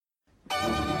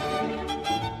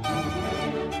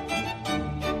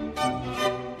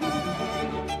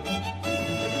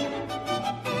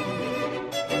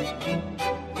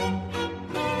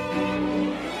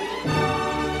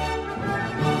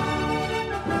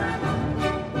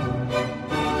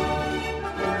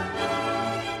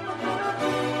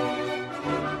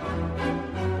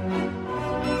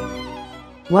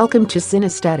Welcome to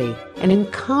Cinestudy, an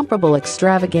incomparable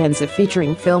extravaganza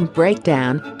featuring film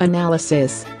breakdown,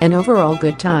 analysis, and overall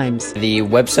good times. The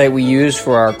website we use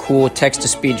for our cool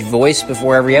text-to-speech voice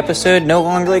before every episode no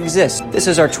longer exists. This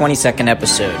is our 22nd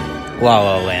episode, La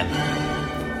La Land.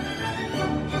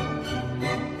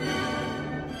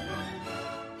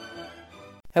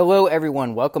 Hello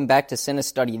everyone, welcome back to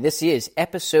Cinestudy. This is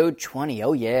episode 20.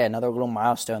 Oh yeah, another little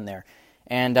milestone there.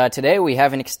 And today we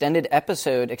have an extended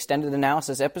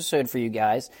analysis episode for you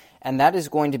guys, and that is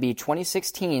going to be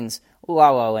 2016's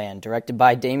La La Land, directed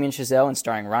by Damien Chazelle and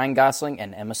starring Ryan Gosling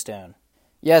and Emma Stone.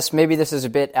 Yes, maybe this is a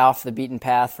bit off the beaten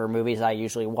path for movies I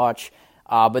usually watch,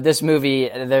 but this movie,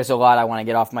 there's a lot I want to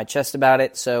get off my chest about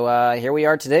it, so here we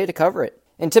are today to cover it.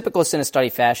 In typical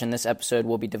Cinestudy fashion, this episode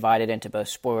will be divided into both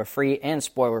spoiler-free and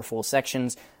spoiler-full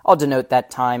sections. I'll denote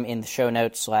that time in the show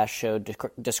notes / show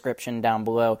description down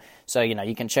below, so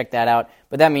you can check that out.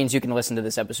 But that means you can listen to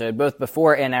this episode both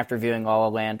before and after viewing La La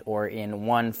Land, or in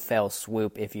one fell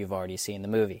swoop if you've already seen the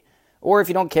movie. Or if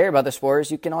you don't care about the spoilers,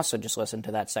 you can also just listen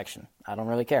to that section. I don't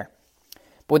really care.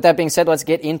 But with that being said, let's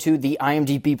get into the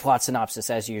IMDb plot synopsis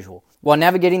as usual. While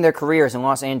navigating their careers in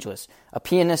Los Angeles, a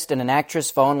pianist and an actress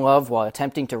fall in love while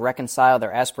attempting to reconcile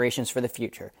their aspirations for the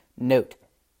future. Note,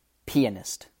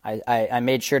 pianist. I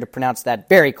made sure to pronounce that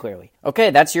very clearly. Okay,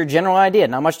 that's your general idea.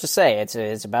 Not much to say.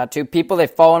 It's about two people, they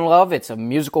fall in love. It's a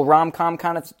musical rom-com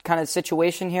kind of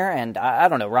situation here, and I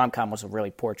don't know, rom-com was a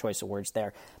really poor choice of words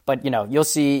there. But, you'll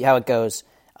see how it goes.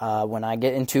 When I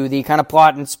get into the kind of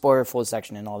plot and spoiler-full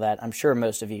section and all that. I'm sure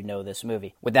most of you know this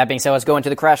movie. With that being said, let's go into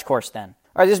the crash course then.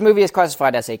 Alright, this movie is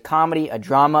classified as a comedy, a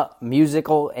drama,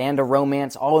 musical, and a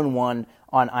romance all in one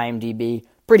on IMDb.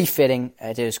 Pretty fitting.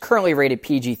 It is currently rated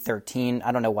PG-13.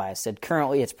 I don't know why I said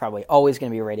currently. It's probably always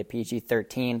going to be rated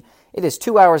PG-13. It is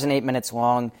 2 hours and 8 minutes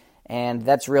long. And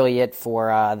that's really it for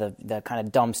the kind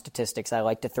of dumb statistics I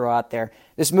like to throw out there.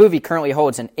 This movie currently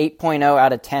holds an 8.0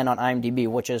 out of 10 on IMDb,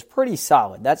 which is pretty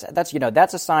solid. That's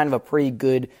a sign of a pretty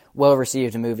good,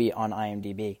 well-received movie on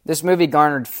IMDb. This movie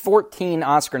garnered 14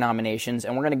 Oscar nominations,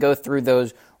 and we're going to go through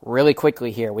those really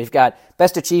quickly here. We've got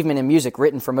Best Achievement in Music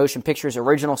written for Motion Pictures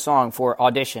Original Song for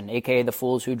Audition, aka The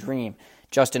Fools Who Dream.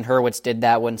 Justin Hurwitz did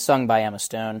that one, sung by Emma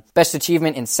Stone. Best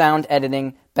Achievement in Sound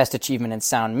Editing, Best Achievement in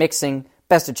Sound Mixing,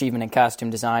 Best Achievement in Costume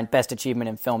Design, Best Achievement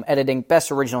in Film Editing,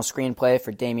 Best Original Screenplay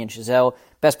for Damien Chazelle,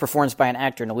 Best Performance by an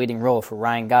Actor in a Leading Role for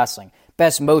Ryan Gosling,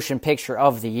 Best Motion Picture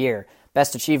of the Year,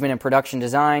 Best Achievement in Production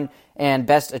Design, and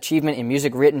Best Achievement in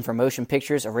Music written for Motion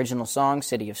Pictures Original Song,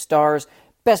 City of Stars,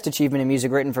 Best Achievement in Music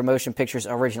written for Motion Pictures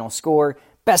Original Score,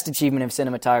 Best Achievement in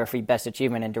Cinematography, Best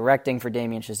Achievement in Directing for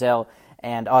Damien Chazelle,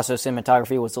 and also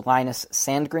cinematography was Linus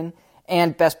Sandgren,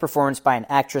 and Best Performance by an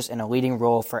Actress in a Leading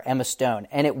Role for Emma Stone.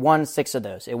 And it won 6 of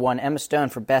those. It won Emma Stone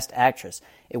for Best Actress.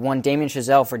 It won Damien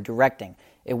Chazelle for Directing.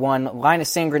 It won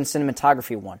Linus Sandgren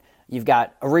Cinematography won. You've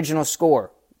got Original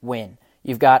Score, win.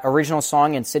 You've got Original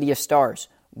Song in City of Stars,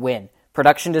 win.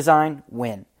 Production Design,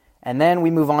 win. And then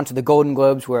we move on to the Golden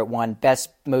Globes, where it won Best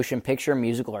Motion Picture,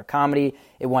 Musical or Comedy.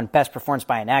 It won Best Performance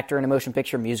by an Actor in a Motion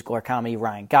Picture, Musical or Comedy,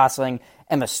 Ryan Gosling.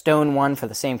 Emma Stone won for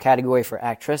the same category for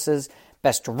actresses.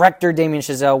 Best Director, Damien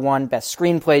Chazelle won. Best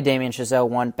Screenplay, Damien Chazelle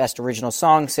won. Best Original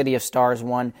Song, City of Stars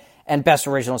won. And Best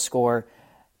Original Score,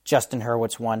 Justin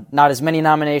Hurwitz won. Not as many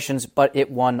nominations, but it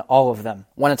won all of them.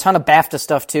 Won a ton of BAFTA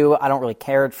stuff, too. I don't really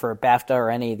care for BAFTA or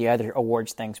any of the other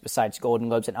awards things besides Golden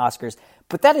Globes and Oscars.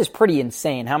 But that is pretty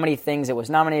insane, how many things it was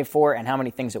nominated for and how many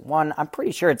things it won. I'm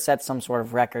pretty sure it set some sort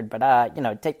of record, but,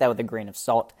 take that with a grain of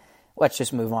salt. Let's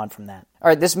just move on from that. All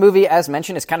right, this movie, as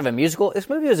mentioned, is kind of a musical. This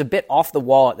movie was a bit off the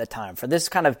wall at the time. For this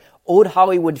kind of old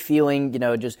Hollywood feeling,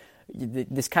 just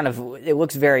this kind of, it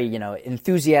looks very,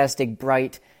 enthusiastic,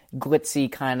 bright,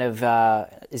 glitzy kind of,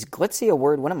 is glitzy a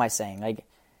word? What am I saying?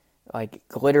 Like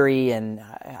glittery and,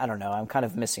 I don't know, I'm kind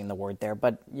of missing the word there.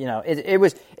 But,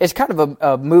 it's kind of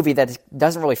a movie that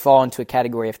doesn't really fall into a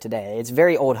category of today. It's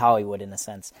very old Hollywood in a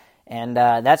sense. And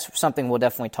that's something we'll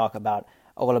definitely talk about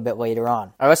a little bit later on.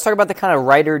 All right, let's talk about the kind of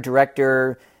writer,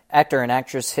 director, actor, and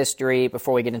actress history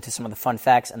before we get into some of the fun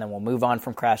facts, and then we'll move on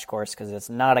from Crash Course, because it's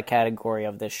not a category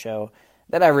of this show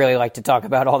that I really like to talk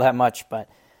about all that much, but,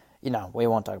 we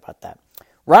won't talk about that.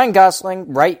 Ryan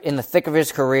Gosling, right in the thick of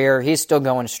his career, he's still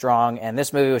going strong, and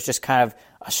this movie was just kind of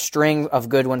a string of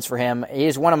good ones for him.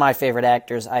 He's one of my favorite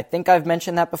actors. I think I've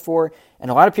mentioned that before,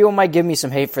 and a lot of people might give me some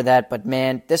hate for that, but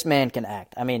man, this man can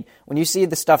act. I mean, when you see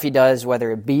the stuff he does,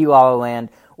 whether it be La La Land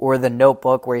or The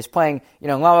Notebook, where he's playing, in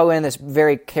La La Land, this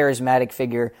very charismatic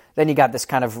figure. Then you got this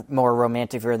kind of more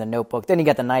romantic figure in The Notebook. Then you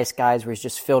got The Nice Guys, where he's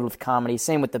just filled with comedy.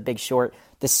 Same with The Big Short.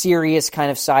 The serious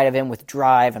kind of side of him with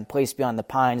Drive and Place Beyond the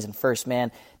Pines and First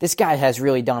Man. This guy has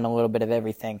really done a little bit of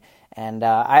everything, and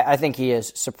I think he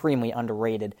is supremely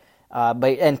underrated.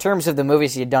 But in terms of the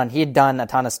movies he had done a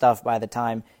ton of stuff by the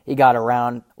time he got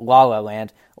around La La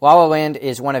Land. La La Land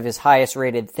is one of his highest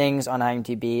rated things on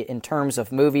IMDb in terms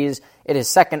of movies. It is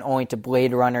second only to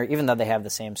Blade Runner, even though they have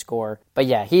the same score. But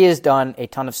yeah, he has done a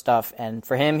ton of stuff, and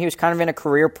for him, he was kind of in a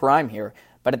career prime here.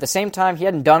 But at the same time, he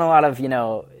hadn't done a lot of,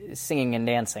 singing and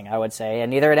dancing, I would say, and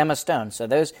neither had Emma Stone. So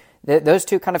those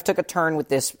two kind of took a turn with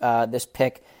this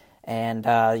pick. And,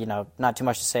 not too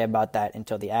much to say about that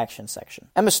until the action section.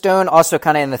 Emma Stone, also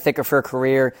kind of in the thick of her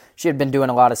career. She had been doing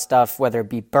a lot of stuff, whether it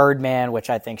be Birdman, which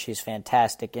I think she's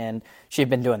fantastic in. She had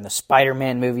been doing the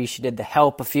Spider-Man movie. She did The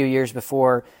Help a few years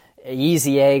before.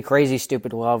 Easy A, Crazy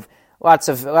Stupid Love. Lots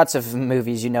of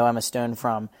movies Emma Stone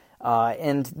from.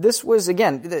 And this was,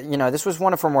 again, this was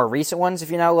one of her more recent ones. If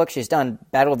you now look, she's done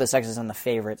Battle of the Sexes and The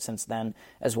Favorite since then,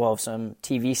 as well as some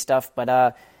TV stuff.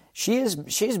 But, she's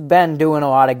been doing a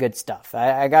lot of good stuff.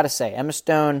 I gotta say, Emma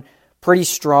Stone, pretty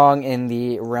strong in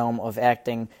the realm of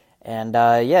acting. And,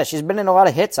 she's been in a lot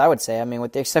of hits, I would say. I mean,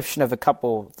 with the exception of a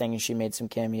couple things she made some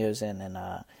cameos in,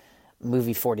 and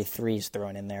movie 43 is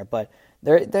thrown in there. But,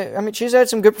 she's had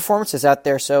some good performances out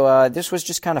there, so this was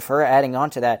just kind of her adding on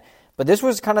to that. But this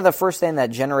was kind of the first thing that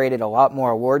generated a lot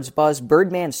more awards buzz.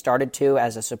 Birdman started to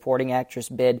as a supporting actress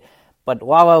bid, but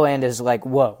La La Land is like,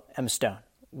 whoa, Emma Stone.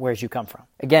 Where'd you come from?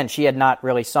 Again, she had not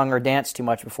really sung or danced too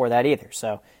much before that either.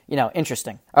 So,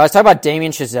 interesting. All right, let's talk about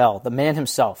Damien Chazelle, the man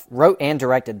himself. Wrote and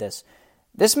directed this.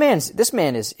 This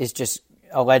man is just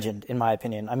a legend, in my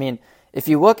opinion. I mean, if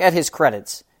you look at his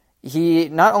credits, he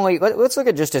not only... Let's look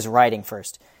at just his writing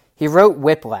first. He wrote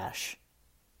Whiplash.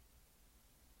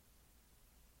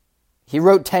 He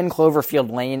wrote 10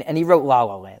 Cloverfield Lane, and he wrote La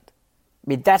La Land. I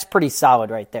mean, that's pretty solid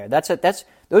right there.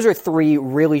 Those are three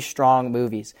really strong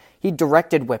movies. He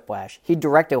directed Whiplash, he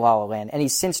directed La La Land, and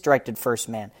he's since directed First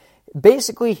Man.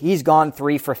 Basically, he's gone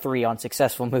 3 for 3 on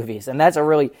successful movies, and that's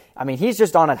he's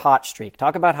just on a hot streak.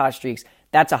 Talk about hot streaks.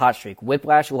 That's a hot streak.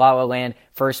 Whiplash, La La Land,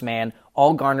 First Man,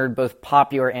 all garnered both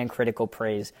popular and critical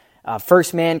praise.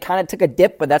 First Man kind of took a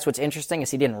dip, but that's what's interesting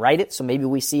is he didn't write it, so maybe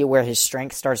we see where his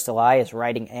strength starts to lie is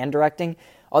writing and directing.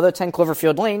 Although 10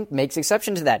 Cloverfield Lane makes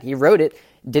exception to that. He wrote it,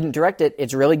 didn't direct it,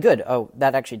 it's really good. Oh,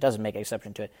 that actually does make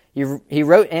exception to it.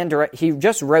 He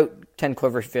just wrote 10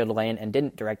 Cloverfield Lane and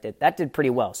didn't direct it. That did pretty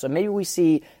well. So maybe we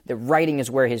see that writing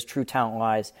is where his true talent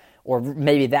lies, or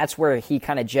maybe that's where he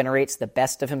kind of generates the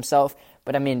best of himself.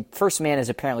 But I mean, First Man is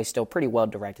apparently still pretty well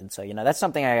directed, so that's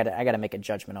something I gotta make a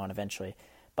judgment on eventually.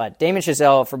 But Damien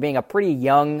Chazelle, for being a pretty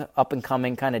young,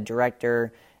 up-and-coming kind of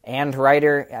director and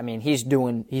writer, I mean, he's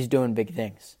doing big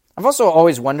things. I've also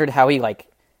always wondered how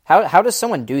does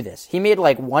someone do this? He made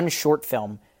like one short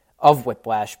film of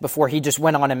Whiplash before he just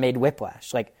went on and made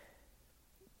Whiplash. Like,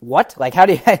 what? Like, how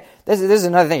do you... This is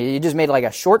another thing. He just made like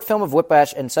a short film of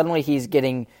Whiplash, and suddenly he's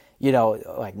getting,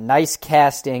 like nice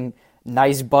casting,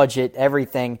 nice budget,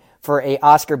 everything for a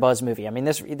Oscar buzz movie. I mean,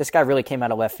 this guy really came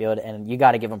out of left field, and you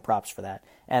got to give him props for that.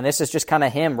 And this is just kind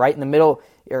of him right in the middle,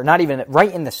 or not even,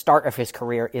 right in the start of his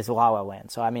career is La La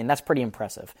Land. So, I mean, that's pretty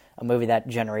impressive, a movie that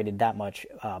generated that much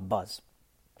buzz.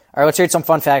 All right, let's hear some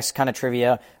fun facts, kind of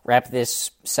trivia, wrap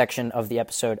this section of the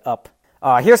episode up.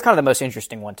 Here's kind of the most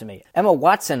interesting one to me. Emma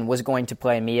Watson was going to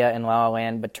play Mia in La La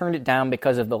Land, but turned it down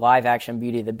because of the live-action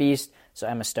Beauty and the Beast, so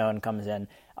Emma Stone comes in.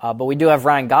 But we do have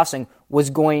Ryan Gosling was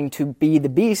going to be the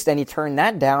Beast, and he turned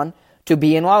that down to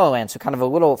be in La La Land. So kind of a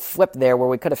little flip there where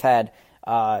we could have had,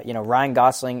 Ryan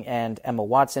Gosling and Emma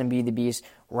Watson in Beauty and the Beast,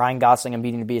 Ryan Gosling and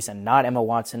Beauty and the Beast, and not Emma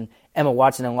Watson in La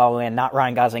La Land, not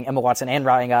Ryan Gosling, Emma Watson and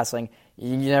Ryan Gosling.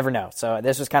 You never know. So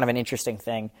this was kind of an interesting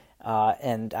thing,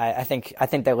 and I think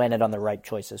they landed on the right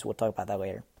choices. We'll talk about that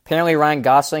later. Apparently, Ryan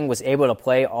Gosling was able to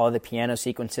play all the piano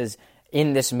sequences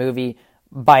in this movie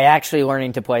by actually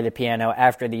learning to play the piano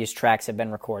after these tracks had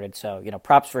been recorded. So,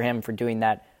 props for him for doing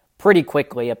that pretty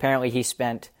quickly. Apparently, he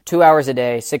spent 2 hours a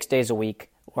day, 6 days a week,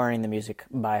 learning the music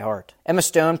by heart. Emma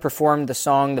Stone performed the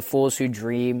song The Fools Who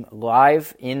Dream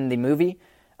live in the movie,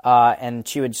 and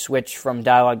she would switch from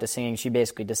dialogue to singing. She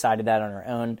basically decided that on her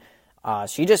own.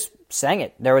 She just sang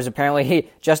it. There was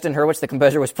apparently Justin Hurwitz, the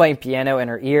composer, was playing piano in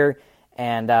her ear,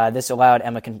 and this allowed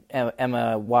Emma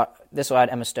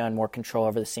Stone more control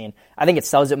over the scene. I think it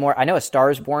sells it more. I know A Star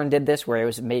Is Born did this, where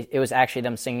it was actually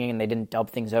them singing and they didn't dub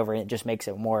things over, and it just makes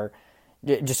it more,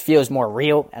 it just feels more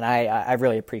real, and I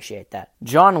really appreciate that.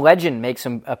 John Legend makes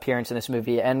an appearance in this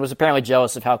movie and was apparently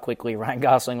jealous of how quickly Ryan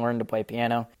Gosling learned to play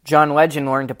piano. John Legend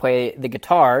learned to play the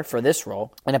guitar for this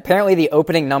role, and apparently the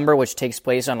opening number, which takes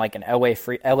place on like an LA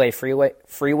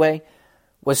freeway,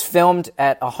 was filmed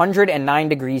at 109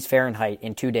 degrees Fahrenheit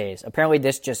in 2 days. Apparently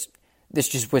this just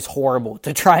was horrible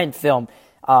to try and film.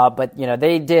 But,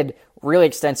 they did really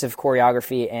extensive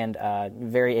choreography and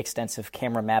very extensive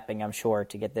camera mapping, I'm sure,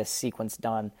 to get this sequence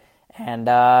done. And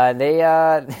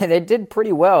they did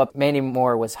pretty well. Mandy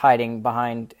Moore was hiding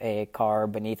behind a car,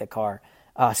 beneath a car,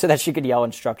 so that she could yell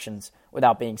instructions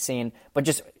without being seen. But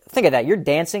just think of that. You're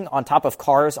dancing on top of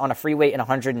cars on a freeway in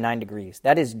 109 degrees.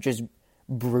 That is just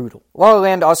brutal. La La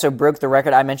Land also broke the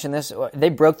record. I mentioned this. They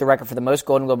broke the record for the most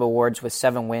Golden Globe Awards with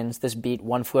 7 wins. This beat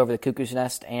One Flew Over the Cuckoo's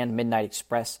Nest and Midnight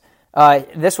Express.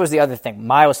 This was the other thing.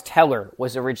 Miles Teller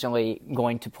was originally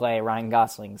going to play Ryan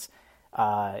Gosling's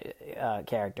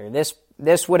character. This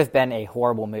would have been a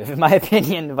horrible move, in my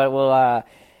opinion, but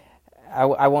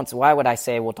I won't. Why would I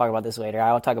say we'll talk about this later?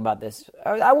 I will talk about this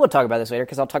later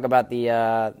because I'll talk about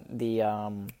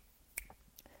the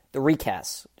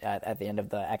recast at the end of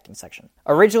the acting section.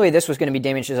 Originally, this was going to be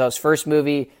Damien Chazelle's first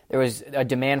movie. There was a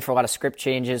demand for a lot of script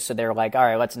changes, so they were like, all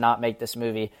right, let's not make this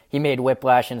movie. He made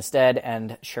Whiplash instead,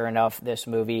 and sure enough, this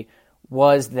movie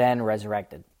was then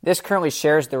resurrected. This currently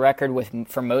shares the record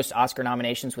for most Oscar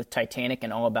nominations with Titanic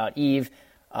and All About Eve.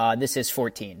 This is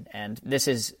 14, and this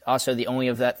is also the only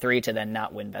of that 3 to then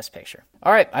not win Best Picture.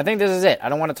 All right, I think this is it. I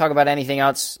don't want to talk about anything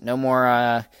else. No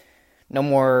more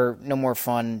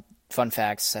fun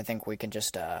facts. I think we can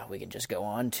just go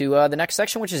on to the next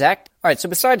section, which is act. All right, so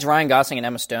besides Ryan Gosling and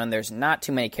Emma Stone, there's not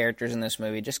too many characters in this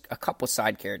movie, just a couple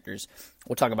side characters.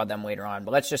 We'll talk about them later on,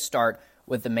 but let's just start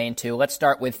with the main 2. Let's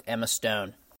start with Emma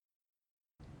Stone.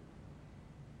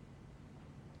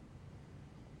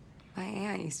 My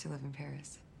aunt used to live in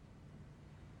Paris.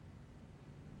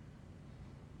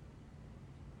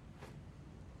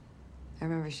 I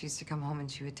remember she used to come home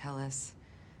and she would tell us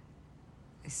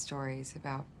these stories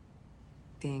about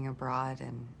being abroad,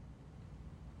 and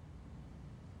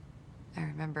I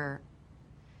remember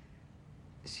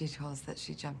she told us that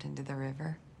she jumped into the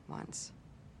river once,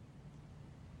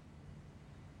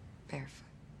 barefoot.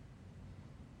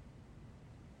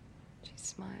 She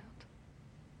smiled,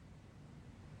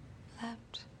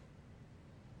 leapt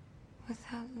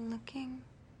without looking,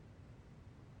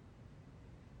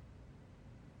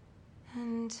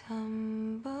 and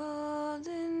tumbled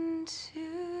into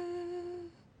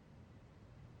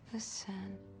the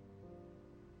sun.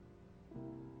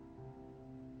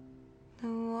 The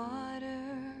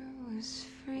water was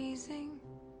freezing.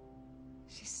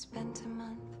 She spent a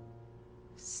month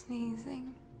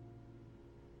sneezing,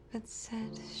 but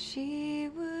said she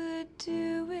would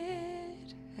do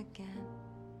it again.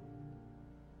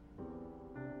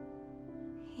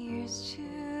 Here's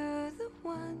to the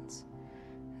ones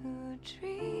who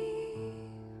dream,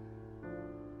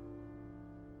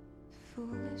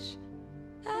 foolish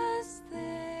as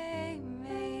they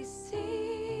may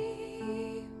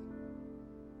seem.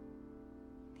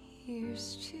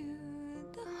 Here's to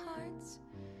the hearts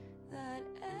that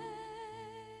ache.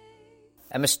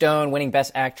 Emma Stone winning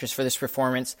Best Actress for this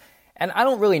performance, and I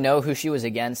don't really know who she was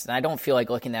against, and I don't feel like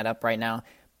looking that up right now.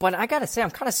 But I gotta say,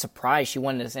 I'm kind of surprised she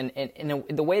won this. And in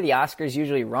the way the Oscars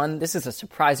usually run, this is a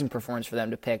surprising performance for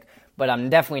them to pick. But I'm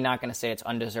definitely not going to say it's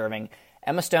undeserving.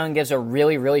 Emma Stone gives a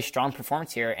really, really strong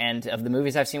performance here. And of the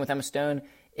movies I've seen with Emma Stone,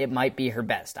 it might be her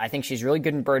best. I think she's really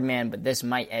good in Birdman, but this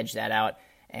might edge that out.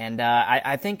 And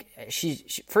I think she,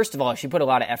 first of all, she put a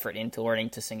lot of effort into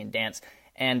learning to sing and dance.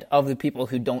 And of the people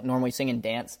who don't normally sing and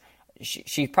dance,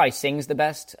 she probably sings the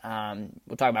best.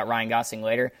 We'll talk about Ryan Gosling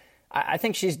later. I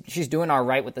think she's doing all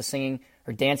right with the singing.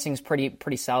 Her dancing's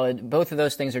pretty solid. Both of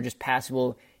those things are just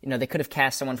passable. You know, they could have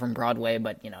cast someone from Broadway,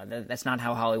 but you know that's not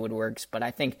how Hollywood works. But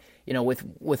I think with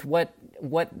what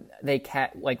they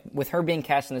with her being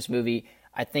cast in this movie,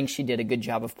 I think she did a good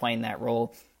job of playing that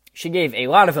role. She gave a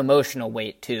lot of emotional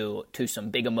weight to some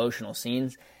big emotional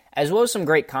scenes, as well as some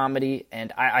great comedy.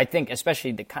 And I think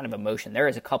especially the kind of emotion. There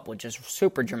is a couple of just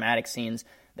super dramatic scenes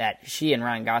that she and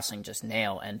Ryan Gosling just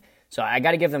nail. And so I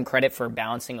got to give them credit for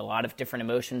balancing a lot of different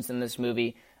emotions in this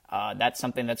movie. That's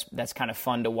something that's kind of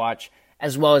fun to watch,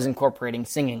 as well as incorporating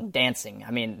singing, dancing.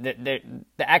 I mean, the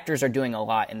actors are doing a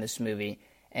lot in this movie.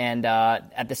 And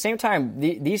at the same time,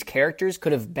 these characters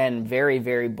could have been very,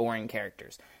 very boring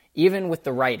characters. Even with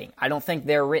the writing, I don't think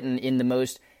they're written in the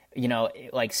most,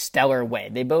 stellar way.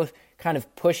 They both kind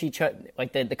of push each other,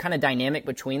 the kind of dynamic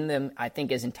between them, I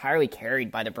think, is entirely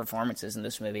carried by the performances in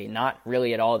this movie, not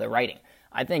really at all the writing.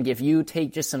 I think if you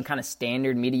take just some kind of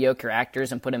standard mediocre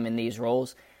actors and put them in these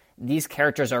roles, these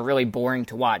characters are really boring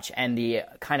to watch, and the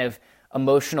kind of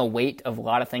emotional weight of a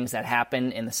lot of things that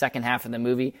happen in the second half of the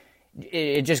movie,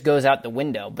 it just goes out the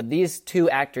window. But these two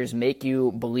actors make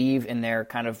you believe in their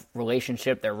kind of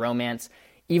relationship, their romance,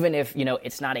 even if,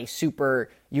 it's not a super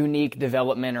unique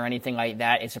development or anything like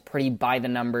that. It's a pretty by the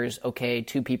numbers, okay,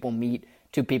 two people meet,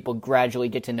 two people gradually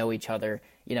get to know each other.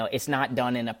 It's not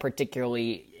done in a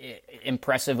particularly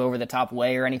impressive, over-the-top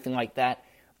way or anything like that.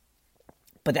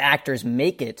 But the actors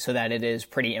make it so that it is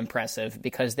pretty impressive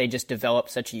because they just develop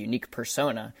such a unique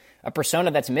persona, a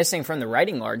persona that's missing from the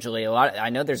writing largely.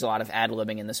 I know there's a lot of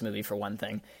ad-libbing in this movie, for one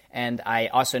thing, and I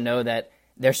also know that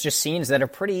there's just scenes that are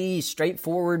pretty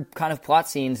straightforward kind of plot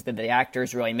scenes that the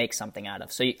actors really make something out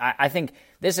of. So I think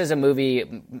this is a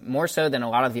movie, more so than a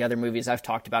lot of the other movies I've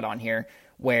talked about on here,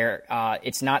 where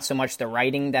it's not so much the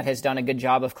writing that has done a good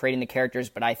job of creating the characters,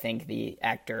 but I think the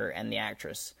actor and the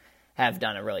actress have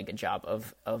done a really good job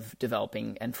of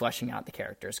developing and fleshing out the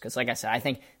characters. Because like I said, I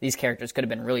think these characters could have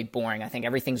been really boring. I think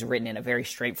everything's written in a very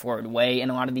straightforward way in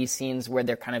a lot of these scenes where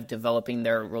they're kind of developing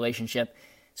their relationship.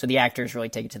 So the actors really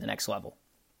take it to the next level.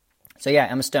 So yeah,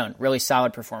 Emma Stone, really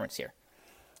solid performance here.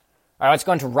 All right, let's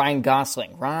go on to Ryan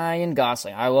Gosling. Ryan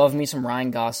Gosling. I love me some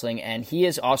Ryan Gosling, and he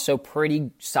is also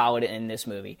pretty solid in this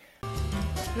movie.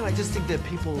 I just think that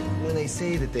people, when they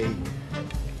say that they,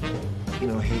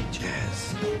 hate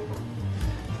jazz,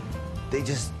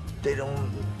 they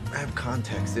don't have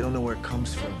context. They don't know where it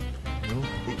comes from.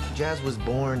 Jazz was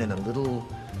born in a little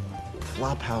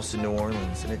flop house in New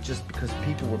Orleans, and it just because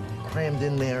people were crammed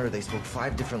in there, they spoke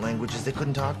 5 different languages, they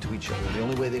couldn't talk to each other. The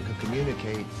only way they could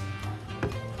communicate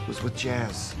was with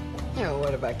jazz.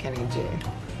 What about Kenny G?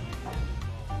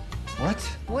 What?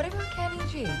 What about Kenny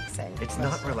G? Say. It's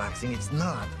not relaxing. It's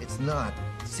not.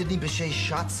 Sidney Bechet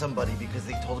shot somebody because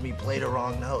they told him he played a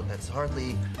wrong note. That's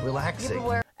hardly relaxing.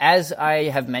 As I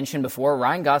have mentioned before,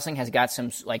 Ryan Gosling has got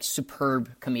some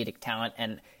superb comedic talent,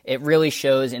 and it really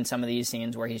shows in some of these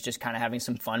scenes where he's just kind of having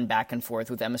some fun back and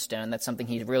forth with Emma Stone. That's something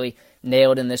he's really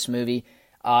nailed in this movie.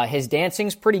 His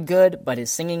dancing's pretty good, but his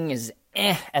singing is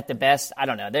at the best. I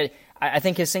don't know. I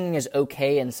think his singing is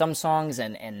okay in some songs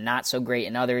and not so great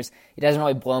in others. He doesn't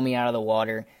really blow me out of the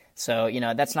water. So,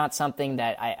 that's not something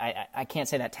that I can't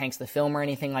say that tanks the film or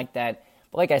anything like that.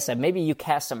 But like I said, maybe you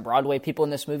cast some Broadway people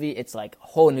in this movie, it's like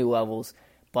whole new levels.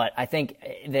 But I think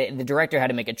the director had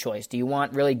to make a choice. Do you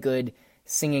want really good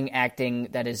singing, acting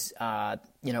that is,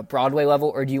 Broadway level,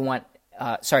 or do you want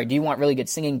really good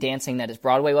singing, dancing that is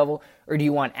Broadway level, or do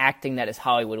you want acting that is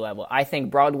Hollywood level? I think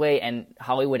Broadway and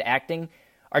Hollywood acting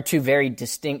are two very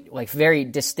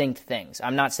distinct things.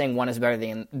 I'm not saying one is better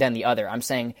than the other. I'm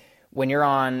saying when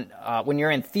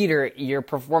you're in theater, you're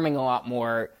performing a lot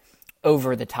more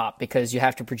over the top because you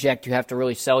have to project, you have to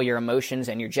really sell your emotions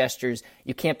and your gestures.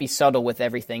 You can't be subtle with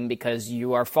everything because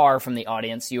you are far from the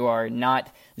audience. You are not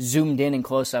zoomed in and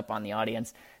close up on the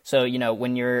audience. So,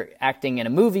 when you're acting in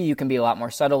a movie, you can be a lot more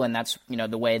subtle, and that's,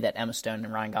 the way that Emma Stone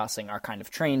and Ryan Gosling are kind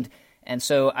of trained. And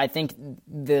so I think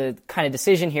the kind of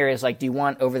decision here is do you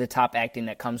want over-the-top acting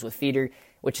that comes with theater,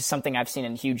 which is something I've seen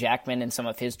in Hugh Jackman in some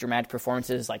of his dramatic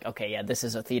performances, okay, yeah, this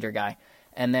is a theater guy.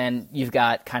 And then you've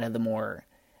got kind of the more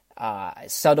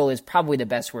subtle is probably the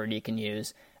best word you can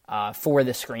use for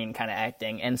the screen kind of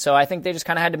acting. And so I think they just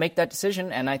kind of had to make that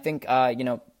decision, and I think,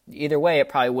 either way, it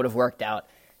probably would have worked out.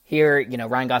 Here,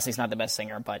 Ryan Gosling's not the best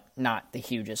singer, but not the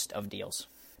hugest of deals.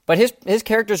 But his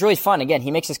character is really fun. Again,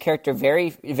 he makes his character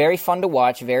very, very fun to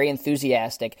watch, very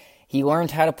enthusiastic. He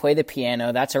learned how to play the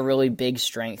piano. That's a really big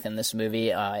strength in this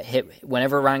movie.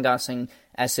 Whenever Ryan Gosling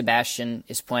as Sebastian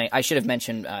is playing, I should have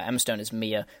mentioned Emma Stone as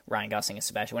Mia, Ryan Gosling as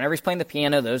Sebastian. Whenever he's playing the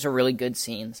piano, those are really good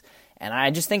scenes. And I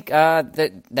just think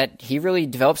that he really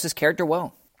develops his character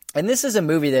well. And this is a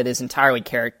movie that is entirely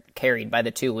carried by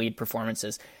the two lead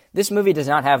performances. This movie does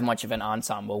not have much of an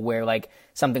ensemble where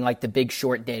something like The Big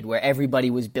Short did, where everybody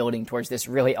was building towards this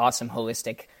really awesome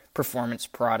holistic performance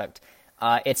product.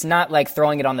 It's not like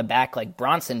throwing it on the back like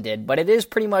Bronson did, but it is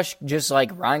pretty much just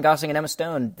like Ryan Gosling and Emma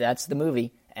Stone. That's the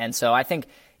movie. And so I think,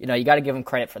 you got to give them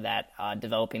credit for that,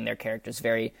 developing their characters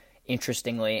very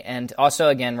interestingly. And also,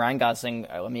 again, Ryan Gosling,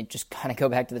 let me just kind of go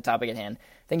back to the topic at hand.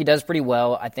 I think he does pretty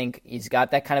well. I think he's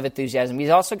got that kind of enthusiasm. He's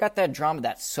also got that drama,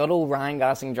 that subtle Ryan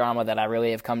Gosling drama that I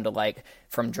really have come to like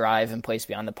from Drive and Place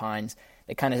Beyond the Pines.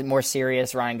 The kind of more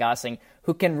serious Ryan Gosling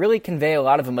who can really convey a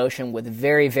lot of emotion with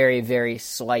very, very, very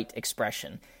slight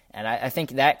expression. And I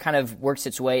think that kind of works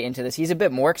its way into this. He's a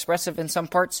bit more expressive in some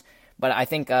parts, but I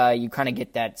think you kind of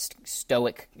get that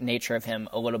stoic nature of him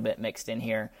a little bit mixed in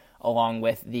here, along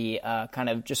with the kind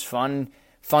of just fun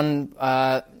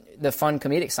the fun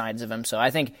comedic sides of him. So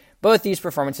I think both these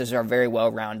performances are very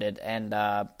well-rounded, and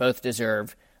both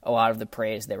deserve a lot of the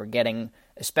praise they were getting,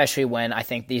 especially when I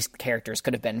think these characters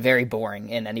could have been very boring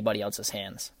in anybody else's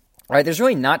hands. All right, there's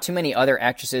really not too many other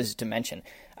actresses to mention.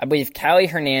 I believe Callie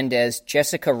Hernandez,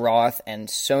 Jessica Roth, and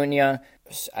Sonia,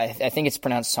 I think it's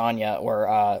pronounced Sonia, or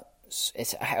I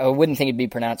wouldn't think it'd be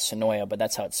pronounced Sonoya, but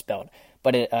that's how it's spelled.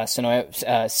 But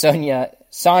Sonia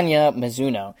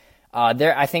Mizuno.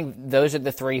 I think those are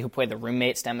the three who play the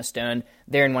roommates to Emma Stone.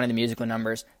 They're in one of the musical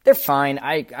numbers. They're fine.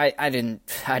 I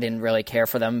didn't really care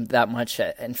for them that much.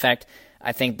 In fact,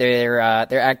 I think their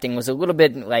acting was a little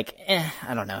bit like,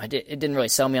 I don't know. It didn't really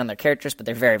sell me on their characters, but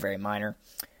they're very, very minor.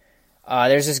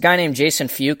 There's this guy named Jason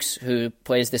Fuchs who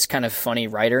plays this kind of funny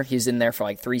writer. He's in there for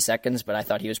like 3 seconds, but I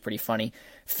thought he was pretty funny.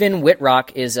 Finn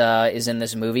Wittrock is in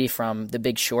this movie from The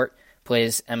Big Short,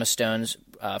 plays Emma Stone's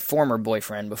former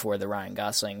boyfriend before the Ryan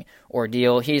Gosling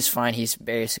ordeal. He's fine. He's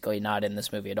basically not in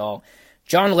this movie at all.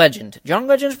 John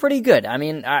Legend's pretty good. I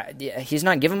mean, he's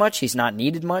not given much. He's not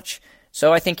needed much.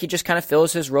 So I think he just kind of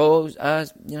fills his role,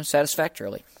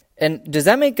 satisfactorily. And does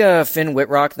that make Finn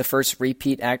Wittrock the first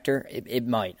repeat actor? It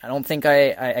might. I don't think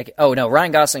oh no,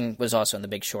 Ryan Gosling was also in The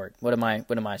Big Short. What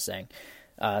am I saying?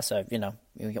 So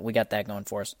we got that going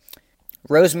for us.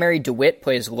 Rosemary DeWitt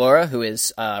plays Laura, who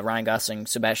is Ryan Gosling,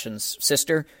 Sebastian's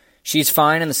sister. She's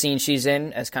fine in the scene she's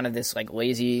in as kind of this like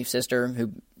lazy sister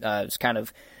who is kind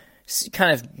of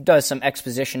does some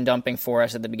exposition dumping for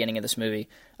us at the beginning of this movie.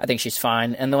 I think she's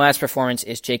fine. And the last performance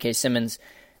is J.K. Simmons.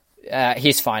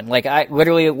 He's fine. Like, I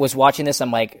literally was watching this,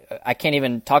 I'm like, I can't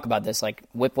even talk about this. Like,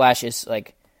 Whiplash is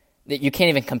like, you can't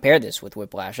even compare this with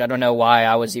Whiplash. I don't know why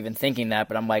I was even thinking that,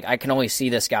 but I'm like, I can only see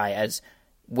this guy as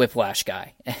Whiplash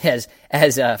guy, as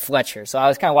Fletcher. So I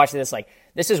was kind of watching this like,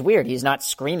 this is weird. He's not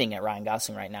screaming at Ryan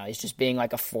Gosling right now. He's just being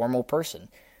like a formal person.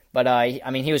 But, I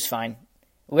mean, he was fine.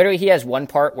 Literally, he has one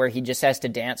part where he just has to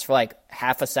dance for like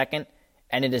half a second,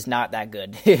 and it is not that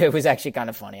good. It was actually kind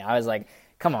of funny. I was like,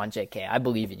 come on, JK, I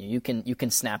believe in you. You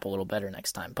can snap a little better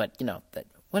next time. But,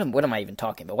 what am I even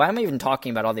talking about? Why am I even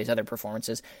talking about all these other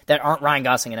performances that aren't Ryan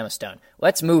Gosling and Emma Stone?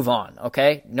 Let's move on,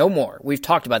 okay? No more. We've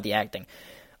talked about the acting.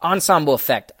 Ensemble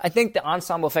effect. I think the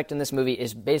ensemble effect in this movie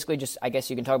is basically just, I guess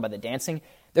you can talk about the dancing.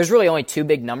 There's really only 2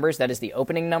 big numbers. That is the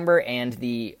opening number and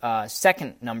the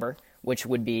second number, which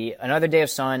would be Another Day of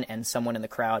Sun and Someone in the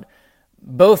Crowd.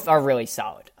 Both are really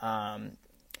solid.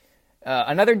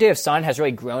 Another Day of Sun has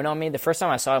really grown on me. The first time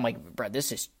I saw it, I'm like, bro,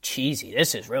 this is cheesy.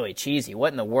 This is really cheesy.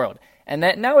 What in the world? And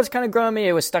now it's kind of grown on me.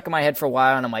 It was stuck in my head for a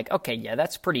while, and I'm like, okay, yeah,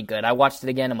 that's pretty good. I watched it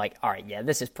again. I'm like, all right, yeah,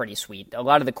 this is pretty sweet. A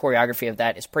lot of the choreography of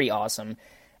that is pretty awesome,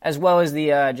 as well as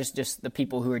the just the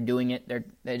people who are doing it.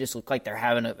 They just look like they're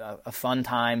having a fun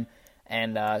time.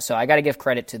 And so I got to give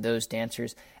credit to those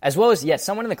dancers, as well as,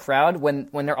 Someone in the Crowd. When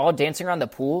they're all dancing around the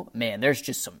pool, man, there's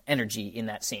just some energy in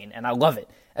that scene, and I love it.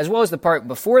 As well as the part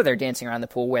before they're dancing around the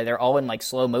pool where they're all in, like,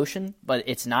 slow motion, but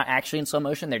it's not actually in slow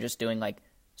motion. They're just doing, like,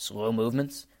 slow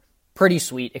movements. Pretty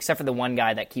sweet, except for the one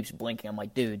guy that keeps blinking. I'm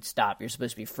like, dude, stop. You're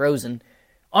supposed to be frozen.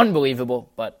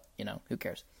 Unbelievable, but, who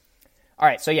cares? All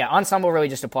right, so ensemble really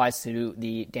just applies to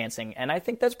the dancing, and I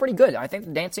think that's pretty good. I think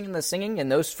the dancing and the singing in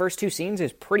those first 2 scenes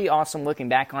is pretty awesome looking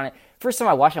back on it. First time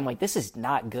I watched it, I'm like, this is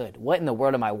not good. What in the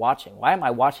world am I watching? Why am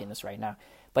I watching this right now?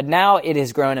 But now it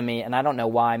has grown on me, and I don't know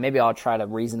why. Maybe I'll try to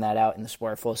reason that out in the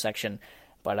spoiler full section.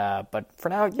 But for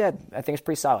now, I think it's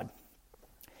pretty solid.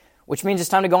 Which means it's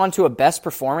time to go on to a best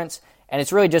performance, and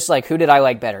it's really just like, who did I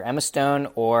like better, Emma Stone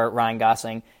or Ryan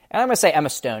Gosling? And I'm going to say Emma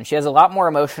Stone. She has a lot more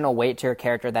emotional weight to her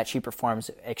character that she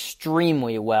performs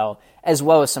extremely well as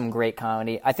some great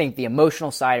comedy. I think the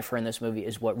emotional side of her in this movie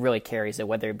is what really carries it,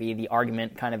 whether it be the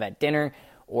argument kind of at dinner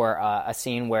or a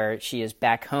scene where she is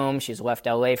back home, she's left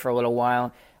LA for a little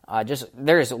while.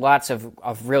 There's lots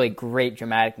of really great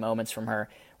dramatic moments from her.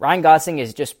 Ryan Gosling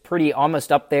is just pretty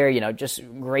almost up there, just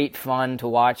great fun to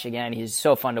watch. Again, he's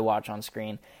so fun to watch on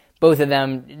screen. Both of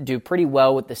them do pretty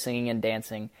well with the singing and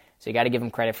dancing. So you got to give him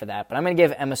credit for that. But I'm going to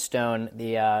give Emma Stone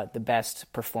the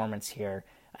best performance here.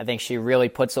 I think she really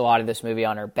puts a lot of this movie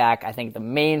on her back. I think the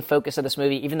main focus of this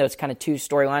movie, even though it's kind of 2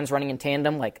 storylines running in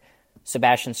tandem, like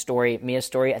Sebastian's story, Mia's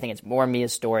story, I think it's more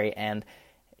Mia's story, and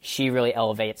she really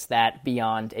elevates that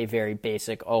beyond a very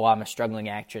basic, I'm a struggling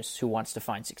actress who wants to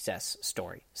find success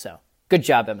story. So good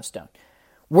job, Emma Stone.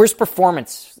 Worst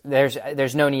performance,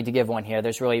 there's no need to give one here.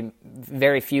 There's really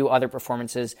very few other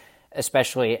performances,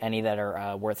 especially any that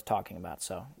are worth talking about.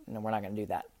 So we're not going to do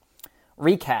that.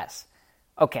 Recast.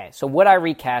 Okay, so would I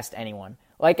recast anyone?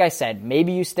 Like I said,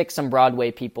 maybe you stick some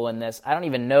Broadway people in this. I don't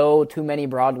even know too many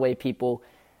Broadway people.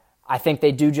 I think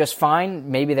they do just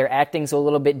fine. Maybe their acting's a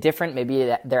little bit different.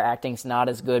 Maybe their acting's not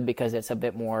as good because it's a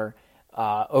bit more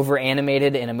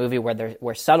over-animated in a movie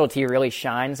where subtlety really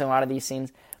shines in a lot of these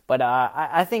scenes. But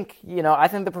I think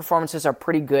the performances are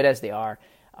pretty good as they are.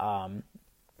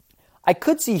 I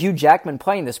could see Hugh Jackman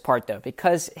playing this part, though,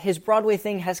 because his Broadway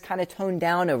thing has kind of toned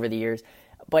down over the years,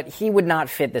 but he would not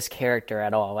fit this character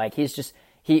at all. Like, he's just,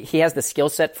 he has the skill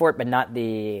set for it, but not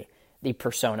the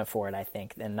persona for it, I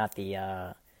think, and not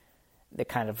the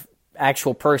kind of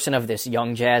actual person of this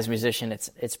young jazz musician.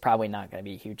 It's probably not going to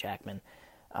be Hugh Jackman.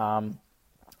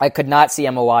 I could not see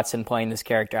Emma Watson playing this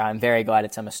character. I'm very glad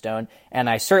it's Emma Stone, and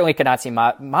I certainly could not see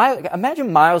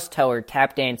imagine Miles Teller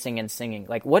tap dancing and singing.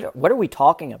 Like, what are we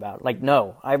talking about? Like,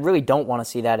 no, I really don't want to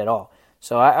see that at all.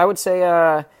 So I would say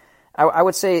I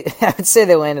would say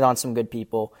they landed on some good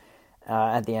people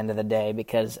at the end of the day,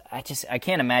 because I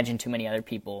can't imagine too many other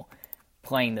people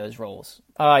playing those roles.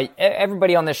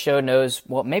 Everybody on this show knows.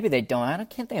 Well, maybe they don't. I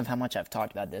can't think of how much I've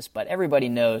talked about this, but everybody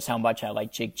knows how much I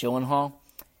like Jake Gyllenhaal.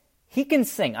 He can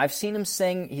sing. I've seen him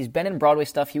sing. He's been in Broadway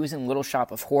stuff. He was in Little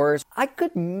Shop of Horrors. I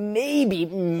could maybe,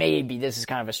 this is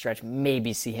kind of a stretch,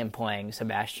 maybe see him playing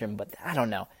Sebastian, but I don't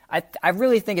know. I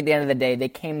really think at the end of the day, they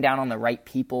came down on the right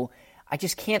people. I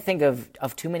just can't think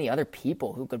of too many other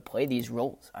people who could play these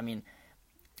roles. I mean,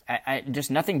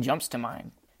 just nothing jumps to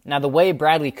mind. Now, the way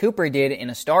Bradley Cooper did in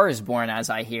A Star is Born, as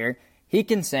I hear, he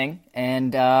can sing,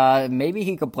 and maybe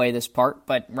he could play this part,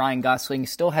 but Ryan Gosling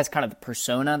still has kind of the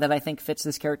persona that I think fits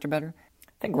this character better.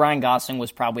 I think Ryan Gosling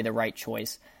was probably the right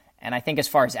choice, and I think as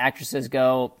far as actresses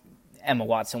go, Emma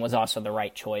Watson was also the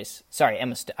right choice. Sorry,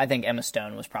 I think Emma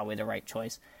Stone was probably the right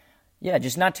choice. Yeah,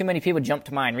 just not too many people jump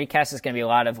to mind. Recast is going to be a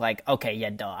lot of like, okay, yeah,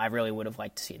 duh, I really would have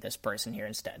liked to see this person here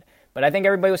instead. But I think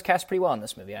everybody was cast pretty well in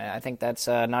this movie. I think that's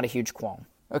not a huge qualm.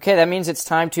 Okay, that means it's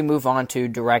time to move on to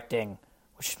directing,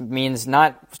 which means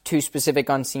not too specific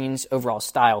on scenes, overall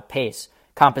style, pace,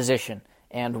 composition,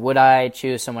 and would I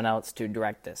choose someone else to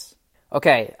direct this?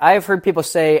 Okay, I've heard people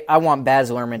say, I want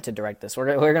Baz Luhrmann to direct this.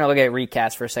 We're going to look at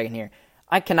recast for a second here.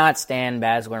 I cannot stand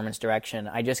Baz Luhrmann's direction.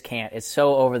 I just can't. It's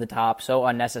so over the top, so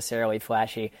unnecessarily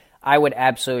flashy. I would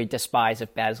absolutely despise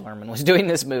if Baz Luhrmann was doing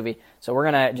this movie, so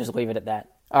we're going to just leave it at that.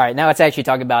 All right, now let's actually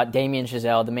talk about Damien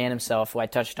Chazelle, the man himself, who I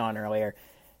touched on earlier.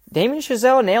 Damien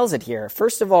Chazelle nails it here.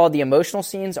 First of all, the emotional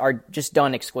scenes are just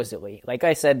done exquisitely. Like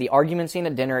I said, the argument scene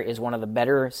at dinner is one of the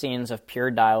better scenes of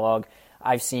pure dialogue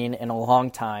I've seen in a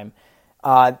long time.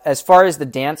 As far as the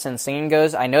dance and singing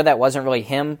goes, I know that wasn't really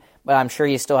him, but I'm sure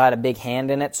he still had a big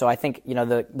hand in it. So I think,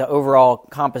 the overall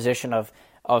composition of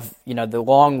the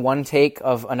long one take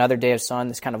of Another Day of Sun,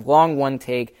 this kind of long one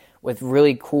take with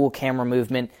really cool camera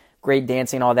movement, great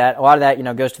dancing, all that. A lot of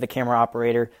that, goes to the camera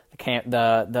operator,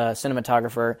 the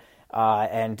cinematographer,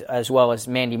 and as well as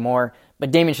Mandy Moore. But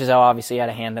Damien Chazelle obviously had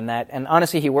a hand in that. And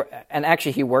honestly, he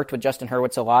worked with Justin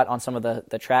Hurwitz a lot on some of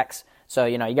the tracks. So,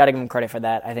 you got to give him credit for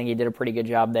that. I think he did a pretty good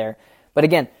job there. But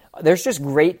again, there's just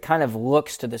great kind of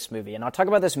looks to this movie. And I'll talk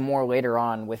about this more later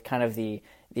on with kind of the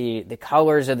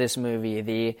colors of this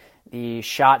movie, the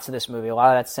shots of this movie, a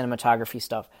lot of that cinematography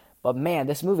stuff. But man,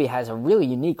 this movie has a really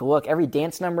unique look. Every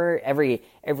dance number, every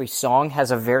song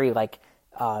has a very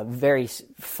very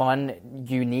fun,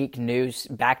 unique new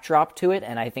backdrop to it,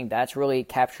 and I think that's really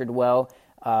captured well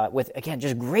with, again,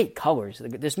 just great colors.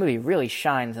 This movie really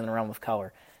shines in the realm of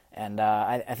color, and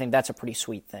I think that's a pretty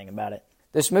sweet thing about it.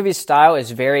 This movie's style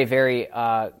is very, very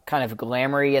kind of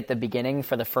glamoury at the beginning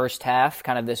for the first half,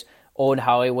 kind of this old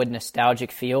Hollywood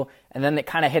nostalgic feel, and then it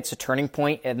kind of hits a turning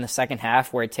point in the second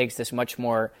half where it takes this much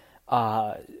more,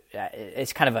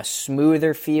 it's kind of a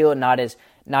smoother feel, not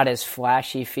as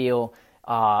flashy feel,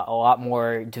 a lot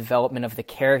more development of the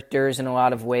characters in a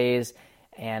lot of ways,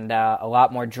 and a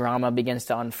lot more drama begins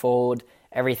to unfold.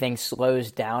 Everything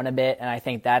slows down a bit, and I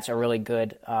think that's a really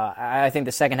good... I think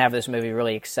the second half of this movie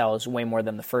really excels way more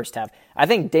than the first half. I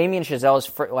think Damien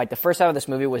Chazelle's... the first half of this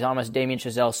movie was almost Damien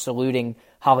Chazelle saluting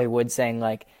Hollywood, saying,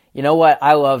 you know what,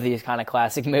 I love these kind of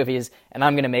classic movies, and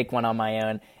I'm going to make one on my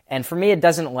own. And for me, it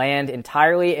doesn't land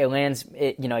entirely. It lands...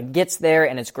 It gets there,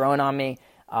 and it's growing on me.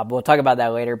 But we'll talk about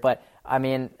that later. But, I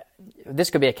mean... This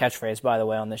could be a catchphrase, by the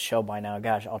way, on this show by now.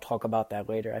 Gosh, I'll talk about that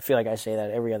later. I feel like I say that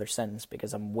every other sentence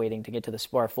because I'm waiting to get to the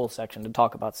Spoiler Full section to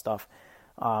talk about stuff.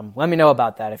 Let me know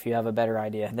about that if you have a better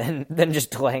idea than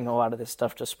just delaying a lot of this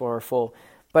stuff to Spoiler Full.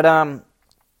 But, I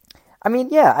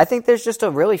think there's just a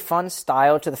really fun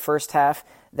style to the first half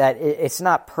that it's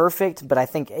not perfect, but I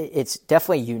think it's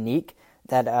definitely unique.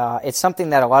 That it's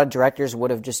something that a lot of directors would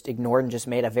have just ignored and just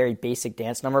made a very basic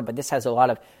dance number, but this has a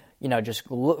lot of just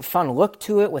fun look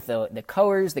to it with the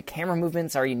colors. The camera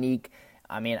movements are unique.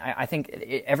 I mean, I think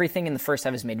everything in the first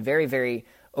half is made very, very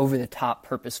over the top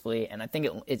purposefully, and I think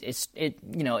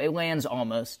it lands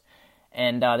almost.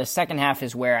 And the second half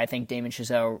is where I think Damien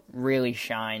Chazelle really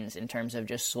shines in terms of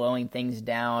just slowing things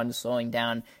down, slowing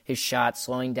down his shots,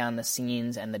 slowing down the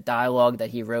scenes and the dialogue that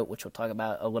he wrote, which we'll talk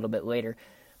about a little bit later.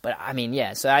 But I mean,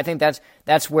 yeah. So I think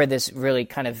that's where this really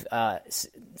kind of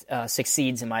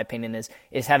succeeds, in my opinion,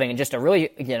 is having just a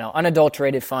really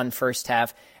unadulterated, fun first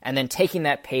half, and then taking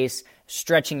that pace,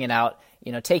 stretching it out,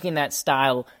 taking that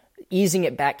style, easing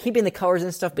it back, keeping the colors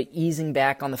and stuff, but easing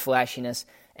back on the flashiness.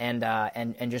 And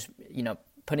just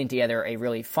putting together a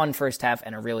really fun first half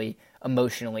and a really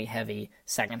emotionally heavy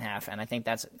second half, and I think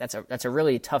that's a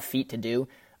really tough feat to do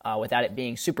without it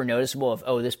being super noticeable.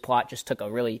 This plot just took a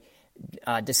really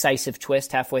decisive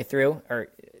twist halfway through, or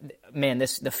man,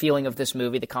 the feeling of this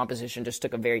movie, the composition just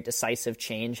took a very decisive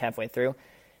change halfway through.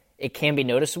 It can be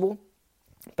noticeable,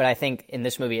 but I think in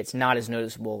this movie it's not as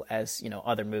noticeable as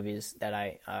other movies that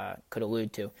I could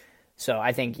allude to. So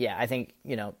I think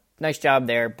nice job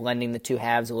there, blending the two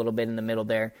halves a little bit in the middle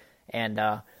there. And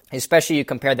especially you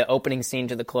compare the opening scene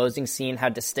to the closing scene, how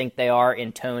distinct they are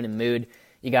in tone and mood.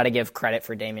 You got to give credit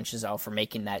for Damien Chazelle for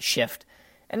making that shift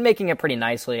and making it pretty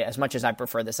nicely, as much as I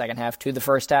prefer the second half to the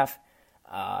first half.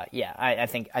 I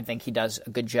think he does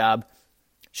a good job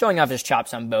showing off his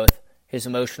chops on both, his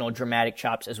emotional, dramatic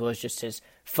chops, as well as just his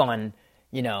fun,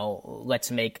 let's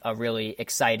make a really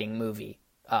exciting movie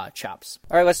chops.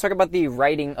 All right, let's talk about the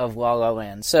writing of La La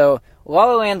Land. So La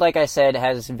La Land, like I said,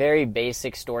 has very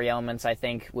basic story elements, I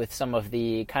think, with some of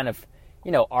the kind of,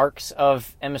 arcs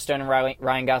of Emma Stone and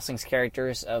Ryan Gosling's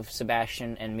characters of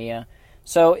Sebastian and Mia.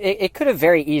 So it could have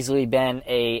very easily been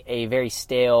a very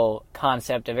stale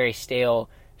concept, a very stale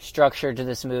structure to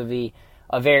this movie,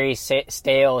 a very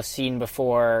stale seen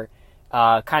before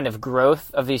kind of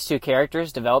growth of these two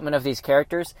characters, development of these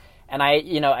characters. And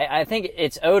I think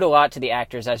it's owed a lot to the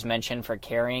actors, as mentioned, for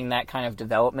carrying that kind of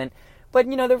development. But,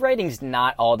 the writing's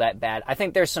not all that bad. I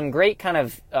think there's some great kind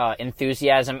of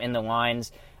enthusiasm in the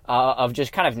lines of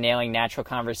just kind of nailing natural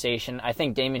conversation. I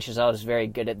think Damien Chazelle is very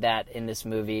good at that in this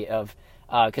movie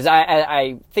because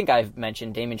I think I've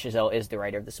mentioned Damien Chazelle is the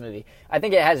writer of this movie. I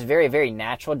think it has very, very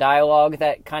natural dialogue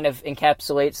that kind of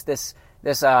encapsulates this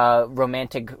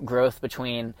romantic growth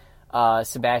between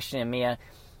Sebastian and Mia.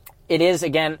 It is,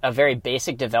 again, a very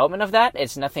basic development of that.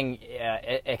 It's nothing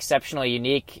exceptionally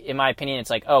unique. In my opinion, it's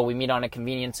like, we meet on a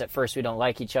convenience. At first, we don't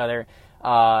like each other.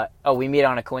 We meet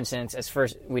on a coincidence. At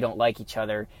first, we don't like each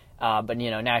other. But,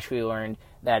 naturally we learned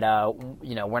that,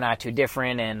 we're not too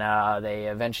different, and they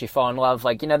eventually fall in love.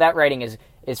 Like, that writing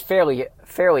is fairly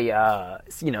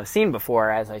seen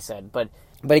before, as I said. But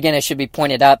again, it should be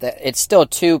pointed out that it's still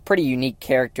two pretty unique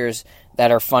characters that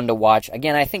are fun to watch.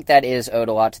 Again, I think that is owed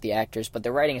a lot to the actors, but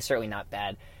the writing is certainly not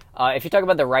bad. If you talk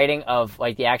about the writing of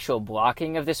the actual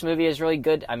blocking of this movie is really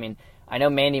good. I mean, I know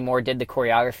Mandy Moore did the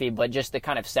choreography, but just the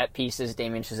kind of set pieces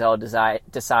Damien Chazelle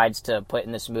decides to put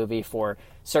in this movie for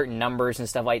certain numbers and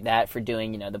stuff like that, for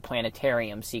doing, the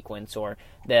planetarium sequence or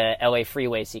the LA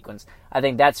freeway sequence. I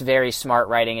think that's very smart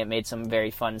writing. It made some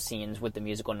very fun scenes with the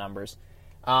musical numbers.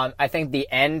 I think the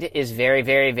end is very,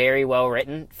 very, very well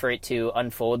written for it to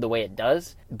unfold the way it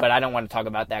does, but I don't want to talk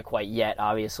about that quite yet,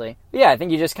 obviously. But yeah, I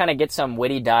think you just kind of get some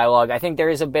witty dialogue. I think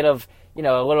there is a bit of, a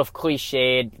little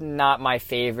cliched, not my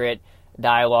favorite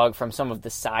dialogue from some of the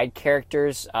side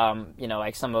characters,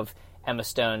 like some of Emma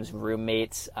Stone's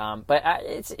roommates, but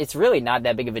it's really not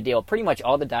that big of a deal. Pretty much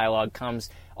all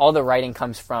the writing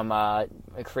comes from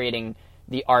creating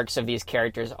the arcs of these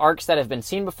characters, arcs that have been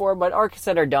seen before, but arcs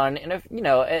that are done in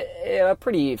a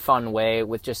pretty fun way,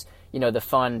 with just, the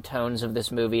fun tones of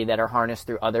this movie that are harnessed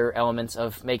through other elements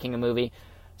of making a movie.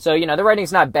 So, the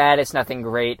writing's not bad, it's nothing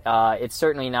great. It's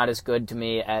certainly not as good to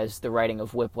me as the writing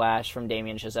of Whiplash from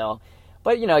Damien Chazelle.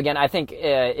 But, again, I think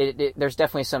there's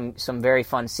definitely some very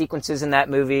fun sequences in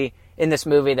this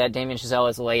movie that Damien Chazelle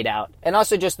has laid out. And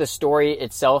also just the story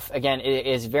itself, again, it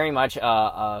is very much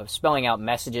spelling out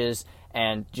messages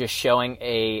and just showing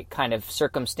a kind of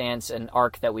circumstance, an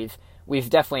arc that we've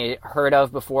definitely heard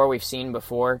of before, we've seen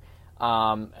before.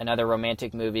 Another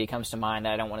romantic movie comes to mind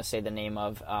that I don't want to say the name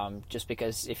of, just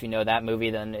because if you know that movie,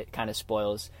 then it kind of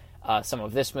spoils some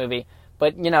of this movie.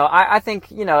 But, I think,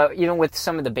 even with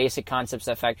some of the basic concepts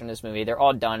that factor in this movie, they're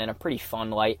all done in a pretty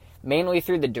fun light, mainly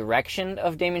through the direction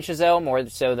of Damien Chazelle, more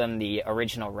so than the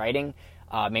original writing,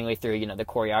 mainly through, the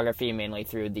choreography, mainly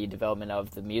through the development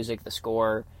of the music, the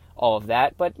score, all of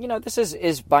that. But, this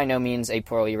is by no means a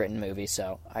poorly written movie,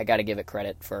 so I got to give it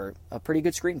credit for a pretty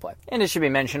good screenplay. And it should be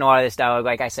mentioned, a lot of this dialogue,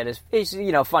 like I said, is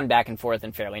fun back and forth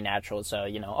and fairly natural, so,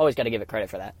 always got to give it credit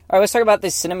for that. All right, let's talk about the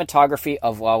cinematography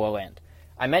of La La Land.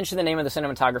 I mentioned the name of the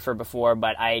cinematographer before,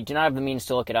 but I do not have the means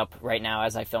to look it up right now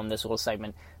as I film this little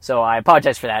segment, so I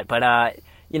apologize for that. But,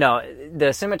 you know,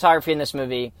 the cinematography in this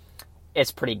movie,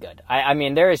 it's pretty good. I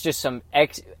mean, there is just some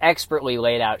expertly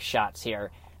laid out shots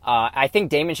here. I think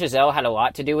Damien Chazelle had a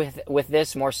lot to do with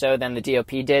this, more so than the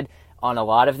DOP did on a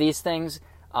lot of these things.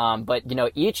 But, you know,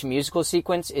 each musical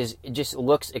sequence just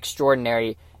looks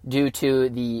extraordinary due to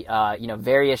the, you know,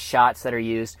 various shots that are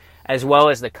used, as well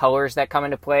as the colors that come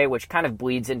into play, which kind of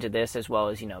bleeds into this, as well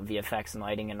as, you know, VFX and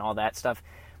lighting and all that stuff.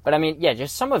 But, I mean, yeah,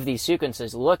 just some of these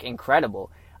sequences look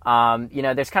incredible. You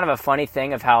know, there's kind of a funny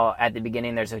thing of how at the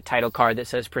beginning there's a title card that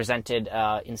says presented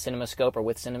in CinemaScope or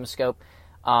with CinemaScope.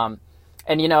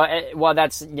 And, you know, while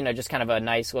that's, you know, just kind of a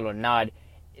nice little nod,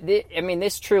 I mean,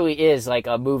 this truly is like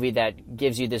a movie that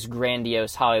gives you this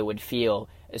grandiose Hollywood feel,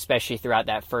 especially throughout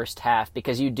that first half,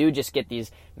 because you do just get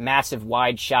these massive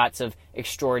wide shots of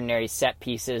extraordinary set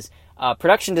pieces.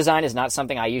 Production design is not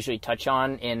something I usually touch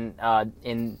on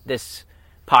in this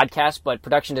podcast, but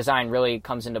production design really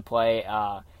comes into play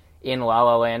in La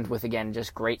La Land with, again,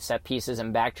 just great set pieces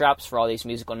and backdrops for all these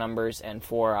musical numbers, and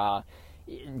for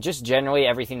just generally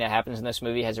everything that happens in this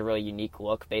movie has a really unique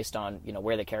look based on, you know,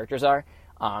 where the characters are.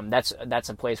 That's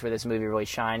a place where this movie really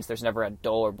shines. There's never a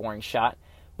dull or boring shot.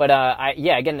 But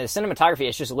yeah, again, the cinematography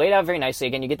is just laid out very nicely.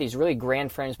 Again, you get these really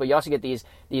grand frames, but you also get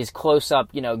these close-up,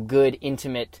 you know, good,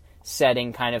 intimate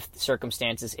setting kind of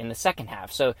circumstances in the second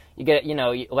half. So you get, you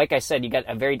know, like I said, you got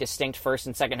a very distinct first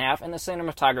and second half, and the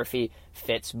cinematography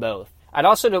fits both. I'd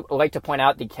also like to point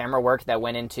out the camera work that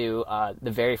went into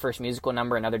the very first musical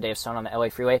number, Another Day of Sun on the LA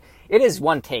Freeway. It is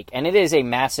one take, and it is a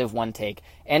massive one take.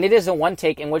 And it is a one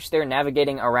take in which they're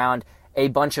navigating around a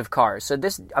bunch of cars. So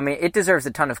this, I mean, it deserves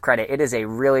a ton of credit. It is a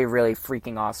really, really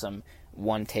freaking awesome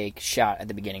one take shot at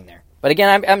the beginning there. But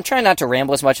again, I'm trying not to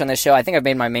ramble as much on this show. I think I've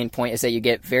made my main point is that you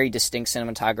get very distinct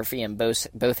cinematography in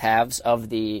both halves of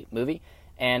the movie.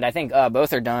 And I think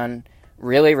both are done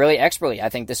really, really expertly. I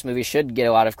think this movie should get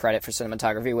a lot of credit for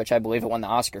cinematography, which I believe it won the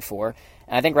Oscar for.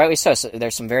 And I think rightly so. So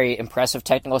there's some very impressive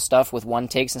technical stuff with one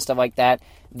takes and stuff like that.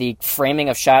 The framing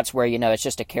of shots where, you know, it's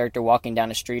just a character walking down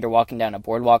a street or walking down a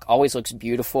boardwalk always looks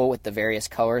beautiful with the various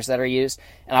colors that are used.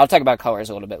 And I'll talk about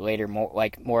colors a little bit later,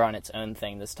 more on its own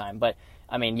thing this time. But,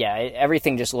 I mean, yeah,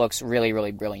 everything just looks really,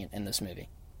 really brilliant in this movie.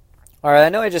 All right, I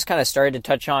know I just kind of started to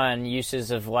touch on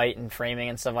uses of light and framing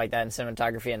and stuff like that in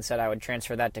cinematography and said I would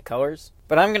transfer that to colors.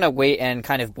 But I'm going to wait and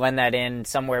kind of blend that in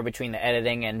somewhere between the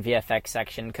editing and VFX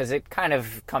section, because it kind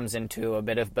of comes into a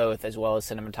bit of both as well as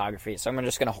cinematography. So I'm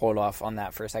just going to hold off on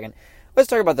that for a second. Let's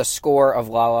talk about the score of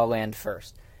La La Land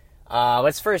first.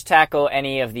 Let's first tackle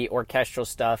any of the orchestral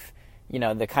stuff, you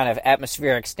know, the kind of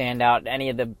atmospheric standout, any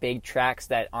of the big tracks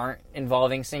that aren't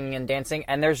involving singing and dancing,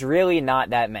 and there's really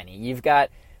not that many. You've got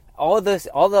all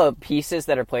the pieces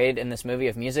that are played in this movie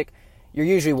of music, you're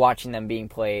usually watching them being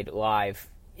played live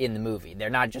in the movie. They're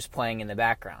not just playing in the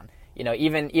background. You know,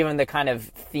 even the kind of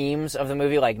themes of the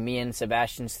movie, like me and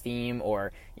Sebastian's theme,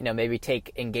 or, you know, maybe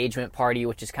take Engagement Party,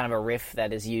 which is kind of a riff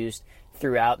that is used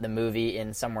throughout the movie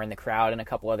in Somewhere in the Crowd and a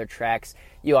couple other tracks.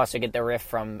 You also get the riff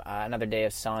from Another Day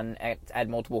of Sun at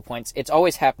multiple points. It's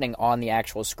always happening on the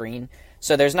actual screen.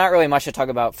 So there's not really much to talk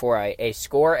about for a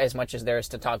score as much as there is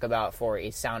to talk about for a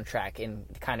soundtrack in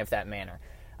kind of that manner.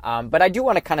 But I do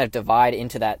want to kind of divide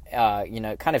into that, you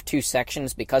know, kind of two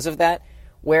sections because of that,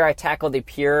 where I tackle the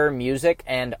pure music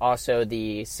and also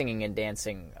the singing and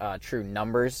dancing true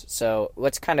numbers. So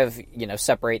let's kind of, you know,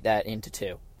 separate that into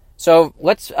two. So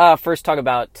let's first talk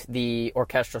about the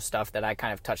orchestral stuff that I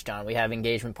kind of touched on. We have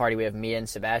Engagement Party, we have Mia and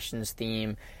Sebastian's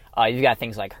theme. You've got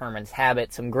things like Herman's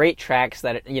Habit, some great tracks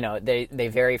that, you know, they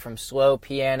vary from slow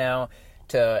piano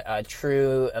to a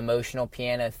true emotional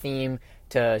piano theme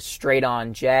to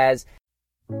straight-on jazz.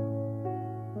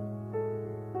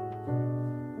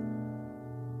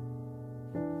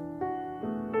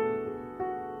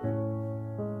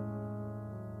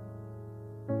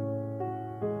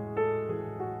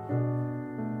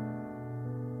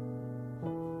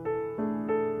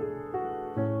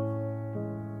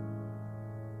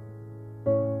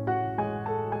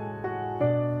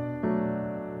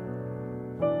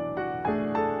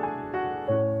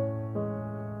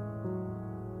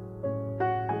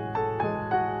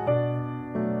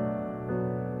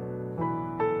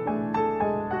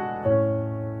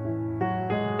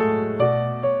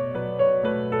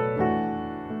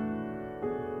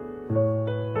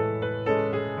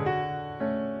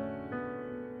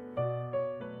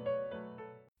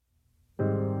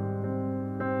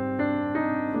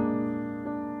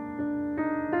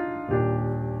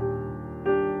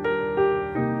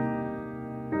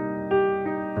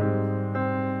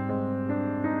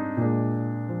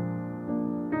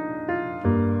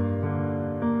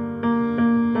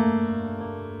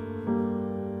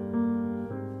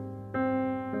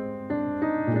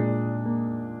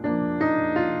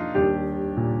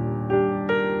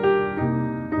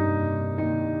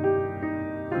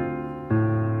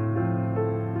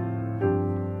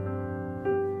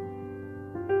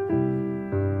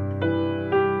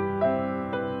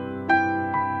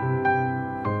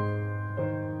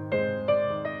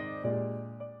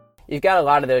 you've got a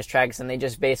lot of those tracks, and they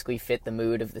just basically fit the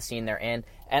mood of the scene they're in.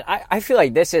 And I feel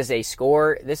like this is a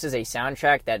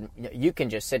soundtrack that you can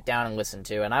just sit down and listen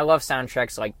to. And I love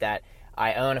soundtracks like that.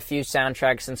 I own a few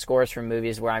soundtracks and scores from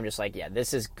movies where I'm just like, yeah,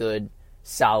 this is good,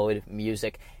 solid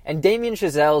music. And Damien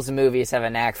Chazelle's movies have a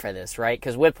knack for this, right?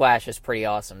 Because Whiplash is pretty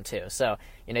awesome too. So,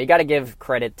 you got to give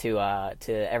credit to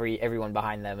everyone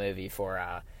behind that movie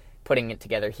for putting it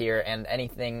together here, and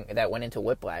anyone that went into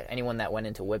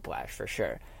Whiplash for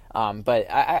sure. But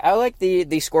I like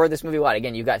the score of this movie a lot.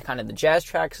 Again, you've got kind of the jazz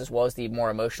tracks as well as the more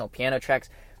emotional piano tracks.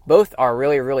 Both are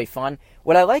really, really fun.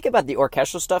 What I like about the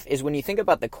orchestral stuff is when you think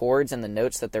about the chords and the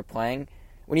notes that they're playing,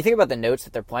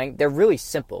 they're really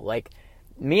simple. Like,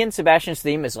 Me and Sebastian's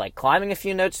theme is like climbing a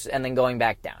few notes and then going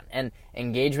back down. And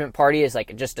Engagement Party is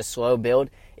like just a slow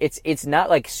build. It's not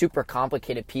like super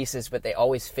complicated pieces, but they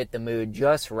always fit the mood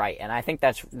just right. And I think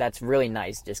that's really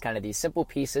nice. Just kind of these simple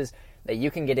pieces that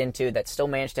you can get into that still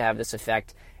manage to have this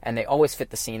effect, and they always fit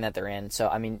the scene that they're in. So,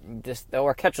 I mean, the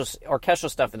orchestral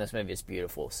stuff in this movie is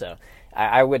beautiful. So,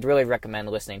 I would really recommend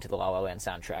listening to the La La Land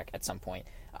soundtrack at some point,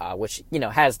 which,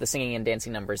 has the singing and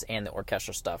dancing numbers and the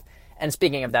orchestral stuff. And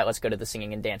speaking of that, let's go to the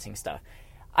singing and dancing stuff.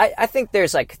 I think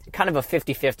there's like kind of a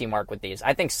 50-50 mark with these.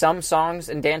 I think some songs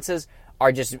and dances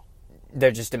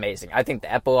they're just amazing. I think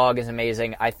the epilogue is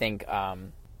amazing. I think,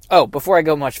 before I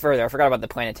go much further, I forgot about the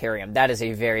Planetarium. That is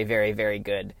a very, very, very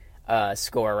good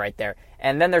score right there.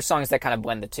 And then there's songs that kind of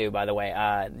blend the two, by the way.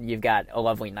 You've got A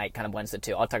Lovely Night kind of blends the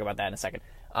two. I'll talk about that in a second.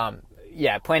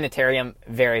 Planetarium,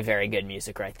 very, very good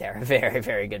music right there. Very,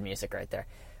 very good music right there.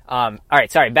 All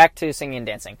right, sorry, back to singing and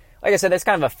dancing. Like I said, that's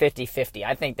kind of a 50-50.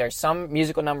 I think there's some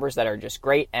musical numbers that are just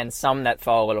great and some that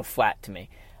fall a little flat to me.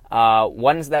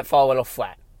 Ones that fall a little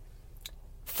flat.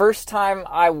 First time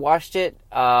I watched it,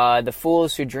 The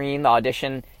Fools Who Dream, the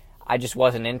audition, I just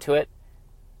wasn't into it.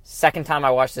 Second time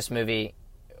I watched this movie,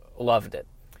 loved it.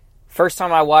 First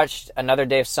time I watched Another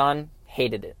Day of Sun,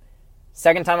 hated it.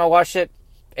 Second time I watched it,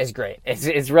 it's great.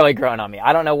 It's really growing on me.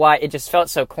 I don't know why. It just felt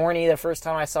so corny the first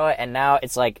time I saw it, and now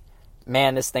it's like,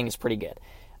 man, this thing is pretty good.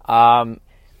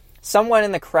 Someone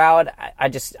in the crowd,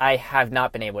 I have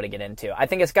not been able to get into. I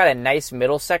think it's got a nice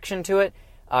middle section to it,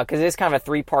 because it is kind of a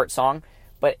 3-part song.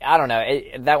 But I don't know,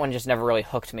 that one just never really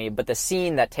hooked me. But the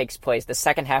scene that takes place, the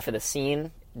second half of the scene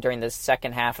during the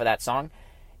second half of that song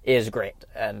is great.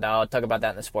 And I'll talk about that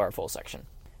in the spoiler full section.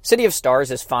 City of Stars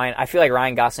is fine. I feel like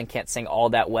Ryan Gosling can't sing all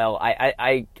that well.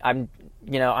 I'm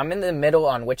in the middle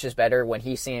on which is better, when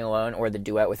he's singing alone or the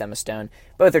duet with Emma Stone.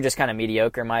 Both are just kind of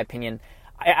mediocre in my opinion.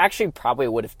 I actually probably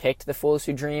would have picked The Fools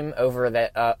Who Dream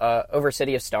over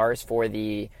City of Stars for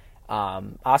the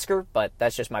Oscar, but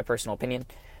that's just my personal opinion.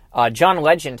 John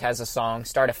Legend has a song,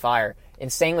 Start a Fire,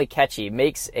 insanely catchy,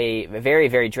 makes a very,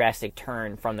 very drastic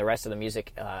turn from the rest of the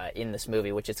music in this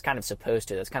movie, which it's kind of supposed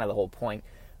to. That's kind of the whole point.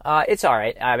 It's all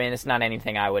right. I mean, it's not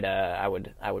anything I would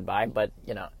buy, but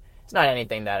it's not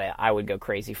anything that I would go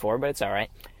crazy for, but it's all right.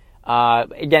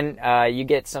 Again, you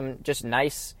get some just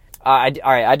nice. All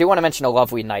right, I do want to mention A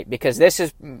Lovely Night, because this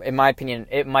is, in my opinion,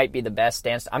 it might be the best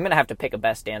dance. I'm gonna have to pick a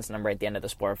best dance number at the end of the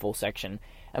spoiler full section.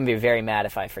 I'm gonna be very mad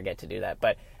if I forget to do that,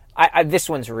 but. This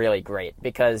one's really great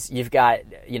because you've got,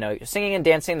 singing and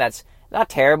dancing that's not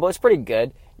terrible. It's pretty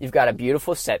good. You've got a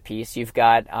beautiful set piece. You've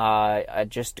got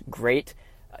just great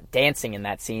dancing in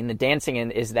that scene. The dancing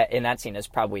in that scene is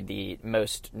probably the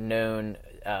most known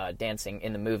dancing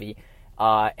in the movie.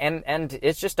 And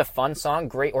it's just a fun song.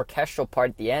 Great orchestral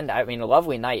part at the end. I mean, A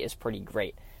Lovely Night is pretty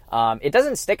great. It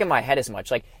doesn't stick in my head as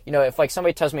much. Like, if like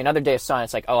somebody tells me Another Day of Sun,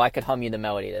 it's like, oh, I could hum you the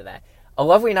melody to that. A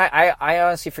Lovely Night, I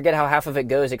honestly forget how half of it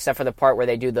goes, except for the part where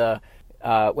they do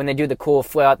when they do the cool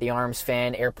flail out the arms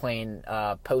fan airplane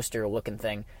poster looking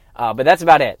thing. But that's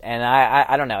about it. And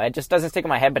I don't know, it just doesn't stick in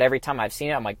my head. But every time I've seen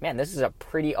it, I'm like, man, this is a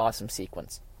pretty awesome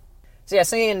sequence. So yeah,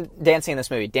 singing and dancing in this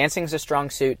movie. Dancing's a strong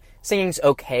suit. Singing's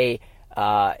okay,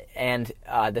 and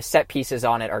the set pieces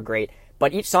on it are great.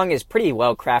 But each song is pretty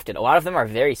well crafted. A lot of them are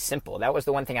very simple. That was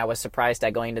the one thing I was surprised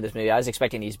at going into this movie. I was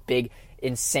expecting these big,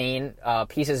 insane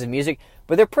pieces of music,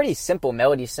 but they're pretty simple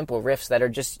melodies, simple riffs that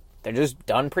are they're just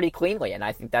done pretty cleanly. And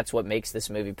I think that's what makes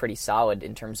this movie pretty solid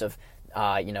in terms of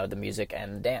the music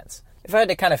and the dance. If I had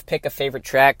to kind of pick a favorite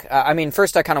track,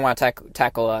 first I kind of want to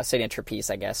tackle Signature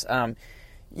Piece, I guess.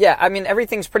 Yeah, I mean,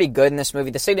 everything's pretty good in this movie.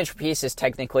 The signature piece is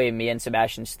technically me and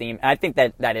Sebastian's theme. And I think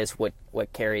that is what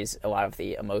carries a lot of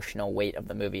the emotional weight of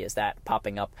the movie, is that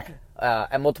popping up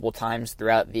at multiple times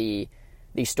throughout the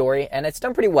story, and it's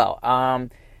done pretty well.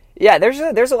 Yeah,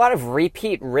 there's a lot of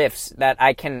repeat riffs that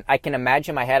I can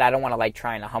imagine in my head. I don't want to like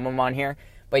try and hum them on here,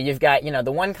 But you've got,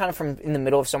 the one kind of from in the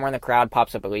middle of Somewhere in the Crowd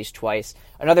pops up at least twice.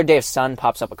 Another Day of Sun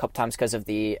pops up a couple times because of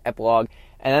the epilogue.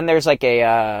 And then there's like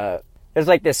there's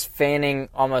like this fanning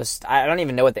almost, I don't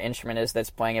even know what the instrument is that's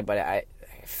playing it, but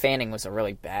fanning was a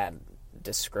really bad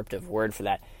descriptive word for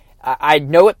that. I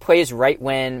know it plays right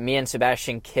when Mia and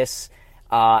Sebastian kiss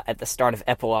at the start of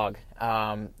epilogue.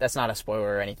 That's not a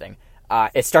spoiler or anything.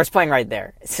 It starts playing right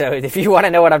there. So if you want to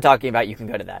know what I'm talking about, you can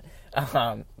go to that.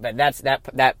 But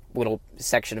that little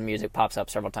section of music pops up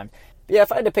several times. But yeah,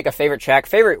 if I had to pick a favorite track,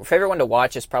 favorite one to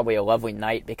watch is probably A Lovely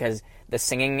Night, because the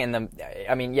singing and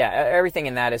everything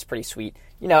in that is pretty sweet.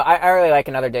 I really like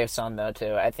Another Day of Sun though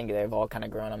too. I think they've all kind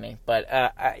of grown on me. But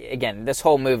again, this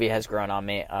whole movie has grown on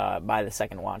me by the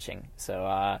second watching.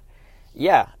 So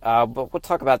but we'll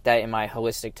talk about that in my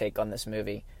holistic take on this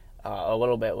movie a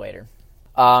little bit later.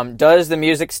 Does the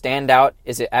music stand out?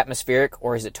 Is it atmospheric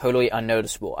or is it totally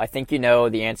unnoticeable? I think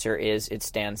the answer is it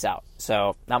stands out.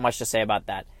 So not much to say about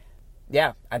that.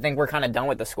 Yeah, I think we're kind of done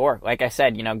with the score. Like I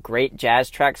said, great jazz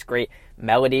tracks, great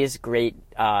melodies, great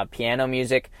piano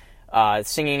music.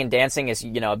 Singing and dancing is,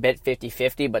 a bit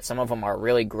 50-50, but some of them are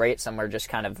really great. Some are just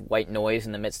kind of white noise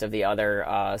in the midst of the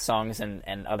other songs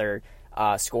and other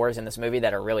scores in this movie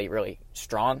that are really, really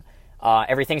strong.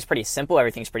 Everything's pretty simple.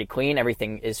 Everything's pretty clean.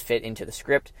 Everything is fit into the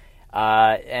script.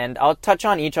 And I'll touch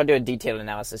on each. I'll do a detailed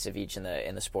analysis of each in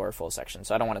the spoiler full section,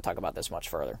 so I don't want to talk about this much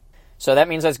further. So that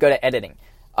means let's go to editing.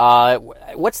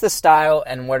 What's the style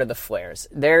and what are the flares?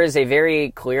 There is a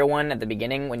very clear one at the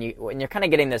beginning when you're kind of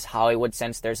getting this Hollywood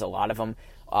sense. There's a lot of them,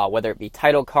 whether it be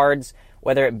title cards,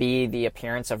 whether it be the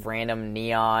appearance of random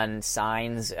neon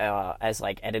signs as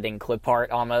like editing clip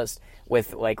art almost,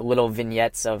 with like little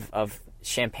vignettes of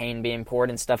champagne being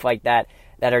poured and stuff like that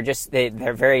are just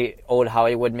they're very old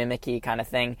Hollywood mimicky kind of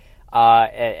thing.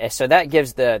 So that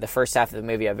gives the first half of the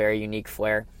movie a very unique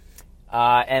flair.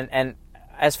 And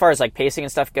as far as like pacing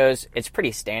and stuff goes, it's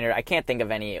pretty standard. I can't think of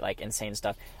any like insane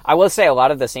stuff. I will say a lot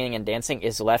of the singing and dancing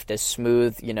is left as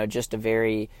smooth, just a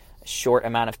very short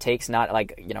amount of takes, not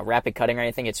like, rapid cutting or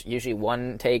anything. It's usually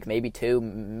one take, maybe two,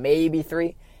 maybe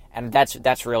three. And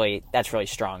that's really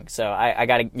strong. So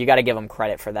you gotta give them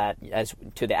credit for that, as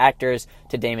to the actors,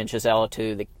 to Damien Chazelle,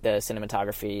 to the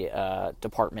cinematography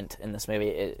department in this movie.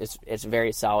 It's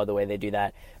very solid the way they do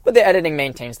that. But the editing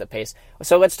maintains the pace.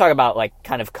 So let's talk about like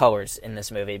kind of colors in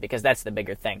this movie, because that's the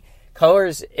bigger thing.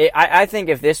 Colors. I think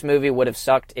if this movie would have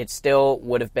sucked, it still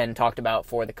would have been talked about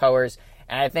for the colors.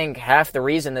 And I think half the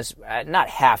reason not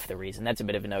half the reason, that's a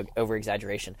bit of an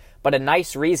over-exaggeration, but a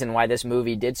nice reason why this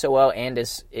movie did so well and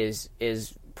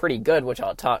is pretty good, which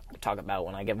I'll talk about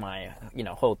when I give my,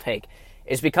 whole take,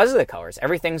 is because of the colors.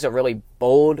 Everything's a really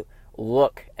bold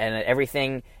look, and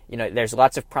everything, there's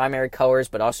lots of primary colors,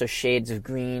 but also shades of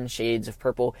green, shades of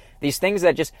purple. These things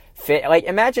that just fit, like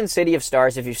imagine City of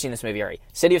Stars if you've seen this movie already.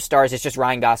 City of Stars is just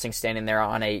Ryan Gosling standing there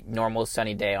on a normal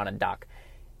sunny day on a dock.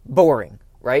 Boring,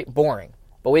 right? Boring.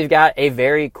 But we've got a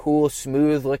very cool,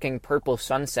 smooth-looking purple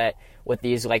sunset with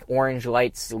these like orange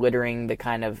lights littering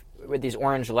with these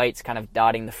orange lights kind of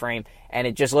dotting the frame, and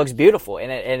it just looks beautiful,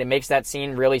 and it makes that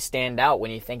scene really stand out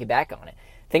when you think back on it.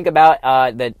 Think about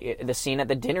the scene at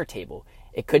the dinner table.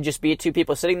 It could just be two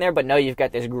people sitting there, but no, you've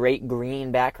got this great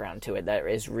green background to it that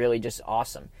is really just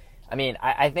awesome. I mean,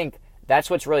 I think that's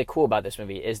what's really cool about this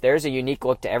movie, is there's a unique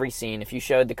look to every scene. If you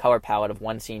showed the color palette of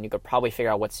one scene, you could probably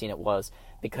figure out what scene it was,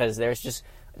 because there's just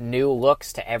new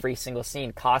looks to every single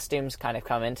scene. Costumes kind of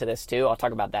come into this too. I'll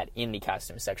talk about that in the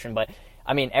costume section, but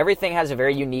I mean, everything has a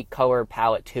very unique color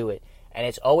palette to it, and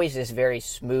it's always this very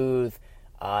smooth,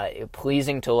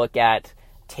 pleasing to look at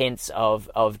tints of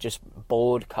just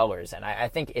bold colors, and I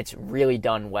think it's really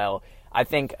done well. I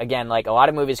think, again, like a lot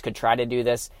of movies could try to do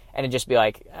this and it'd just be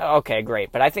like, okay,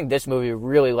 great. But I think this movie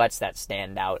really lets that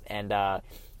stand out. And,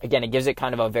 again, it gives it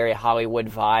kind of a very Hollywood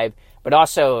vibe, but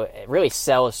also it really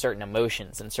sells certain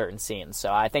emotions in certain scenes.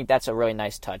 So I think that's a really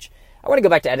nice touch. I want to go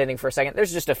back to editing for a second.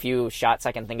 There's just a few shots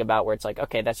I can think about where it's like,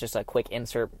 okay, that's just a quick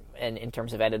insert in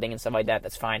terms of editing and stuff like that.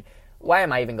 That's fine. Why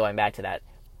am I even going back to that?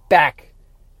 Back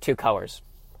to colors.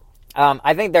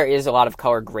 I think there is a lot of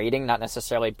color grading, not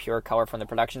necessarily pure color from the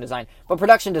production design, but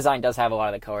production design does have a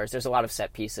lot of the colors. There's a lot of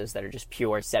set pieces that are just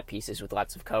pure set pieces with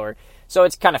lots of color, so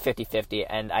it's kind of 50-50,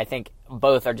 and I think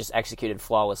both are just executed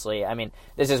flawlessly. I mean,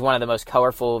 this is one of the most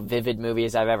colorful, vivid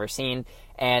movies I've ever seen,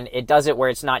 and it does it where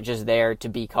it's not just there to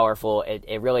be colorful.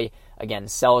 It really, again,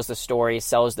 sells the story,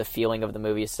 sells the feeling of the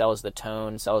movie, sells the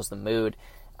tone, sells the mood,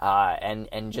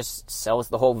 and just sells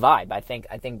the whole vibe. I think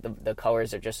the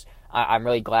colors are just... I'm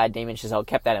really glad Damien Chazelle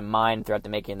kept that in mind throughout the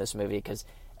making of this movie, because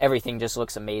everything just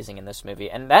looks amazing in this movie.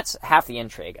 And that's half the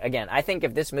intrigue. Again, I think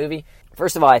if this movie,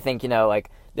 first of all, I think, like,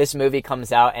 this movie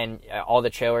comes out and all the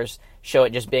trailers show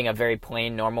it just being a very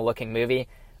plain, normal-looking movie,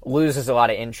 loses a lot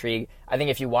of intrigue. I think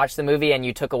if you watch the movie and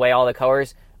you took away all the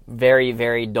colors, very,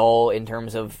 very dull in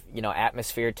terms of,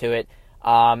 atmosphere to it.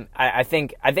 I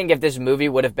think if this movie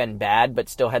would have been bad but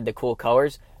still had the cool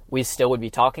colors, we still would be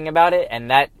talking about it,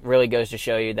 and that really goes to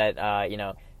show you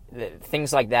that,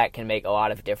 things like that can make a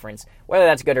lot of difference. Whether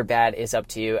that's good or bad is up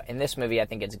to you. In this movie, I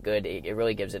think it's good. It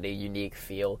really gives it a unique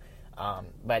feel.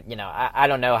 But, I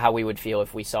don't know how we would feel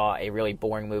if we saw a really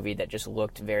boring movie that just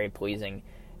looked very pleasing.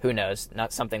 Who knows?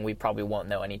 Not something we probably won't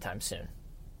know anytime soon.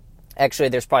 Actually,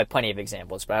 there's probably plenty of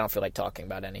examples, but I don't feel like talking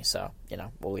about any, so,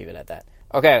 we'll leave it at that.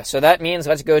 Okay, so that means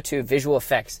let's go to visual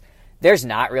effects. There's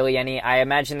not really any. I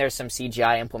imagine there's some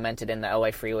CGI implemented in the LA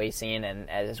freeway scene, and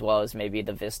as well as maybe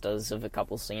the vistas of a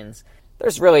couple scenes.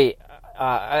 There's really...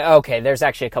 there's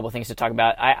actually a couple things to talk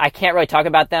about. I can't really talk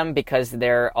about them because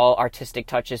they're all artistic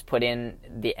touches put in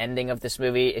the ending of this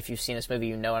movie. If you've seen this movie,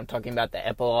 you know what I'm talking about. The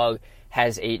epilogue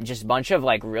has a just bunch of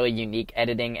like really unique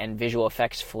editing and visual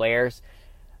effects flares.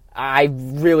 I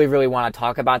really, really want to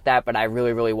talk about that, but I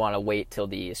really, really want to wait till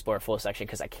the spoiler full section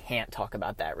because I can't talk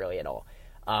about that really at all.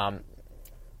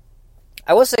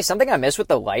 I will say something I miss with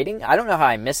the lighting. I don't know how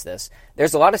I missed this.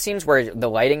 There's a lot of scenes where the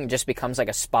lighting just becomes like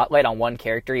a spotlight on one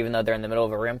character, even though they're in the middle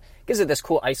of a room. It gives it this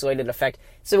cool isolated effect.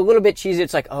 It's a little bit cheesy.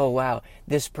 It's like, oh wow,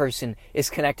 this person is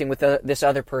connecting with this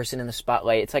other person in the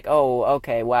spotlight. It's like, oh,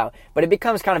 okay, wow. But it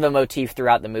becomes kind of a motif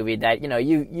throughout the movie that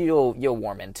you'll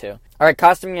warm into. All right,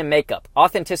 costuming and makeup.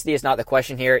 Authenticity is not the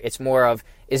question here. It's more of,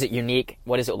 is it unique?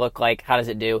 What does it look like? How does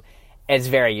it do? It's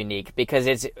very unique because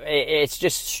it's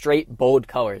just straight bold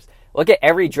colors. Look at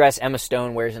every dress Emma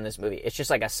Stone wears in this movie. It's just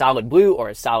like a solid blue or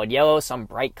a solid yellow, some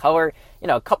bright color.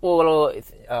 A couple little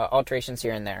alterations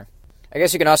here and there. I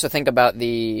guess you can also think about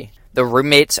the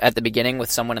roommates at the beginning with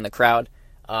someone in the crowd.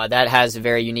 That has a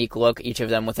very unique look, each of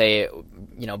them with a,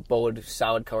 bold,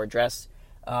 solid color dress.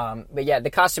 But yeah,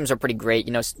 the costumes are pretty great.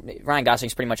 Ryan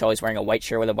Gosling's pretty much always wearing a white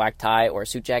shirt with a black tie or a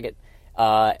suit jacket.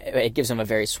 It gives him a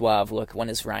very suave look. When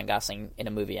is Ryan Gosling in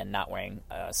a movie and not wearing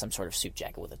some sort of suit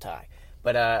jacket with a tie?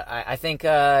 But I think,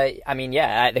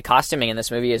 the costuming in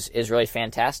this movie is really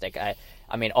fantastic.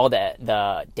 All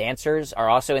the dancers are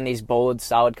also in these bold,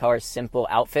 solid color, simple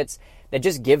outfits that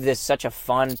just give this such a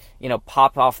fun,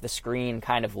 pop off the screen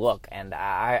kind of look. And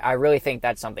I really think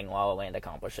that's something La La Land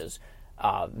accomplishes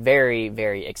very,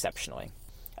 very exceptionally.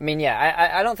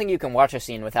 I don't think you can watch a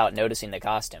scene without noticing the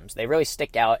costumes. They really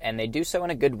stick out, and they do so in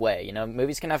a good way.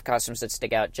 Movies can have costumes that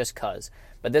stick out just 'cause.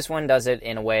 But this one does it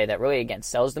in a way that really, again,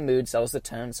 sells the mood, sells the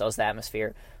tone, sells the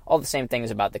atmosphere. All the same things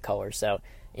about the colors. So,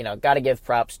 got to give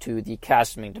props to the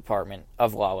costuming department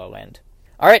of La La Land.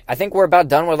 All right, I think we're about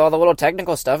done with all the little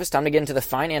technical stuff. It's time to get into the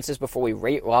finances before we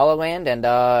rate La La Land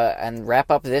and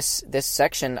wrap up this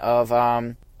section of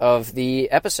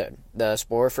the episode, the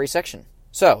spoiler-free section.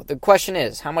 So, the question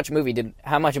is, how much money did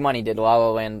La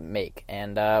La Land make?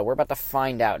 And we're about to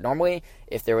find out. Normally,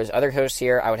 if there was other hosts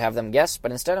here, I would have them guess,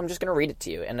 but instead I'm just going to read it to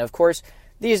you. And of course,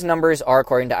 these numbers are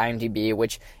according to IMDb,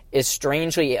 which is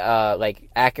strangely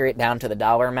accurate down to the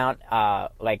dollar amount,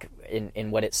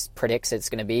 in what it predicts it's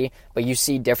going to be. But you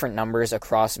see different numbers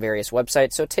across various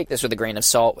websites, so take this with a grain of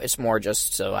salt. It's more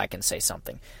just so I can say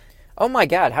something. Oh my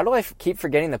god, how do I keep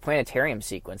forgetting the planetarium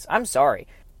sequence? I'm sorry.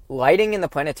 Lighting in the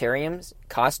planetariums,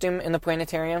 costume in the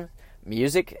planetarium,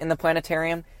 music in the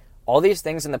planetarium, all these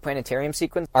things in the planetarium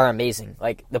sequence are amazing.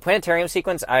 Like, the planetarium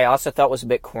sequence I also thought was a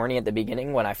bit corny at the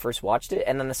beginning when I first watched it,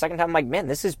 and then the second time I'm like, man,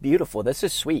 this is beautiful, this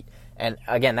is sweet. And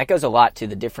again, that goes a lot to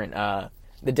the different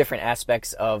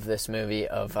aspects of this movie,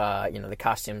 of the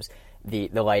costumes, the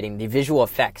lighting, the visual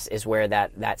effects is where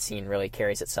that scene really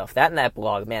carries itself. That and that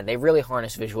epilogue, man, they really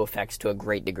harness visual effects to a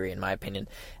great degree, in my opinion.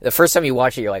 The first time you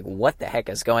watch it, you're like, what the heck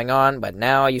is going on? But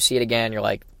now you see it again, you're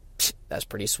like, that's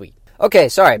pretty sweet. Okay,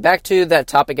 sorry, back to that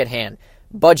topic at hand.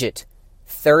 Budget,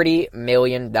 $30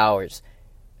 million.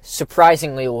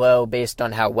 Surprisingly low based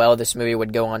on how well this movie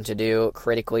would go on to do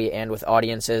critically and with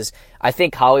audiences. I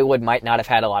think Hollywood might not have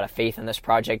had a lot of faith in this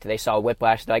project. They saw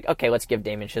Whiplash, they're like, okay, let's give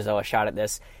Damien Chazelle a shot at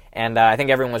this. And I think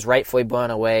everyone was rightfully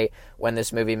blown away when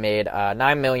this movie made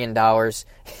 $9 million.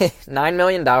 $9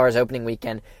 million opening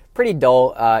weekend. Pretty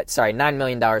dull. $9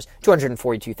 million,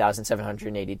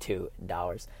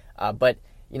 $242,782. But,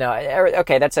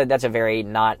 okay, that's a very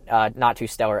not too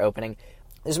stellar opening.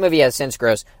 This movie has since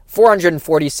grossed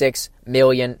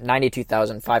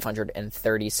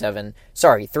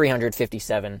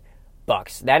 $357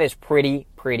 bucks. That is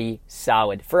pretty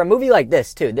solid for a movie like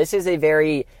this too. This is a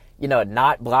very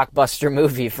not blockbuster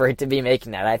movie for it to be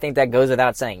making that. I think that goes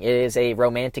without saying. It is a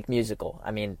romantic musical.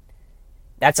 I mean,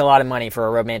 that's a lot of money for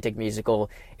a romantic musical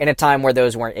in a time where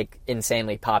those weren't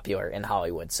insanely popular in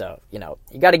Hollywood. So, you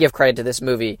got to give credit to this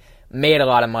movie. Made a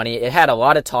lot of money. It had a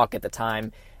lot of talk at the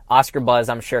time. Oscar buzz,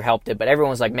 I'm sure, helped it. But everyone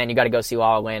was like, man, you got to go see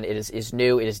La La Land. It is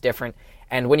new. It is different.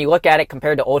 And when you look at it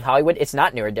compared to old Hollywood, it's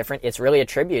not new or different. It's really a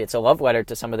tribute. It's a love letter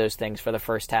to some of those things for the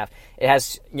first half. It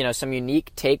has, some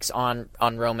unique takes on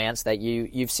romance that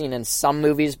you've seen in some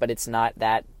movies, but it's not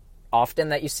that often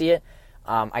that you see it.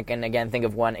 I can, again, think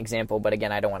of one example, but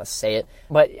again, I don't want to say it.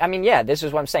 But, I mean, yeah, this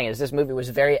is what I'm saying, is this movie was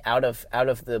very out of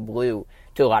the blue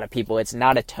to a lot of people. It's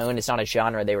not a tone, it's not a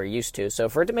genre they were used to. So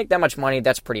for it to make that much money,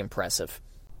 that's pretty impressive.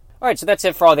 All right, so that's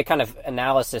it for all the kind of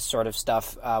analysis sort of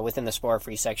stuff within the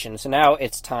spoiler-free section. So now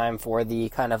it's time for the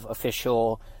kind of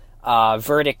official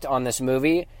verdict on this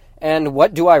movie. And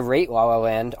what do I rate La La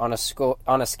Land on a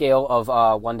scale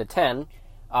of 1 to 10?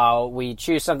 We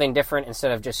choose something different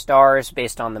instead of just stars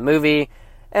based on the movie.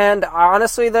 And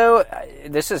honestly, though,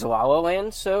 this is La La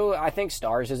Land, so I think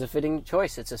stars is a fitting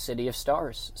choice. It's a city of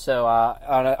stars. So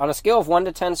on a scale of 1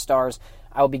 to 10 stars,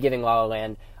 I will be giving La La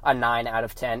Land a 9 out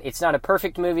of 10. It's not a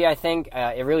perfect movie, I think.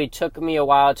 It really took me a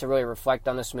while to really reflect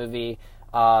on this movie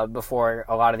before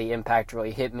a lot of the impact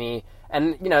really hit me.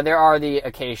 And, there are the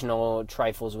occasional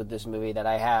trifles with this movie that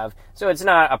I have. So it's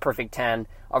not a perfect 10.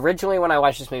 Originally, when I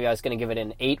watched this movie, I was going to give it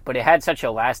an 8, but it had such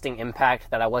a lasting impact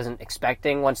that I wasn't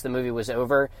expecting once the movie was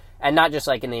over. And not just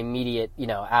like in the immediate,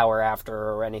 hour after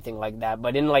or anything like that,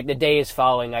 but in like the days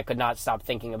following, I could not stop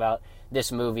thinking about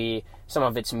this movie, some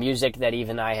of its music that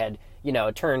even I had,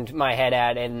 turned my head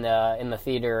at in the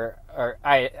theater, or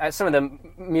some of the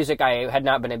music I had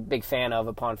not been a big fan of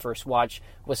upon first watch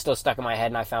was still stuck in my head,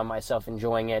 and I found myself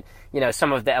enjoying it.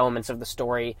 Some of the elements of the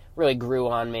story really grew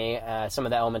on me. Some of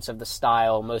the elements of the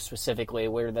style, most specifically,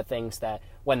 were the things that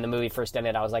when the movie first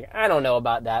ended, I was like, I don't know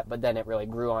about that, but then it really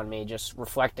grew on me just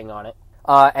reflecting on it.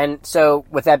 And so,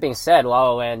 with that being said, La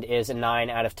La Land is a 9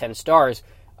 out of 10 stars.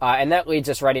 And that leads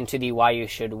us right into the why you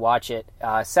should watch it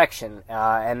section.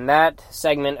 And that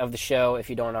segment of the show, if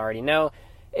you don't already know,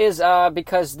 is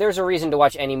because there's a reason to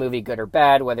watch any movie, good or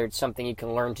bad, whether it's something you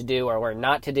can learn to do or learn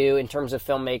not to do in terms of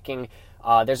filmmaking.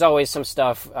 There's always some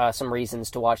stuff, some reasons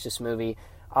to watch this movie.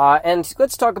 And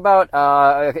let's talk about,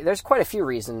 there's quite a few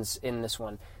reasons in this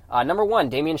one. Number one,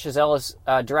 Damien Chazelle is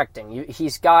directing.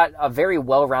 He's got a very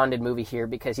well-rounded movie here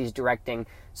because he's directing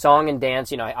song and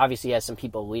dance. Obviously he has some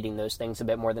people leading those things a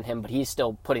bit more than him, but he's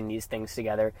still putting these things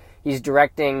together. He's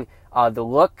directing the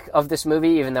look of this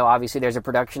movie, even though obviously there's a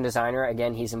production designer.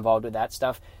 Again, he's involved with that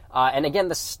stuff. And again,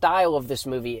 the style of this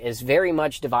movie is very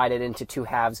much divided into two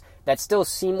halves that still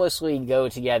seamlessly go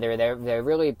together. They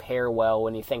really pair well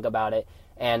when you think about it.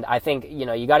 And I think,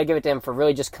 you got to give it to him for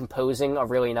really just composing a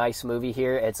really nice movie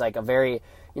here. It's like a very,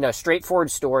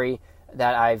 straightforward story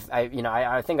that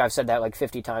I think I've said that like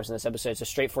 50 times in this episode. It's a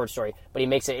straightforward story, but he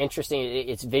makes it interesting.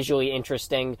 It's visually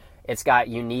interesting. It's got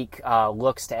unique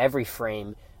looks to every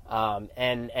frame.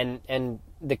 And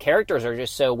the characters are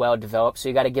just so well developed. So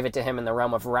you got to give it to him in the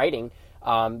realm of writing.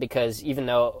 Because even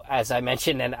though, as I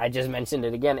mentioned, and I just mentioned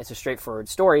it again, it's a straightforward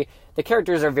story, the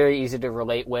characters are very easy to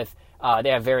relate with.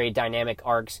 They have very dynamic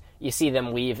arcs. You see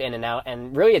them weave in and out.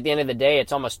 And really, at the end of the day,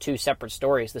 it's almost two separate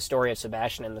stories, the story of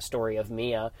Sebastian and the story of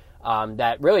Mia,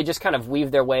 that really just kind of weave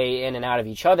their way in and out of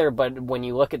each other. But when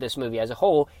you look at this movie as a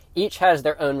whole, each has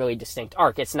their own really distinct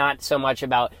arc. It's not so much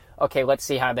about, okay, let's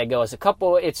see how they go as a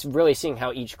couple. It's really seeing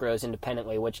how each grows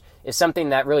independently, which is something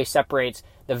that really separates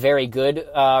the very good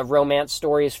romance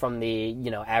stories from the,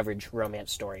 average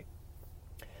romance story.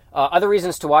 Other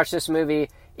reasons to watch this movie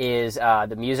is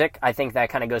the music. I think that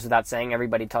kind of goes without saying.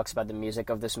 Everybody talks about the music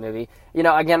of this movie.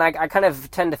 Again, I kind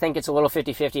of tend to think it's a little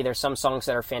 50-50. There's some songs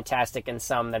that are fantastic and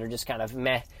some that are just kind of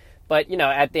meh. But,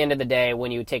 at the end of the day,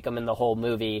 when you take them in the whole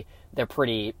movie, they're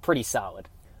pretty solid.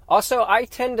 Also, I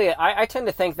tend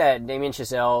to think that Damien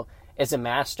Chazelle is a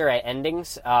master at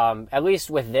endings, at least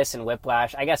with this and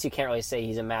Whiplash. I guess you can't really say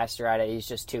he's a master at it. He's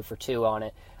just 2 for 2 on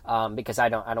it, because I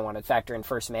don't want to factor in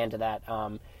First Man to that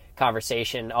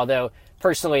conversation. Although,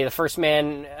 personally, the First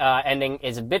Man ending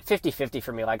is a bit 50-50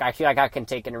 for me. Like, I feel like I can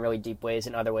take it in really deep ways.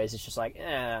 In other ways, it's just like,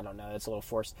 I don't know, it's a little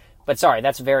forced. But sorry,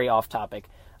 that's very off topic.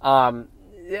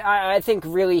 I think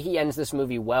really he ends this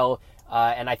movie well.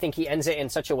 And I think he ends it in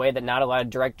such a way that not a lot of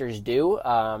directors do.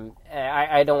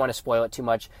 I don't want to spoil it too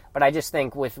much, but I just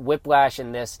think with Whiplash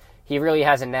and this, he really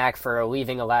has a knack for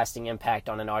leaving a lasting impact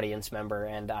on an audience member,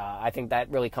 and I think that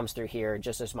really comes through here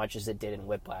just as much as it did in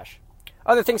Whiplash.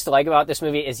 Other things to like about this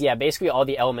movie is, basically all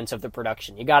the elements of the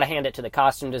production. You gotta hand it to the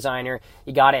costume designer,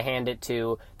 you gotta hand it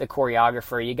to the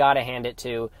choreographer, you gotta hand it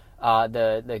to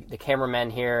the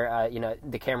cameramen here,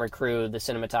 the camera crew, the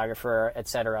cinematographer,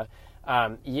 etc.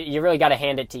 You really got to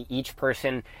hand it to each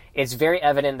person. It's very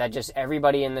evident that just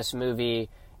everybody in this movie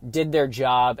did their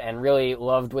job and really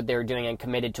loved what they were doing and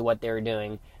committed to what they were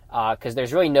doing. Because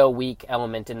there's really no weak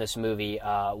element in this movie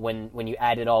when you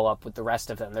add it all up with the rest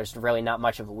of them. There's really not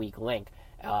much of a weak link.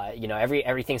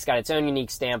 Everything's got its own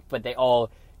unique stamp, but they all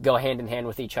go hand in hand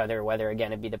with each other, whether,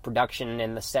 again, it be the production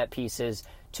and the set pieces,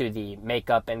 to the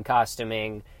makeup and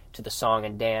costuming, to the song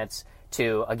and dance,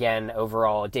 to, again,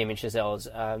 overall, Damien Chazelle's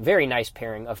very nice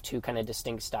pairing of two kind of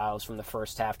distinct styles from the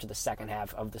first half to the second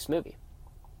half of this movie.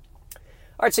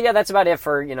 All right, so yeah, that's about it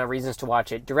for, reasons to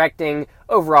watch it. Directing,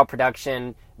 overall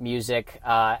production, music,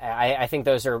 I think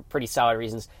those are pretty solid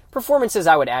reasons. Performances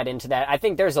I would add into that. I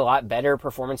think there's a lot better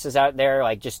performances out there,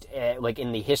 like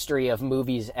in the history of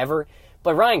movies ever.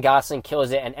 But Ryan Gosling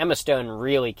kills it, and Emma Stone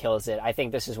really kills it. I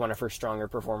think this is one of her stronger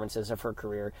performances of her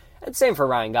career. And same for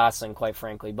Ryan Gosling, quite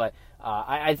frankly. But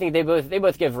I think they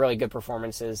both give really good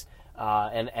performances,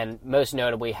 and most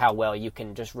notably how well you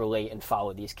can just relate and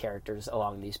follow these characters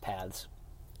along these paths.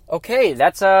 Okay,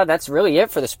 that's really it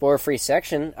for the spoiler-free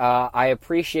section. I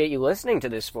appreciate you listening to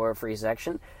this spoiler-free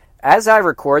section. As I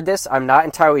record this, I'm not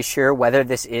entirely sure whether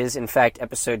this is, in fact,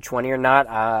 episode 20 or not.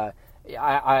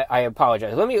 I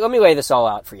apologize. Let me lay this all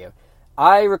out for you.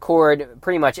 I record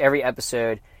pretty much every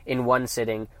episode in one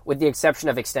sitting, with the exception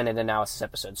of extended analysis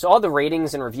episodes. So all the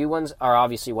ratings and review ones are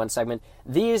obviously one segment.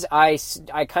 These, I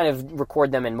kind of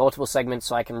record them in multiple segments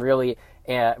so I can really,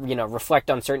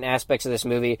 reflect on certain aspects of this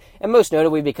movie. And most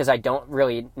notably because I don't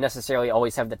really necessarily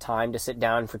always have the time to sit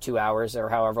down for 2 hours or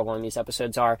however long these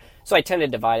episodes are. So I tend to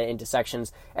divide it into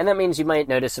sections. And that means you might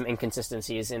notice some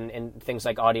inconsistencies in things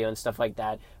like audio and stuff like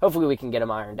that. Hopefully we can get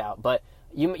them ironed out. But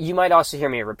you might also hear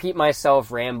me repeat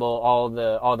myself, ramble, all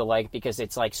the like, because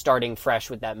it's like starting fresh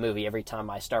with that movie every time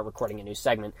I start recording a new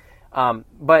segment.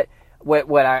 But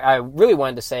what I really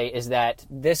wanted to say is that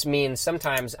this means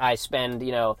sometimes I spend,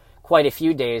 quite a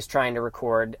few days trying to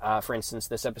record, for instance,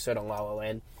 this episode on La La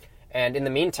Land. And in the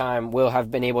meantime, we'll have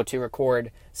been able to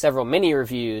record several mini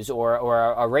reviews or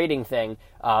a rating thing.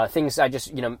 Things I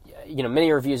just,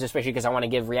 mini reviews, especially because I want to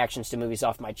give reactions to movies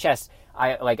off my chest.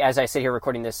 As I sit here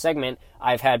recording this segment,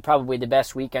 I've had probably the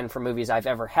best weekend for movies I've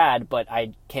ever had, but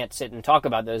I can't sit and talk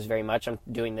about those very much. I'm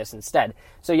doing this instead.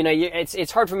 So,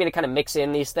 it's hard for me to kind of mix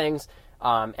in these things.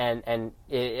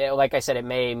 Like I said, it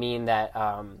may mean that,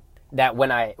 that when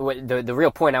the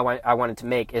real point I wanted to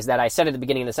make is that I said at the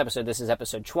beginning of this episode, this is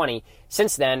episode 20.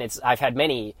 Since then, I've had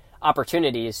many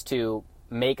opportunities to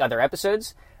make other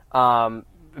episodes,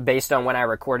 based on when I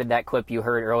recorded that clip you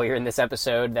heard earlier in this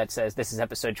episode that says this is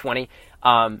episode 20.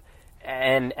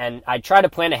 And I try to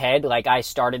plan ahead, like I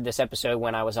started this episode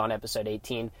when I was on episode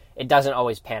 18. It doesn't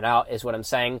always pan out, is what I'm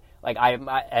saying.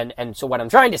 So what I'm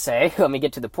trying to say, let me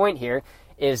get to the point here,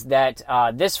 is that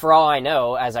this, for all I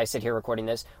know, as I sit here recording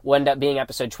this, will end up being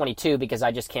episode 22 because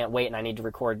I just can't wait and I need to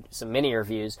record some mini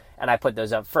reviews, and I put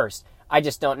those up first. I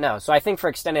just don't know. So I think for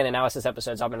extended analysis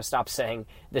episodes, I'm going to stop saying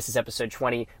this is episode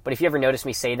 20. But if you ever notice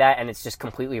me say that and it's just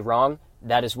completely wrong,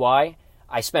 that is why.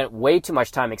 I spent way too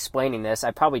much time explaining this.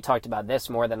 I probably talked about this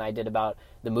more than I did about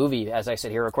the movie as I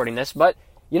sit here recording this. But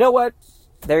you know what?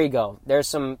 There you go. There's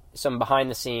some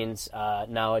behind-the-scenes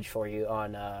knowledge for you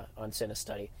on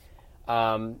CineStudy.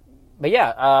 But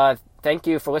yeah, thank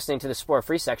you for listening to the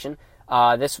spoiler-free section.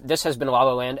 This has been La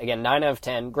La Land. Again, 9 out of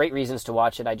 10. Great reasons to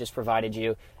watch it. I just provided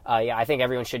you. I think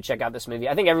everyone should check out this movie.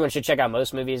 I think everyone should check out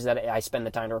most movies that I spend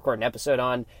the time to record an episode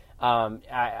on.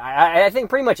 I think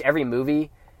pretty much every movie,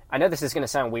 I know this is going to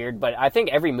sound weird, but I think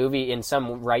every movie in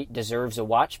some right deserves a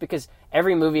watch, because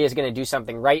every movie is going to do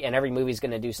something right and every movie is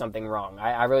going to do something wrong.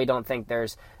 I really don't think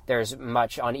there's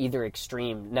much on either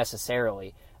extreme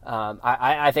necessarily.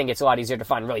 I think it's a lot easier to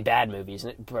find really bad movies,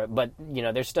 but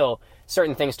there's still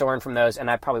certain things to learn from those,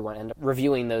 and I probably won't end up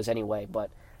reviewing those anyway. But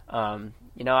I'm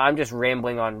just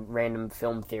rambling on random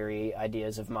film theory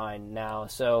ideas of mine now.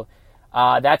 So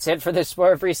that's it for this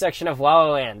spoiler-free section of La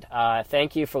La Land.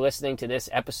 Thank you for listening to this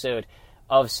episode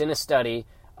of CineStudy.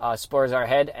 Spoilers are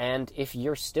ahead, and if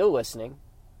you're still listening,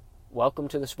 welcome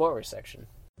to the spoiler section.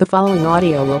 The following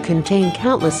audio will contain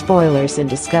countless spoilers and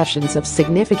discussions of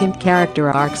significant character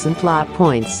arcs and plot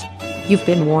points. You've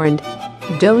been warned.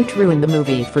 Don't ruin the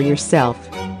movie for yourself.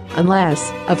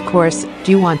 Unless, of course,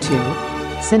 you want to.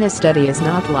 CineStudy is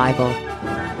not liable.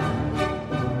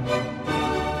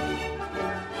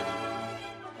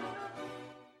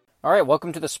 Alright,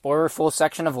 welcome to the spoiler-full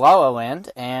section of La La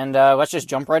Land, and let's just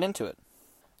jump right into it.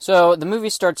 So, the movie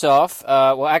starts off,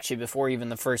 actually, before even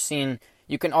the first scene,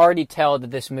 you can already tell that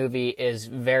this movie is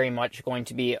very much going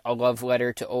to be a love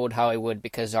letter to old Hollywood,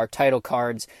 because our title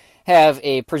cards have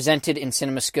a presented in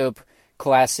CinemaScope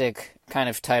classic kind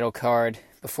of title card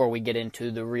before we get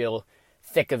into the real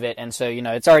thick of it. And so,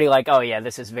 it's already like, oh yeah,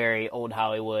 this is very old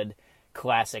Hollywood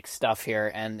classic stuff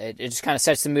here, and it just kind of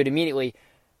sets the mood immediately.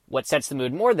 What sets the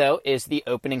mood more, though, is the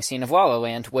opening scene of La La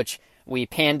Land, which we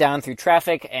pan down through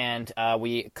traffic, and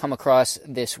we come across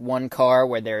this one car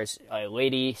where there's a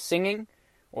lady singing,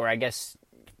 or I guess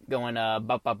going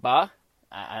ba-ba-ba.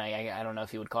 I don't know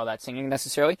if you would call that singing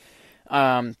necessarily.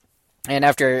 And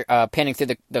after panning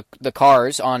through the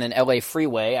cars on an LA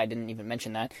freeway, I didn't even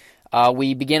mention that,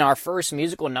 we begin our first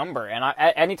musical number. And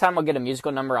anytime I'll get a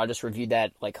musical number, I'll just review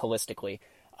that like holistically.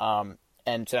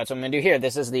 And so that's what I'm going to do here.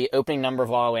 This is the opening number of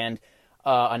La La Land,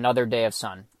 Another Day of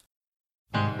Sun.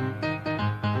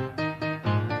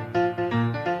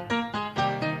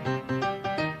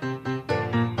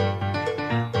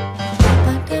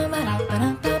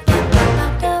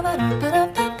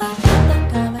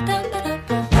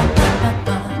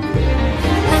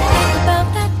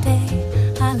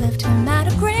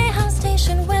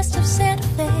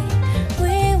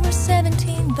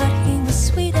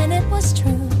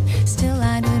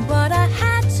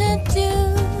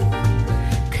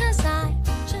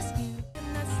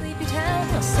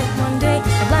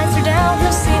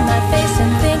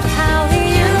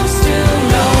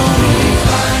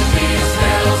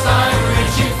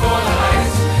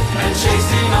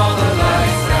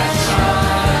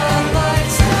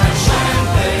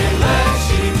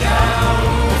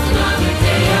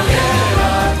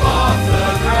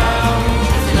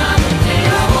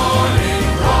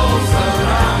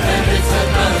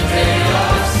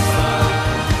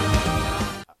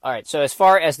 So as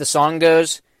far as the song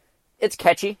goes, it's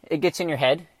catchy. It gets in your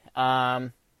head.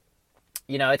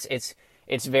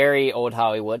 It's very old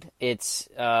Hollywood. It's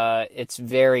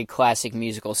very classic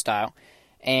musical style.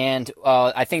 And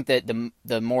I think that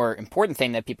the more important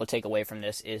thing that people take away from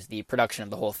this is the production of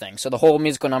the whole thing. So the whole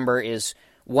musical number is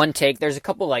one take. There's a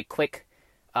couple like quick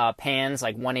pans,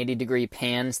 like 180-degree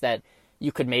pans that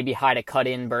you could maybe hide a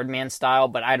cut-in Birdman style,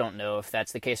 but I don't know if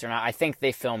that's the case or not. I think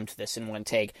they filmed this in one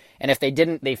take, and if they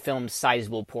didn't, they filmed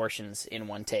sizable portions in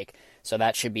one take, so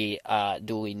that should be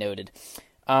duly noted.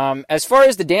 As far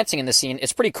as the dancing in the scene,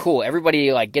 it's pretty cool.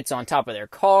 Everybody like gets on top of their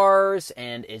cars,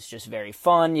 and it's just very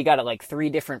fun. You got like 3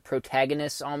 different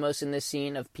protagonists almost in this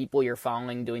scene of people you're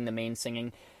following doing the main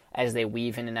singing as they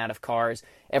weave in and out of cars.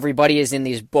 Everybody is in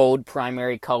these bold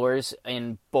primary colors,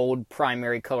 in bold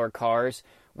primary color cars,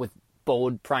 with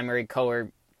bold primary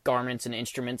color garments and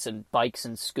instruments and bikes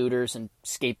and scooters and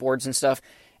skateboards and stuff.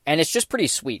 And it's just pretty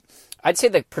sweet. I'd say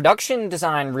the production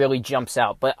design really jumps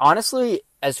out. But honestly,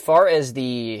 as far as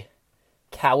the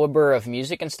caliber of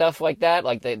music and stuff like that,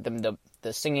 like the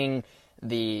singing,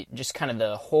 the just kind of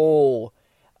the whole,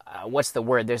 what's the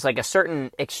word? There's like a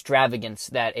certain extravagance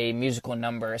that a musical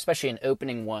number, especially an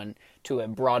opening one to a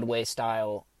Broadway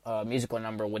style musical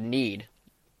number would need.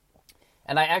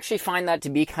 And I actually find that to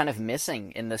be kind of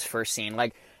missing in this first scene.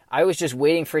 Like, I was just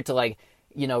waiting for it to, like,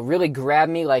 really grab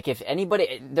me. Like, if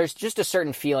anybody, there's just a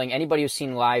certain feeling, anybody who's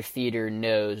seen live theater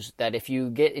knows that if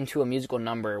you get into a musical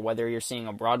number, whether you're seeing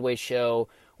a Broadway show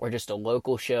or just a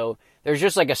local show, there's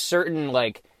just, like, a certain,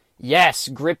 like, yes,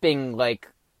 gripping, like,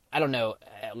 I don't know,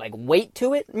 like weight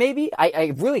to it, maybe?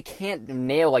 I really can't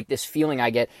nail like this feeling I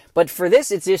get. But for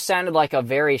this, it just sounded like a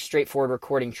very straightforward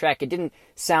recording track. It didn't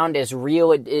sound as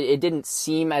real. It didn't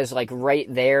seem as like right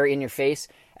there in your face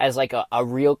as like a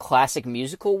real classic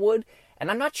musical would.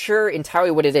 And I'm not sure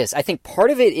entirely what it is. I think part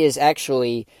of it is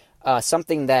actually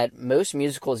something that most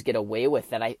musicals get away with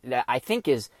that I think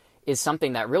is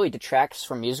something that really detracts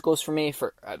from musicals for me,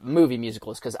 for movie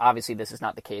musicals, because obviously this is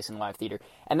not the case in live theater.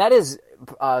 And that is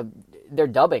their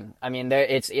dubbing. I mean,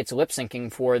 it's lip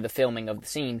syncing for the filming of the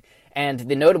scene. And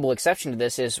the notable exception to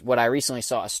this is what I recently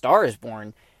saw, A Star Is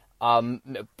Born.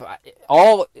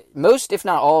 Most, if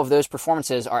not all, of those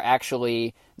performances are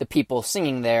actually the people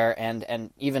singing there.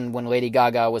 And even when Lady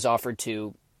Gaga was offered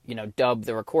to, dub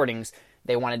the recordings,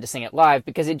 they wanted to sing it live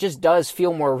because it just does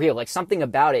feel more real. Like something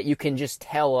about it, you can just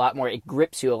tell a lot more. It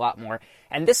grips you a lot more.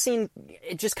 And this scene,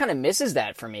 it just kind of misses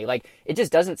that for me. Like it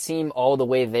just doesn't seem all the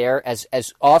way there, as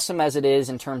awesome as it is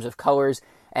in terms of colors.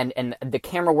 And the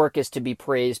camera work is to be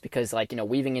praised because,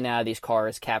 weaving in and out of these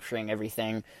cars, capturing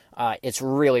everything, it's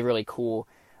really, really cool.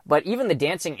 But even the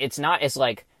dancing, it's not as,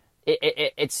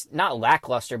 it's not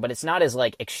lackluster, but it's not as,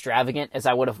 extravagant as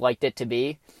I would have liked it to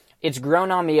be. It's grown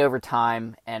on me over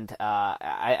time, and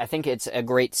I think it's a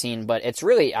great scene, but it's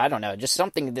really, I don't know, just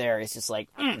something there is just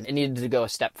it needed to go a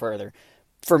step further.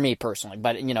 for me personally.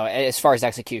 But, as far as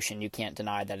execution, you can't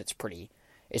deny that it's pretty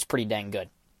dang good.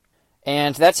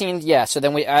 And that scene, yeah, so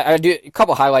then I do a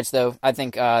couple highlights, though. I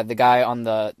think the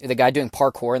guy doing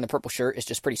parkour in the purple shirt is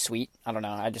just pretty sweet. I don't know,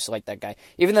 I just like that guy.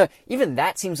 Even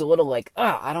that seems a little like,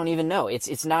 I don't even know.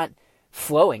 It's not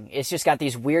flowing. It's just got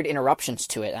these weird interruptions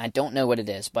to it, and I don't know what it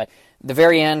is. But the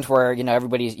very end where,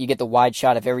 you get the wide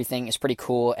shot of everything is pretty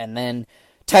cool, and then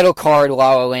title card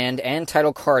La La Land and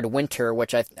title card Winter,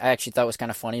 which I actually thought was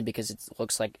kind of funny because it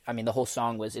looks like, the whole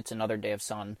song was It's Another Day of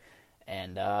Sun,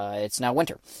 and it's now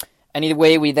winter.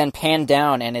 Anyway, we then pan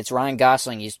down, and it's Ryan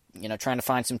Gosling. He's, trying to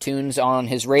find some tunes on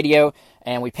his radio,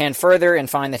 and we pan further and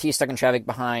find that he's stuck in traffic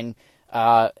behind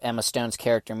Emma Stone's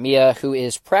character, Mia, who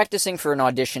is practicing for an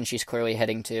audition she's clearly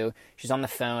heading to. She's on the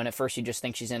phone. At first, you just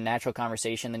think she's in natural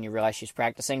conversation, then you realize she's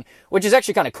practicing, which is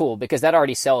actually kind of cool, because that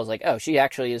already sells, like, oh, she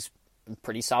actually is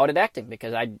pretty solid at acting,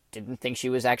 because I didn't think she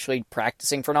was actually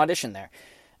practicing for an audition there.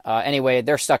 Anyway,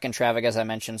 they're stuck in traffic, as I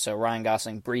mentioned, so Ryan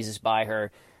Gosling breezes by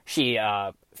her. She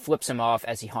flips him off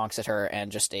as he honks at her,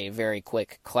 and just a very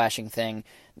quick clashing thing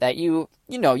that you've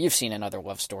seen in other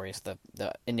love stories,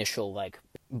 the initial, like,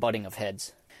 butting of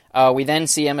heads. We then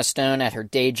see Emma Stone at her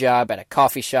day job at a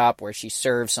coffee shop where she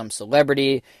serves some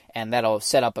celebrity, and that'll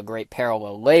set up a great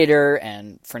parallel later,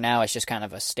 and for now it's just kind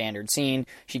of a standard scene.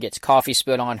 She gets coffee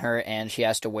spit on her, and she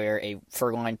has to wear a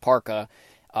fur-lined parka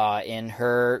in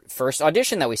her first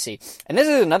audition that we see. And this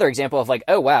is another example of, like,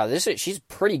 oh wow, she's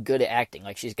pretty good at acting.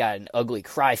 Like, she's got an ugly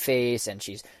cry face, and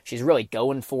she's really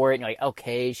going for it, and you're like,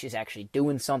 okay, she's actually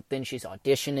doing something. She's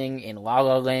auditioning in La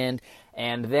La Land,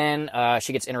 and then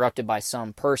she gets interrupted by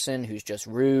some person who's just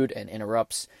rude and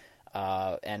interrupts.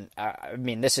 And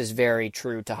this is very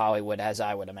true to Hollywood, as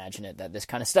I would imagine it, that this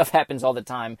kind of stuff happens all the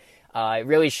time. It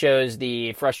really shows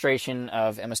the frustration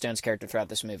of Emma Stone's character throughout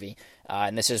this movie,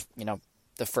 and this is,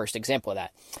 the first example of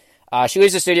that. She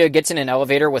leaves the studio, gets in an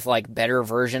elevator with, like, better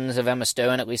versions of Emma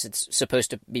Stone. At least it's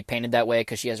supposed to be painted that way,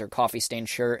 because she has her coffee-stained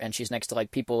shirt, and she's next to, like,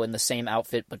 people in the same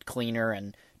outfit, but cleaner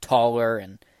and taller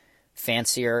and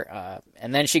fancier.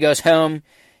 And then she goes home,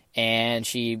 and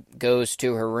she goes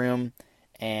to her room,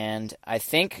 and I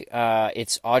think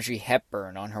it's Audrey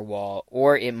Hepburn on her wall,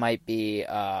 or it might be,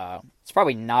 it's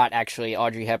probably not actually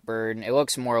Audrey Hepburn. It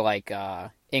looks more like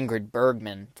Ingrid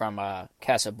Bergman from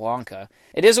Casablanca.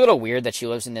 It is a little weird that she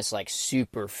lives in this, like,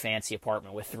 super fancy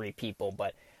apartment with 3 people,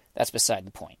 but that's beside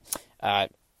the point.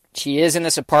 She is in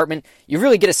this apartment. You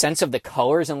really get a sense of the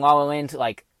colors in La La Land,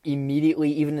 like,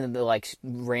 immediately, even in the, like,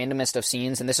 randomest of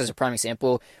scenes, and this is a prime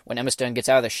example when Emma Stone gets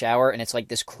out of the shower, and it's, like,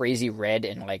 this crazy red,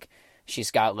 and, like,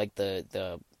 she's got, like,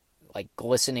 the like,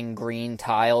 glistening green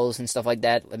tiles and stuff like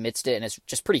that amidst it, and it's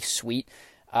just pretty sweet.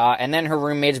 And then her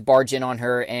roommates barge in on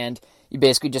her, and you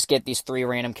basically just get these 3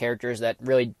 random characters that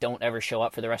really don't ever show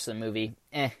up for the rest of the movie.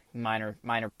 Minor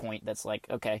point that's like,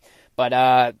 okay.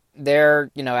 But they're,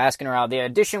 asking her how the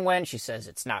audition went. She says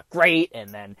it's not great, and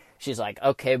then she's like,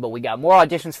 okay, but we got more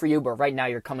auditions for you, but right now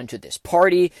you're coming to this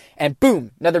party, and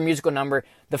boom, another musical number.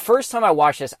 The first time I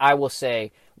watched this, I will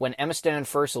say, when Emma Stone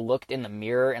first looked in the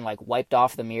mirror and, like, wiped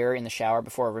off the mirror in the shower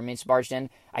before her roommates barged in,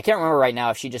 I can't remember right now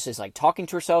if she just is, like, talking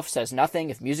to herself, says nothing,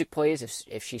 if music plays,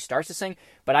 if she starts to sing,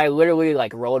 but I literally,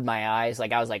 like, rolled my eyes.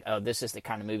 Like, I was like, oh, this is the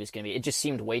kind of movie it's going to be. It just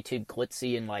seemed way too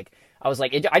glitzy, and, like, I was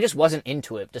like, I just wasn't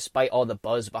into it, despite all the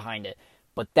buzz behind it.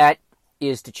 But that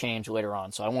is to change later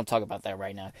on, so I won't talk about that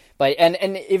right now. But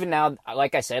and even now,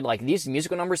 like I said, like, these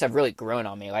musical numbers have really grown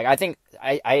on me. Like, I think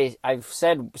I've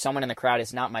said Someone in the Crowd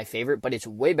is not my favorite, but it's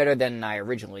way better than I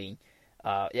originally,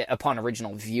 upon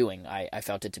original viewing, I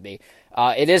felt it to be.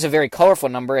 It is a very colorful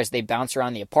number as they bounce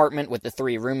around the apartment with the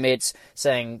 3 roommates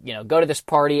saying, go to this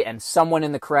party, and someone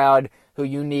in the crowd who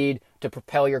you need to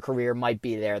propel your career might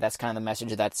be there. That's kind of the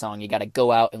message of that song. You got to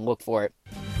go out and look for it.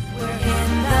 We're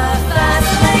in the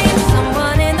fast lane.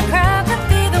 Someone in the crowd could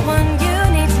be the one you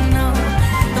need to know,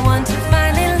 the one to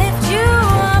finally lift you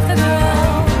off the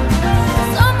ground.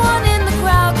 Someone in the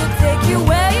crowd could take you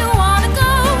where you want to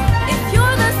go, if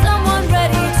you're the someone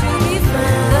ready to be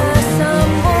found. The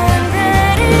someone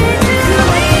ready to do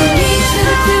what you need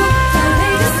to do, till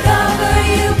they discover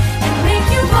you and make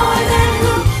you more than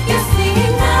who you're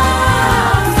seeing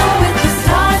now. So with the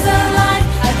stars aligned,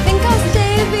 I think I'll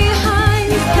stay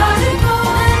behind. Gotta go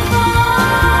and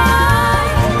find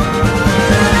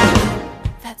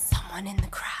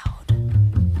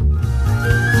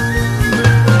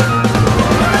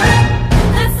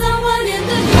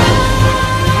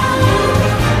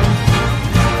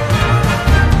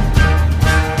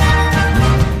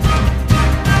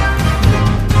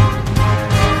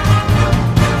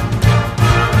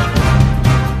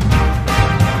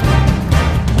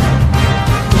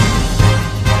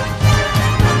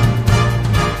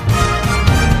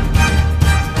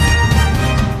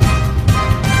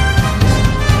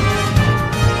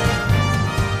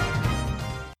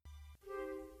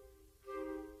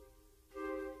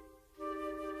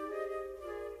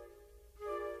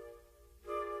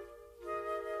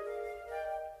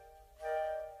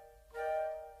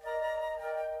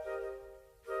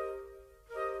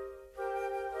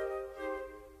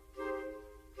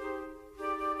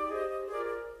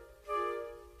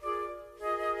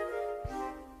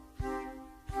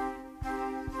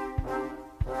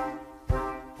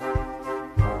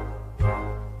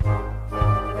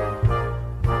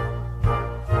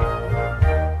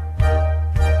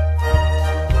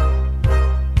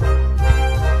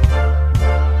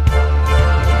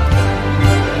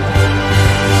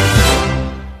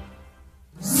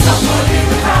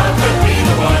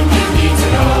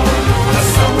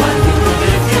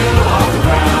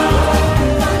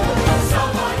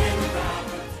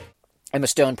Emma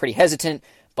Stone pretty hesitant,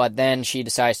 but then she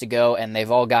decides to go, and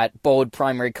they've all got bold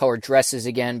primary color dresses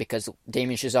again because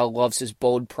Damien Chazelle loves his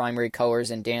bold primary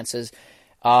colors and dances.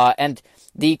 And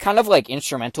the kind of like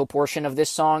instrumental portion of this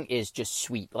song is just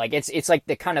sweet. Like it's like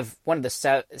the kind of one of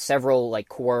the several like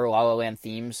core La La Land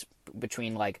themes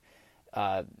between like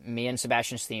me and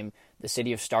Sebastian's theme, the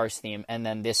City of Stars theme, and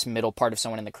then this middle part of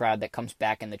Someone in the Crowd that comes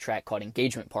back in the track called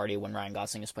Engagement Party when Ryan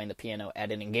Gosling is playing the piano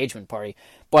at an engagement party.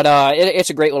 But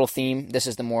it's a great little theme. This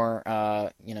is the more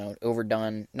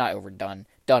done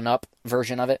up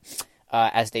version of it.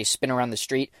 As they spin around the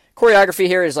street. Choreography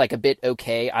here is like a bit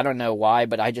okay. I don't know why,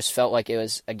 but I just felt like it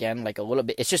was, again, like a little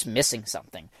bit, it's just missing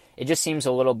something. It just seems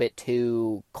a little bit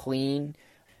too clean.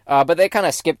 But they kind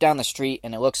of skip down the street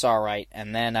and it looks alright.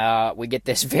 And then we get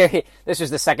this this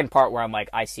was the second part where I'm like,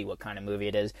 I see what kind of movie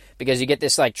it is. Because you get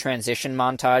this like transition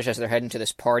montage as they're heading to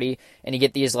this party. And you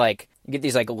get these like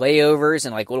layovers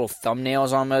and like little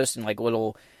thumbnails almost and like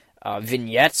little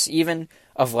vignettes even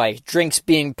of like drinks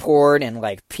being poured and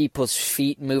like people's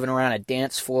feet moving around a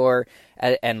dance floor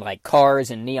and like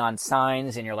cars and neon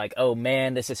signs, and you're like, oh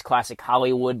man, this is classic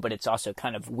Hollywood, but it's also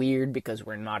kind of weird because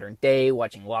we're in modern day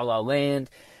watching La La Land.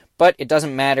 But it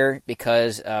doesn't matter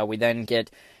because we then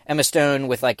get Emma Stone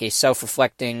with like a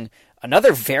self-reflecting,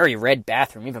 another very red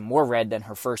bathroom, even more red than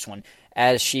her first one,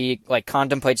 as she like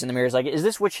contemplates in the mirror, is like, is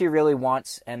this what she really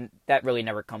wants? And that really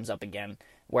never comes up again.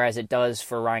 Whereas it does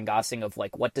for Ryan Gosling of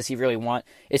like, what does he really want?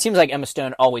 It seems like Emma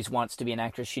Stone always wants to be an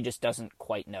actress. She just doesn't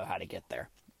quite know how to get there.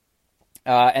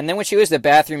 And then when she goes to the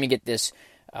bathroom, you get this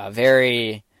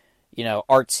very,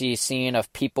 artsy scene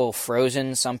of people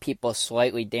frozen, some people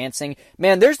slightly dancing.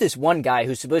 Man, there's this one guy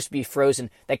who's supposed to be frozen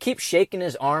that keeps shaking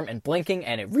his arm and blinking,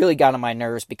 and it really got on my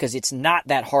nerves because it's not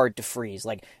that hard to freeze.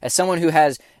 Like, as someone who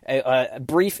has a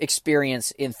brief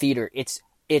experience in theater,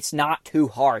 it's not too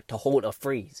hard to hold a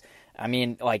freeze. I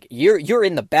mean, like, you're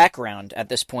in the background at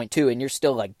this point, too, and you're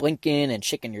still, like, blinking and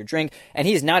shaking your drink, and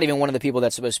he's not even one of the people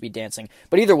that's supposed to be dancing.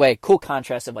 But either way, cool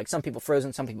contrast of, like, some people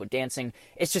frozen, some people dancing.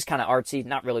 It's just kind of artsy,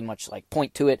 not really much, like,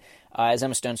 point to it, as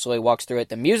Emma Stone slowly walks through it.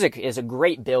 The music is a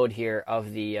great build here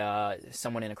of the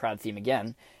Someone in a Crowd theme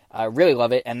again. I really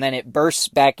love it, and then it bursts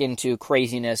back into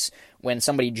craziness when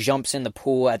somebody jumps in the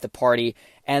pool at the party.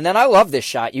 And then I love this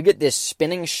shot. You get this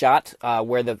spinning shot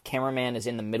where the cameraman is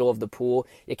in the middle of the pool.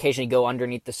 You occasionally go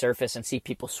underneath the surface and see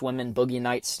people swimming Boogie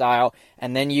Nights style.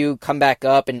 And then you come back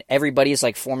up and everybody's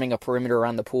like forming a perimeter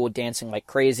around the pool, dancing like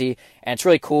crazy. And it's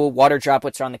really cool. Water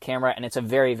droplets are on the camera, and it's a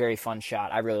very, very fun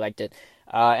shot. I really liked it.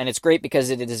 And it's great because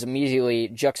it is immediately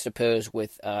juxtaposed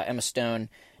with Emma Stone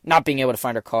not being able to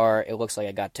find her car. It looks like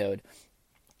it got towed.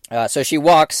 So she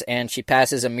walks and she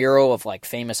passes a mural of like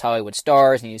famous Hollywood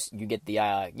stars, and you get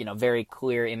the very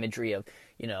clear imagery of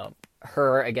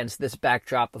her against this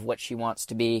backdrop of what she wants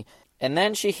to be. And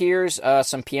then she hears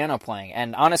some piano playing,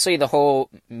 and honestly the whole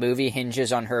movie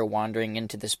hinges on her wandering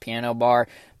into this piano bar,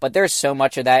 but there's so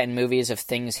much of that in movies of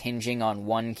things hinging on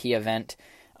one key event.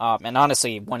 And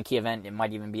honestly, one key event, it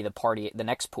might even be the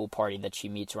next pool party that she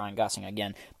meets Ryan Gosling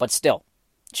again. But still,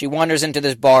 she wanders into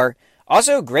this bar.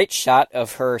 Also, a great shot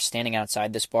of her standing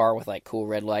outside this bar with like cool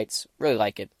red lights. Really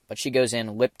like it. But she goes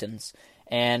in Lipton's,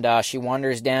 and she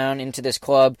wanders down into this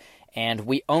club, and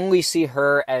we only see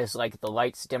her as like the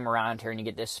lights dim around her, and you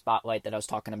get this spotlight that I was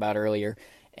talking about earlier.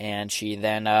 And she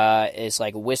then is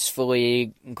like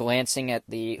wistfully glancing at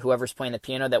whoever's playing the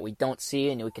piano that we don't see,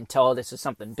 and we can tell this is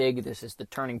something big. This is the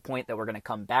turning point that we're going to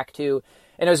come back to.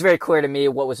 And it was very clear to me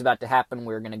what was about to happen.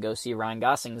 We were going to go see Ryan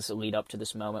Gosling's lead up to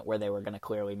this moment where they were going to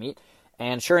clearly meet.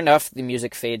 And sure enough, the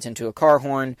music fades into a car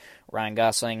horn. Ryan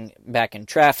Gosling back in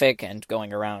traffic and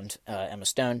going around Emma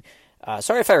Stone.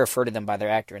 Sorry if I refer to them by their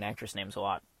actor and actress names a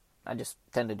lot. I just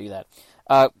tend to do that.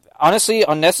 Honestly,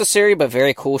 unnecessary but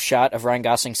very cool shot of Ryan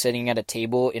Gosling sitting at a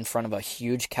table in front of a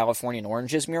huge Californian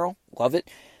Oranges mural. Love it.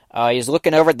 He's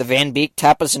looking over at the Van Beek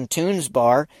Tapas and Tunes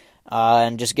bar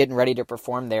and just getting ready to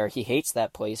perform there. He hates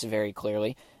that place very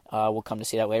clearly. We'll come to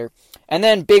see that later. And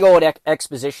then big old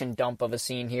exposition dump of a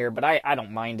scene here, but I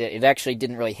don't mind it. It actually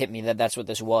didn't really hit me that that's what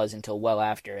this was until well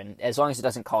after. And as long as it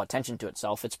doesn't call attention to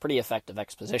itself, it's pretty effective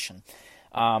exposition.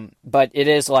 But it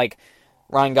is like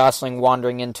Ryan Gosling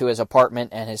wandering into his apartment,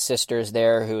 and his sister's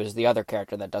there, who is the other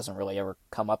character that doesn't really ever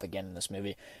come up again in this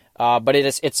movie. But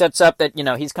it sets up that,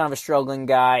 he's kind of a struggling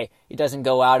guy. He doesn't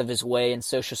go out of his way in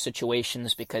social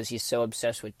situations because he's so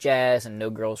obsessed with jazz, and no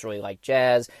girls really like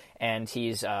jazz. And he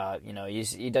has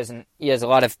a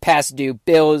lot of past due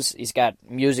bills. He's got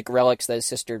music relics that his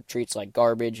sister treats like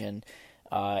garbage, and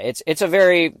it's a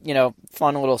very,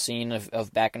 fun little scene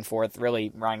of back and forth.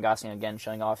 Really, Ryan Gosling again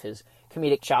showing off his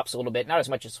comedic chops a little bit, not as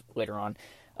much as later on.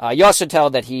 You also tell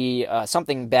that he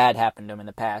something bad happened to him in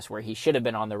the past where he should have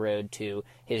been on the road to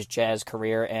his jazz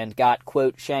career and got,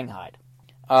 quote, shanghaied.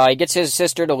 He gets his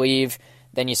sister to leave.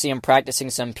 Then you see him practicing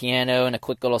some piano, and a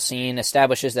quick little scene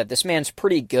establishes that this man's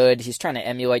pretty good. He's trying to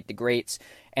emulate the greats,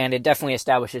 and it definitely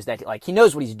establishes that he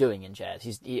knows what he's doing in jazz.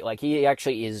 He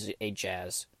actually is a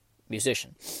jazz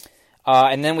musician.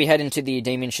 And then we head into the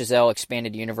Damien Chazelle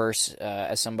expanded universe,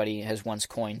 as somebody has once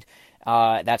coined.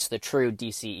 That's the true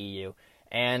DCEU.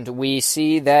 And we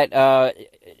see that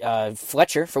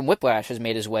Fletcher from Whiplash has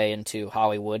made his way into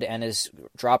Hollywood and has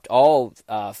dropped all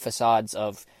facades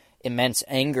of immense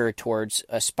anger towards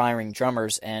aspiring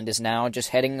drummers and is now just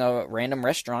heading a random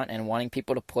restaurant and wanting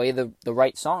people to play the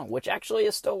right song, which actually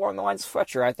is still along the lines of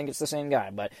Fletcher. I think it's the same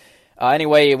guy. But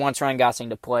anyway, he wants Ryan Gosling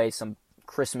to play some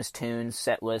Christmas tunes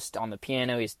set list on the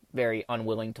piano. He's very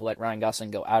unwilling to let Ryan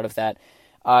Gosling go out of that.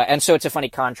 And so it's a funny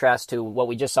contrast to what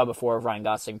we just saw before of Ryan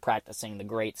Gosling practicing the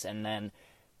greats and then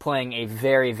playing a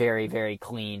very, very, very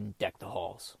clean Deck the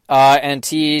Halls. And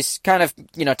he's kind of,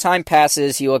 time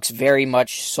passes. He looks very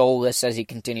much soulless as he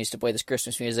continues to play this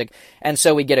Christmas music. And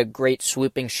so we get a great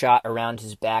swooping shot around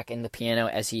his back in the piano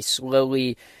as he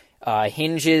slowly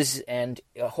hinges and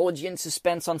holds you in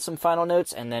suspense on some final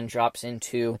notes and then drops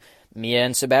into Mia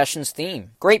and Sebastian's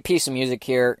theme. Great piece of music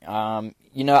here.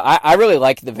 I really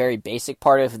like the very basic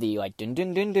part of the dun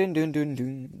dun dun dun dun dun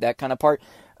dun, that kind of part.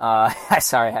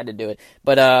 Sorry, I had to do it.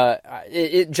 But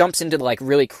it jumps into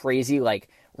really crazy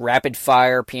rapid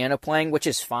fire piano playing, which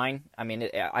is fine. I mean,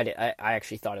 I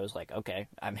actually thought it was okay.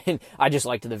 I mean, I just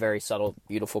liked the very subtle,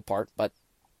 beautiful part, but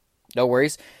no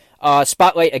worries.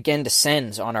 Spotlight again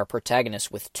descends on our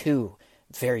protagonist with two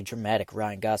very dramatic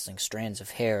Ryan Gosling strands of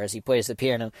hair as he plays the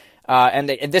piano. And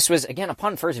this was, again,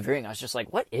 upon first viewing, I was just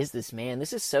like, what is this, man?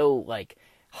 This is so,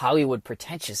 Hollywood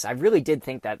pretentious. I really did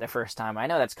think that the first time. I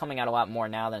know that's coming out a lot more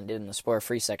now than it did in the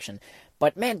spoiler-free section.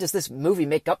 But, man, does this movie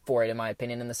make up for it, in my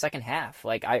opinion, in the second half?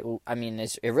 I mean,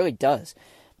 it really does.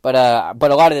 But a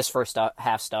lot of this first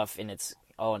half stuff in its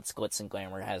glitz and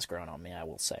glamour has grown on me, I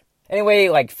will say.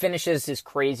 Anyway, finishes his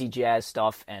crazy jazz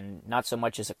stuff, and not so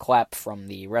much as a clap from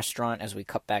the restaurant as we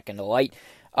cut back into light.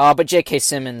 But J.K.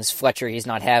 Simmons, Fletcher, he's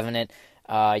not having it.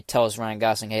 He tells Ryan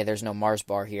Gosling, hey, there's no Mars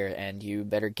bar here, and you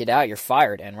better get out, you're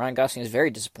fired. And Ryan Gosling is very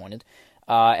disappointed.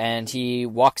 And he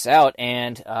walks out,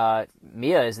 and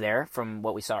Mia is there, from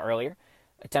what we saw earlier,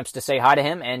 attempts to say hi to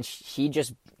him, and he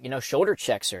just, shoulder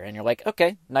checks her. And you're like,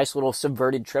 okay, nice little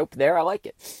subverted trope there, I like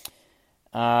it.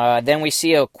 Then we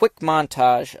see a quick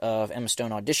montage of Emma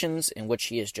Stone auditions in which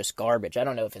she is just garbage. I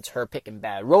don't know if it's her picking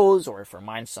bad roles or if her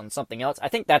mind's on something else. I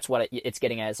think that's what it's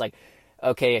getting at. It's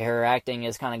okay, her acting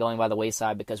is kind of going by the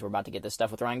wayside because we're about to get this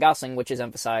stuff with Ryan Gosling, which is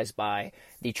emphasized by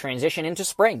the transition into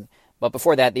spring. But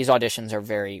before that, these auditions are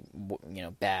very,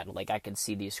 bad. I can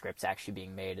see these scripts actually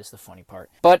being made is the funny part.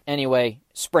 But anyway,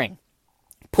 spring.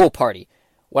 Pool party.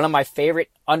 One of my favorite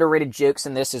underrated jokes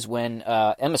in this is when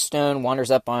Emma Stone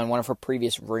wanders up on one of her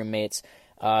previous roommates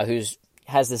who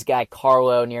has this guy,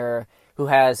 Carlo, near her, who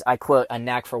has, I quote, a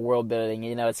knack for world building.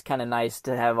 It's kind of nice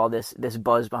to have all this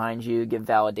buzz behind you, give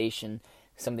validation,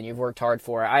 something you've worked hard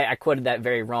for. I quoted that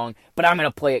very wrong, but I'm going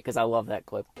to play it because I love that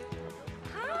clip.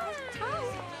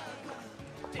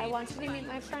 I want you to meet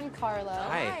my friend Carlo.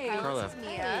 Hi, Carlo. This is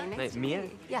Mia. Nice Mia?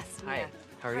 Yes, Mia. Hi,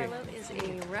 how are you? Carlo is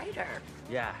a writer.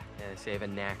 Yeah, they say I have a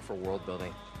knack for world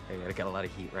building. I got a lot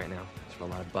of heat right now. There's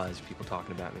a lot of buzz, people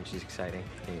talking about me, which is exciting.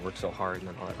 And you work so hard and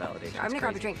then all that validation. I'm gonna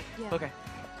grab a drink. Yeah. Okay.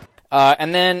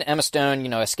 And then Emma Stone,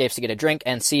 escapes to get a drink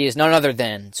and sees none other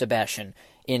than Sebastian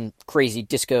in crazy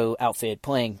disco outfit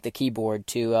playing the keyboard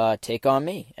to Take On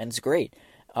Me, and it's great.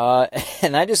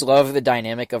 And I just love the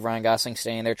dynamic of Ryan Gosling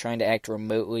standing there trying to act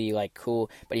remotely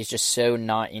cool, but he's just so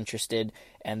not interested,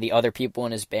 and the other people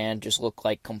in his band just look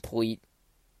like complete,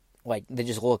 they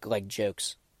just look like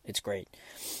jokes. It's great.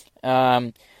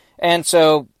 And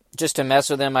so, just to mess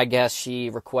with him, I guess, she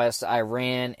requests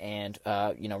Iran, and,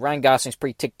 Ryan Gosling's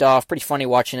pretty ticked off, pretty funny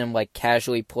watching him,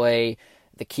 casually play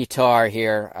the guitar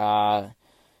here,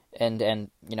 and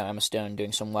Emma Stone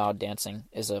doing some loud dancing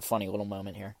is a funny little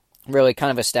moment here. Really kind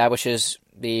of establishes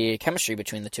the chemistry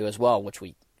between the two as well, which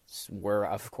we were,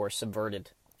 of course,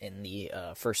 subverted in the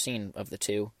first scene of the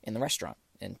two in the restaurant,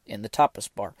 in the tapas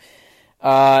bar.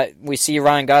 We see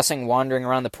Ryan Gosling wandering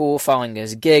around the pool following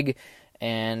his gig,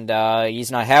 and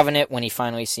he's not having it when he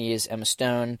finally sees Emma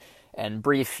Stone. And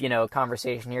brief,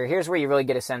 conversation here. Here's where you really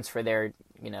get a sense for their,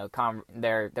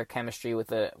 their chemistry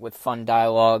with fun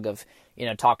dialogue of,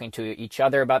 talking to each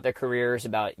other about their careers,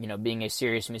 about, being a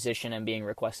serious musician and being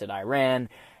requested Iran,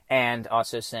 and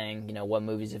also saying, what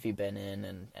movies have you been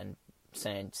in, and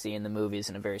seeing the movies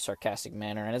in a very sarcastic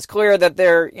manner, and it's clear that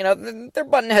they're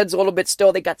butting heads a little bit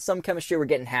still. They got some chemistry. We're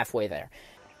getting halfway there.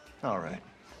 All right.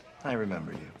 I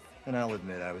remember you. And I'll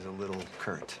admit I was a little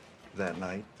curt that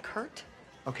night. Kurt?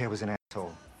 Okay, I was an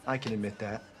asshole. I can admit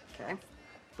that. Okay.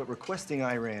 But requesting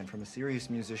Iran from a serious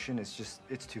musician is just,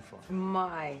 it's too far.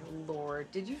 My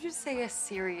lord, did you just say a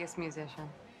serious musician?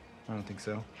 I don't think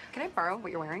so. Can I borrow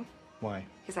what you're wearing? Why?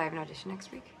 Because I have an audition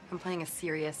next week. I'm playing a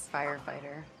serious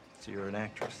firefighter. So you're an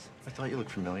actress. I thought you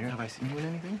looked familiar. Have I seen you in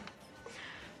anything?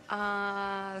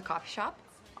 The coffee shop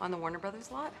on the Warner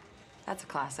Brothers lot. That's a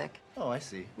classic. Oh, I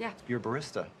see. Yeah. You're a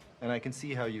barista. And I can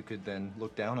see how you could then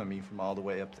look down on me from all the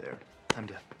way up there. I'm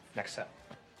done. Next up.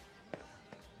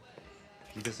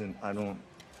 He doesn't tell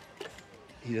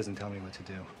me what to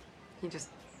do. He just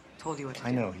told you what to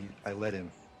I do. know, I let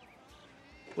him.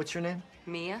 What's your name?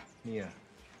 Mia? Mia.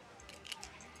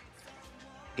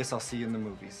 Guess I'll see you in the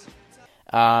movies.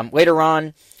 Later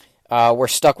on, we're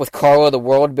stuck with Carla, the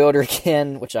world builder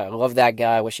again, which I love that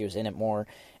guy. I wish he was in it more.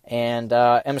 And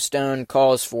Emma Stone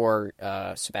calls for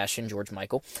Sebastian, George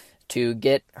Michael, to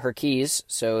get her keys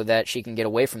so that she can get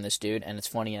away from this dude. And it's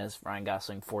funny as Ryan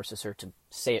Gosling forces her to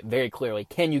say it very clearly,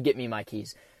 "Can you get me my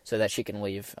keys?" so that she can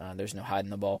leave. There's no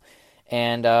hiding the ball.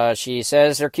 And she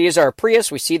says her keys are a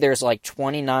Prius. We see there's like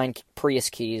 29 Prius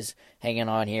keys hanging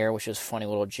on here, which is a funny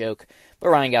little joke. But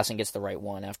Ryan Gosling gets the right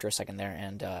one after a second there,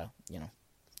 and,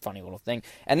 funny little thing.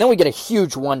 And then we get a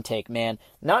huge one-take, man.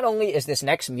 Not only is this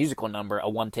next musical number a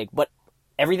one-take, but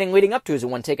everything leading up to is a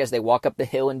one-take as they walk up the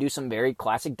hill and do some very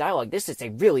classic dialogue. This is a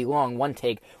really long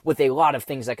one-take with a lot of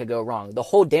things that could go wrong. The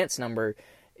whole dance number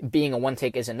being a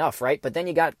one-take is enough, right? But then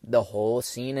you got the whole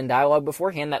scene and dialogue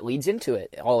beforehand that leads into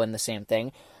it, all in the same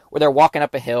thing, where they're walking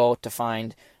up a hill to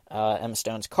find Emma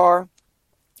Stone's car,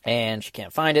 and she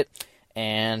can't find it.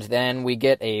 And then we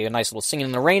get a nice little Singing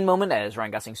in the Rain moment as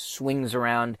Ryan Gosling swings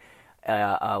around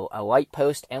a light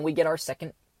post, and we get our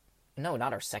second, no,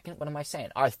 not our second, what am I saying?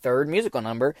 Our third musical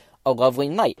number, A Lovely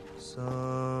Night.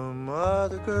 Some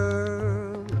other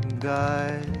girl and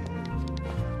guy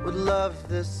would love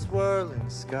this swirling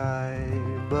sky,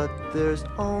 but there's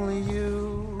only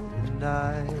you and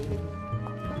I,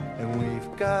 and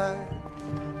we've got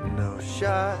no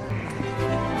shot.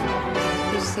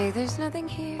 You say there's nothing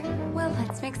here. Well,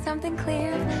 let's make something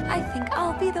clear. I think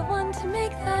I'll be the one to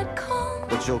make that call.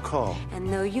 But you'll call.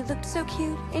 And though you looked so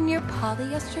cute in your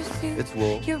polyester suit, It's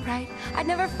wool. You're right, I'd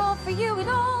never fall for you at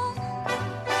all.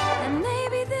 And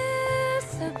maybe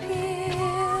this appeals.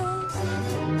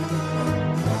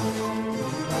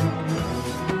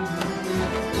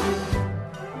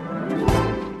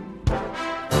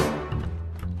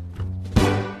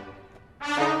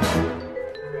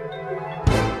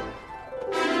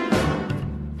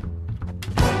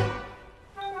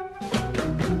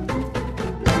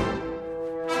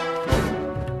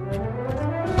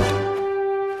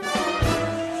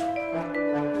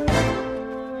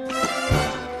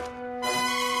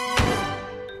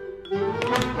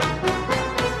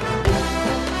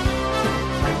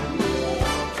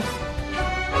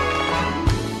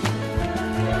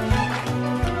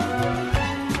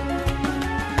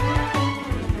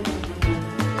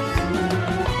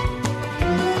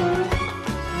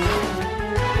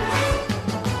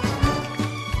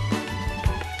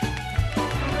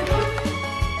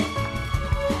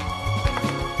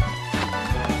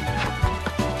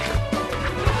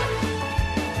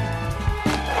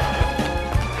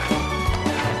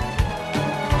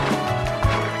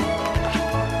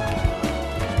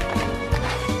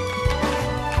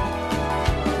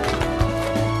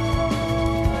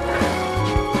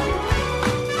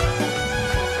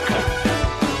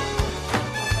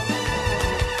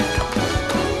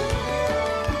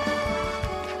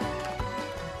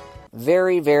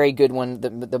 Very, very good one.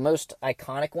 The most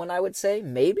iconic one, I would say,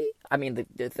 maybe? I mean,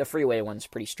 the Freeway one's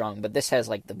pretty strong, but this has,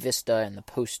 like, the vista and the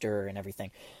poster and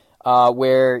everything,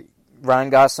 where Ryan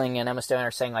Gosling and Emma Stone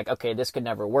are saying, like, okay, this could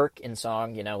never work in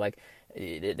song, like,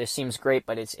 this seems great,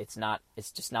 but it's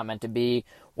just not meant to be.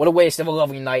 What a waste of a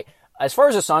lovely night. As far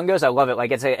as the song goes, I love it.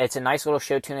 Like, it's a nice little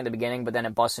show tune at the beginning, but then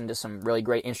it busts into some really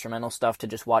great instrumental stuff to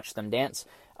just watch them dance.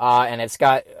 And it's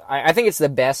got, I think it's the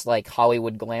best, like,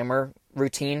 Hollywood glamour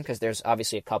routine, because there's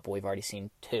obviously a couple. We've already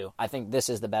seen two. I think this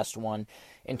is the best one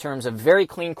in terms of very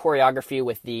clean choreography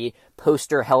with the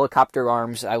poster helicopter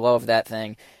arms. I love that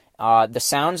thing. The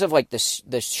sounds of, like,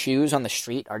 the shoes on the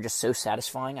street are just so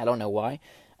satisfying. I don't know why.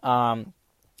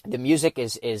 The music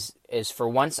is for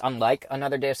once unlike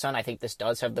Another Day of Sun. I think this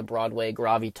does have the Broadway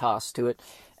gravitas to it.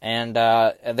 And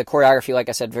the choreography, like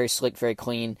I said, very slick, very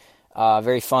clean,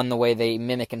 very fun the way they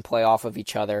mimic and play off of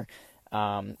each other.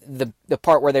 The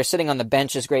part where they're sitting on the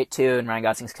bench is great too, and Ryan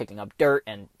Gosling's kicking up dirt,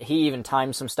 and he even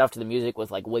times some stuff to the music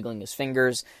with like wiggling his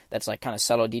fingers. That's like kind of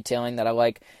subtle detailing that I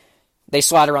like. They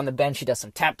slaughter on the bench. He does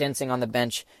some tap dancing on the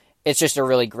bench. It's just a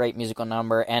really great musical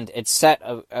number, and it's set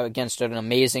against an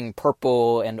amazing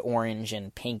purple and orange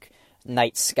and pink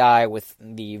night sky with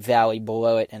the valley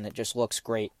below it, and it just looks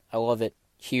great. I love it.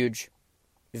 Huge,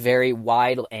 very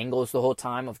wide angles the whole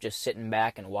time of just sitting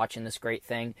back and watching this great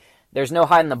thing. There's no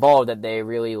hiding the ball that they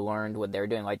really learned what they're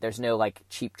doing. Like, there's no, like,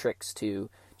 cheap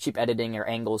editing or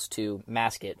angles to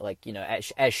mask it. Like, you know,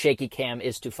 as shaky cam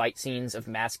is to fight scenes of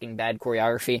masking bad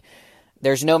choreography,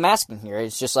 there's no masking here.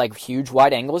 It's just, like, huge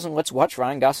wide angles, and let's watch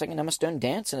Ryan Gosling and Emma Stone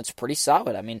dance, and it's pretty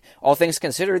solid. I mean, all things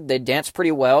considered, they dance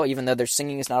pretty well, even though their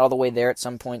singing is not all the way there at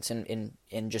some points in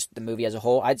just the movie as a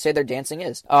whole. I'd say their dancing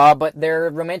is. But their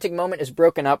romantic moment is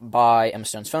broken up by Emma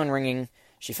Stone's phone ringing.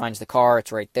 She finds the car.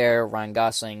 It's right there. Ryan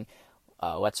Gosling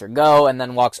lets her go and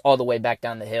then walks all the way back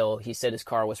down the hill. He said his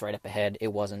car was right up ahead.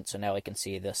 It wasn't, so now he can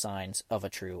see the signs of a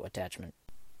true attachment.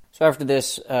 So after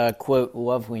this, quote,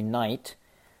 lovely night,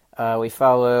 we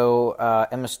follow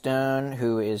Emma Stone,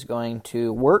 who is going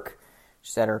to work.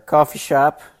 She's at her coffee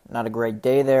shop. Not a great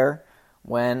day there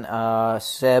when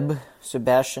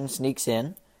Sebastian sneaks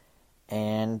in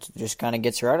and just kind of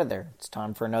gets her out of there. It's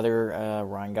time for another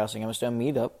Ryan Gosling, Emma Stone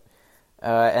meetup.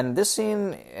 And this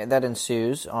scene that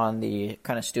ensues on the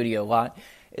kind of studio lot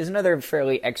is another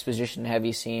fairly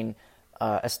exposition-heavy scene,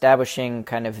 establishing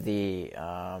kind of the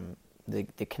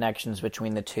connections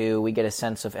between the two. We get a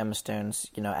sense of Emma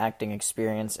Stone's, you know, acting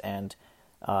experience and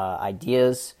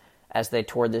ideas as they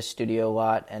toured this studio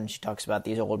lot, and she talks about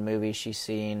these old movies she's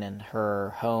seen and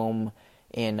her home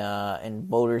in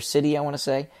Boulder City, I want to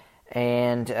say.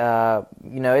 And,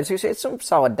 you know, it's some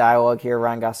solid dialogue here.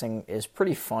 Ryan Gosling is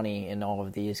pretty funny in all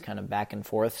of these kind of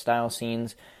back-and-forth style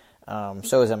scenes.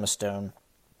 So is Emma Stone.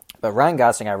 But Ryan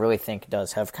Gosling, I really think,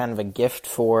 does have kind of a gift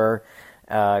for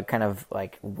kind of,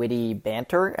 like, witty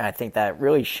banter. And I think that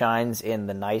really shines in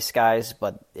The Nice Guys,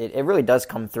 but it really does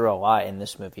come through a lot in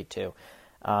this movie, too.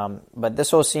 But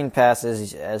this whole scene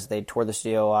passes as they tour the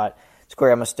studio lot. It's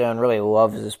clear Emma Stone really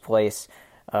loves this place.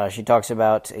 She talks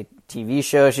about a TV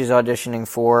show she's auditioning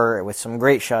for with some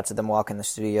great shots of them walking the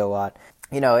studio lot.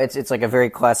 You know, it's like a very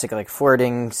classic like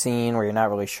flirting scene where you're not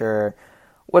really sure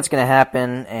what's going to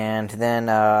happen. And then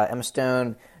Emma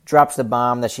Stone drops the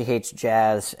bomb that she hates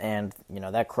jazz, and, you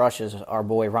know, that crushes our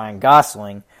boy Ryan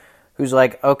Gosling, who's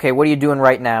like, okay, what are you doing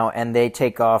right now? And they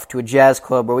take off to a jazz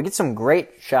club where we get some great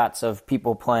shots of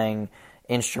people playing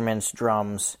instruments,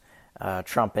 drums,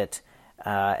 trumpet.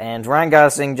 And Ryan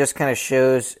Gosling just kind of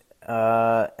shows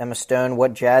Emma Stone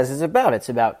what jazz is about. It's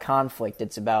about conflict.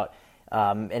 It's about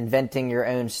inventing your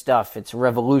own stuff. It's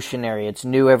revolutionary. It's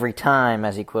new every time,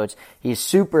 as he quotes. He's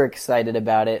super excited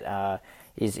about it.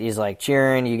 He's like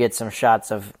cheering. You get some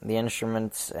shots of the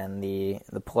instruments and the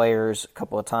players a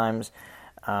couple of times.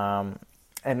 And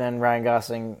then Ryan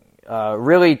Gosling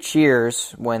really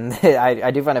cheers when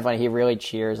I do find it funny. He really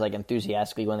cheers like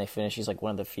enthusiastically when they finish. He's like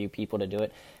one of the few people to do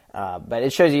it. But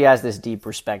it shows he has this deep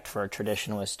respect for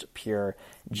traditionalist, pure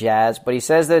jazz. But he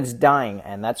says that it's dying,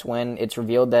 and that's when it's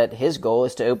revealed that his goal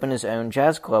is to open his own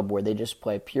jazz club where they just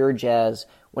play pure jazz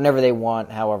whenever they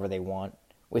want, however they want,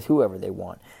 with whoever they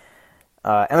want.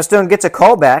 Emma Stone gets a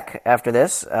call back after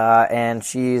this, and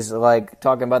she's like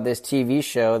talking about this TV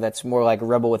show that's more like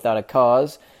Rebel Without a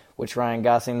Cause, which Ryan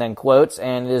Gosling then quotes,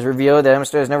 and it is revealed that Emma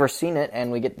Stone has never seen it,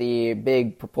 and we get the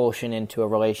big propulsion into a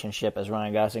relationship as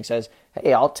Ryan Gosling says,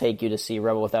 hey, I'll take you to see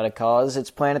Rebel Without a Cause.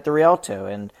 It's playing at the Rialto,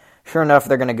 and sure enough,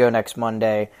 they're going to go next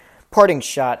Monday. Parting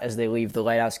shot as they leave the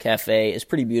Lighthouse Cafe is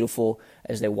pretty beautiful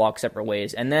as they walk separate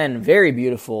ways, and then very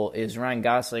beautiful is Ryan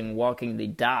Gosling walking the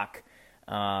dock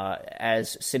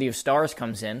as City of Stars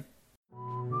comes in.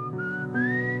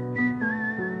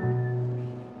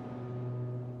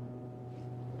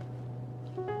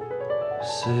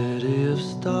 City of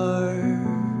stars,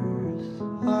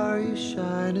 are you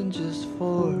shining just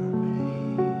for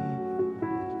me?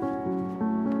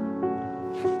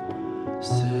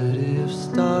 City of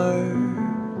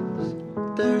stars,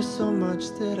 there's so much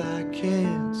that I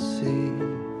can't see.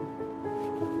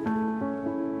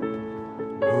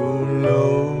 Who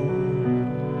knows?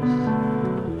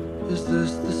 Is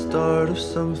this the start of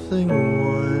something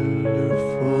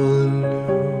wonderful and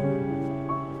new?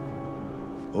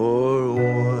 Or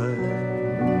one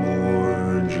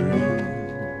more dream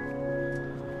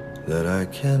that I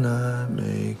cannot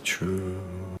make true.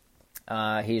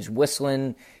 He's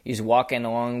whistling, he's walking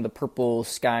along the purple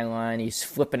skyline, he's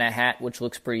flipping a hat, which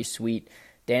looks pretty sweet,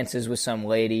 dances with some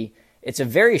lady, it's a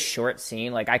very short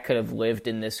scene. Like, I could have lived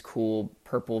in this cool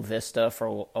purple vista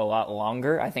for a lot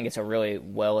longer. I think it's a really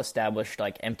well-established,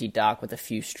 like, empty dock with a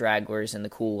few stragglers and the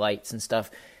cool lights and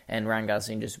stuff. And Ryan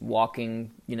Gosling just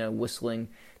walking, whistling,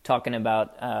 talking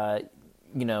about,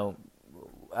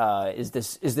 is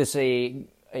this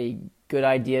a good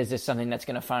idea? Is this something that's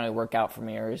going to finally work out for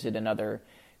me? Or is it another,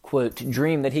 quote,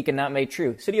 dream that he cannot make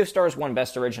true? City of Stars won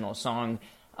Best Original Song.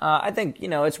 I think,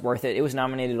 it's worth it. It was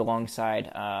nominated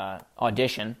alongside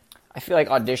Audition. I feel like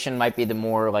Audition might be the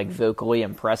more, like, vocally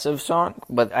impressive song,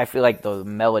 but I feel like the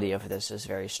melody of this is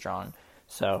very strong.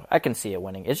 So I can see it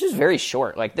winning. It's just very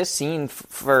short. Like, this scene,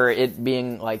 for it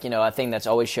being, like, a thing that's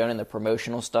always shown in the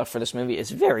promotional stuff for this movie, is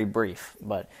very brief.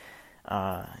 But,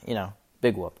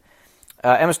 big whoop.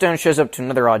 Emma Stone shows up to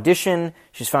another audition.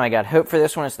 She's finally got hope for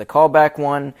this one. It's the callback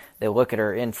one. They look at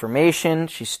her information.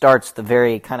 She starts the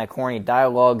very kind of corny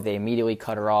dialogue. They immediately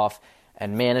cut her off.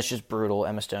 And man, it's just brutal.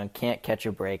 Emma Stone can't catch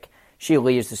a break. She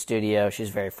leaves the studio. She's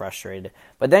very frustrated.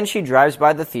 But then she drives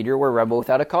by the theater where Rebel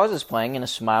Without a Cause is playing, and a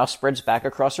smile spreads back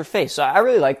across her face. So I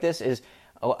really like this. Is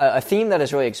a theme that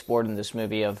is really explored in this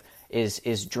movie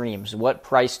is dreams. What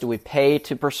price do we pay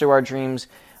to pursue our dreams?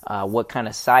 What kind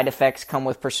of side effects come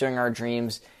with pursuing our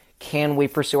dreams? Can we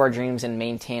pursue our dreams and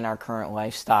maintain our current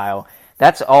lifestyle?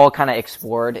 That's all kind of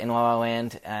explored in La La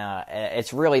Land.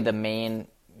 It's really the main,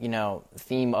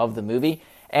 theme of the movie.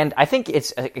 And I think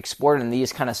it's explored in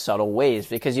these kind of subtle ways,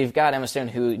 because you've got Emma Stone,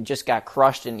 who just got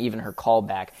crushed in even her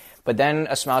callback, but then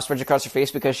a smile spreads across her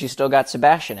face because she's still got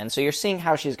Sebastian. And so you're seeing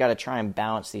how she's got to try and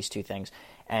balance these two things.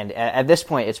 And at this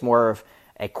point, it's more of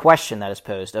a question that is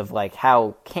posed of, like,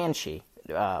 how can she?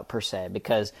 Per se,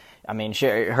 because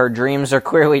her dreams are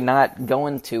clearly not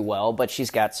going too well, but she's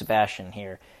got Sebastian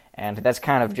here, and that's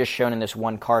kind of just shown in this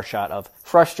one car shot of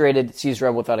frustrated, sees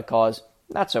Rebel Without a Cause,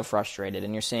 not so frustrated,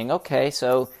 and you're seeing, okay,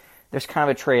 so there's kind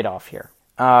of a trade-off here.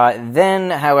 Then,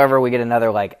 however, we get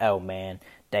another, like, oh man,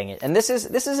 dang it, and this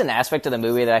is an aspect of the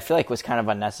movie that I feel like was kind of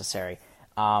unnecessary,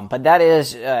 but that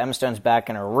is Emma Stone's back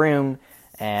in her room.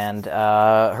 And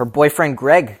her boyfriend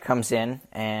Greg comes in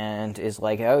and is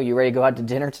like, oh, you ready to go out to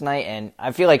dinner tonight? And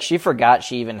I feel like she forgot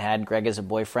she even had Greg as a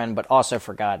boyfriend, but also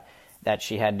forgot that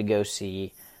she had to go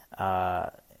see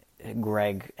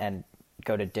Greg and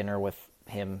go to dinner with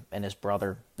him and his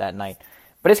brother that night.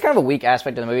 But it's kind of a weak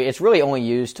aspect of the movie. It's really only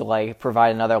used to, like,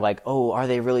 provide another, like, oh, are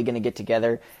they really going to get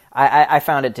together? I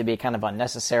found it to be kind of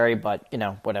unnecessary, but,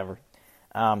 whatever.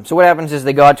 So what happens is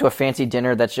they go out to a fancy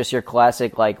dinner that's just your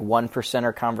classic, like,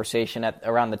 1%er conversation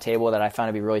around the table that I found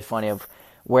to be really funny, of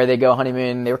where they go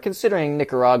honeymoon. They were considering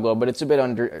Nicaragua, but it's a bit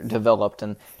underdeveloped,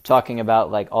 and talking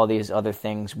about, like, all these other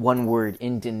things. One word,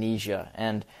 Indonesia.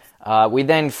 And we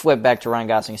then flip back to Ryan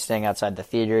Gosling staying outside the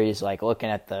theater. He's, like, looking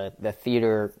at the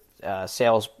theater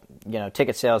sales,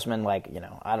 ticket salesman, like,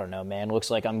 I don't know, man,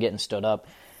 looks like I'm getting stood up.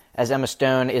 As Emma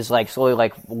Stone is, like, slowly,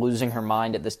 like, losing her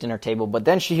mind at this dinner table. But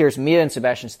then she hears Mia and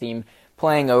Sebastian's theme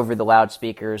playing over the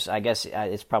loudspeakers. I guess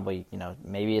it's probably,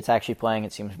 maybe it's actually playing.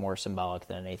 It seems more symbolic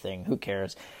than anything. Who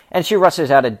cares? And she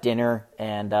rushes out of dinner.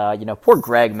 And, poor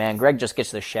Greg, man. Greg just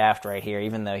gets the shaft right here,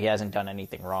 even though he hasn't done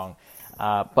anything wrong.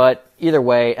 But either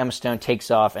way, Emma Stone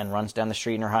takes off and runs down the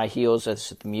street in her high heels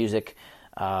as the music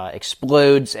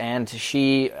explodes. And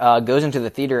she goes into the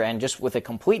theater, and just with a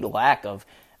complete lack of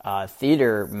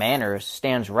theater manners,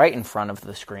 stands right in front of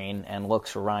the screen and looks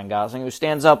for Ryan Gosling, who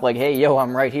stands up like, hey, yo,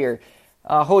 I'm right here.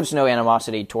 Holds no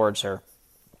animosity towards her.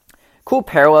 Cool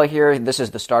parallel here. This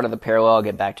is the start of the parallel. I'll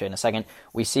get back to it in a second.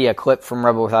 We see a clip from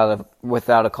Rebel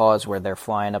Without a Cause where they're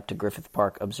flying up to Griffith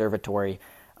Park Observatory.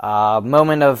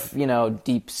 Moment of,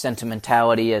 deep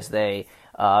sentimentality as they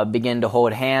begin to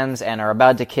hold hands and are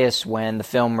about to kiss when the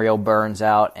film reel burns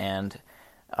out, and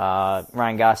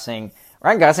Ryan Gosling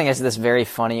has this very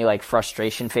funny, like,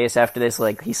 frustration face after this.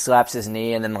 Like, he slaps his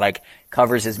knee and then, like,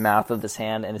 covers his mouth with his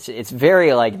hand, and it's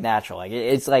very, like, natural. Like,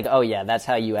 it's like, oh yeah, that's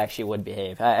how you actually would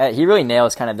behave. He really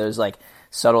nails kind of those, like,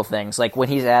 subtle things. Like, when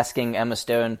he's asking Emma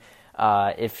Stone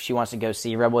if she wants to go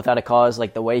see Rebel Without a Cause,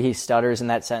 like, the way he stutters in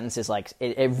that sentence is, like,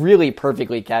 it really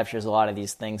perfectly captures a lot of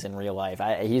these things in real life.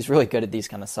 He's really good at these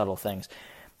kind of subtle things.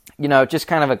 Just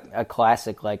kind of a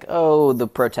classic, like, oh, the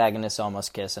protagonists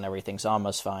almost kiss and everything's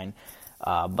almost fine.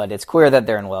 But it's clear that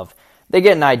they're in love. They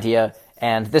get an idea,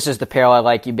 and this is the parallel.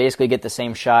 Like, you basically get the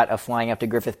same shot of flying up to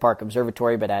Griffith Park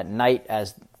Observatory, but at night,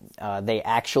 as they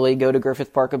actually go to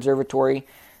Griffith Park Observatory.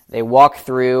 They walk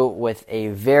through with a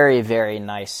very, very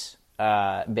nice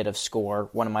bit of score.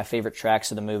 One of my favorite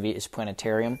tracks of the movie is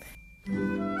Planetarium.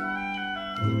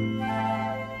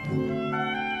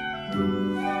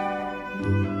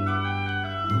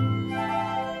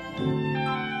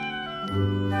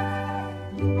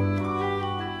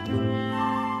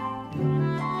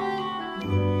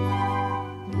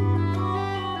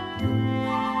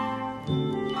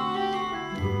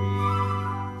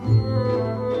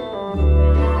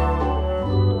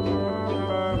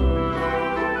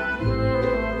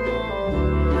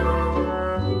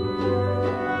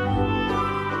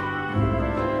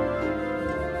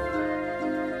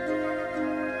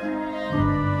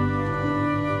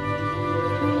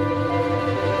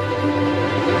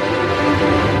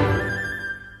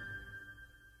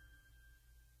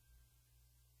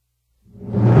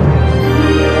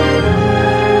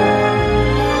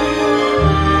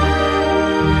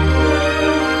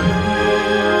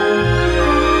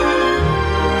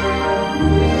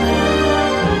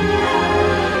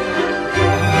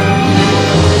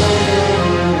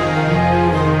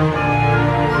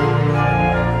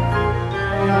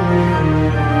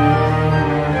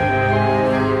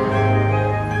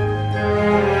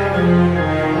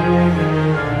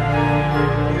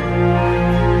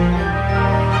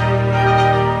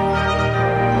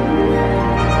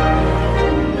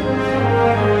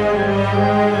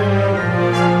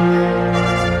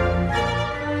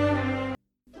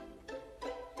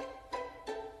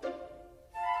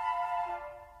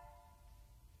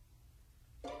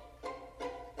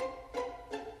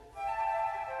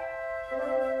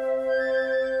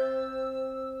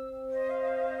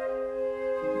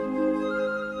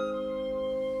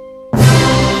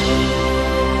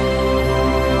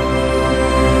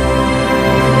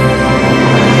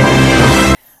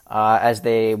 as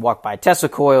they walk by Tesla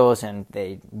coils and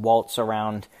they waltz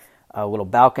around a little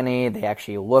balcony, they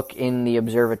actually look in the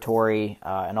observatory,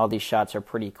 and all these shots are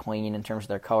pretty clean in terms of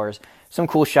their colors. Some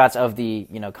cool shots of the,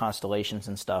 constellations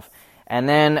and stuff. And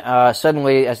then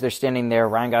suddenly, as they're standing there,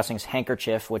 Ryan Gosling's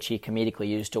handkerchief, which he comedically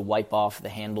used to wipe off the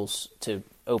handles to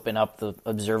open up the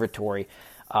observatory,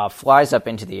 flies up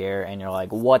into the air, and you're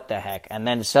like, what the heck? And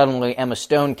then suddenly Emma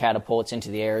Stone catapults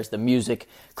into the air as the music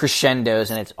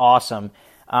crescendos, and it's awesome.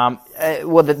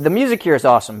 The music here is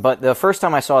awesome, but the first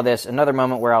time I saw this, another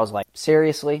moment where I was like,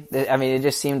 seriously? I mean, it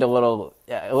just seemed a little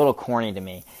corny to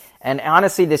me. And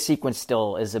honestly, this sequence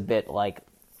still is a bit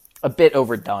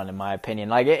overdone, in my opinion.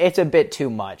 Like, it's a bit too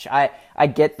much. I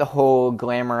get the whole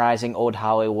glamorizing old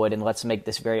Hollywood and let's make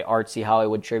this very artsy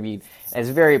Hollywood tribute. It's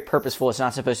very purposeful. It's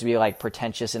not supposed to be, like,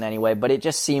 pretentious in any way, but it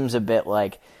just seems a bit,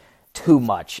 like, too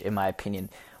much, in my opinion.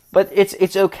 But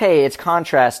it's okay. It's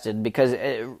contrasted because,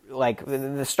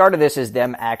 the start of this is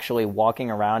them actually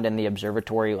walking around in the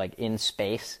observatory, like, in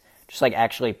space. Just, like,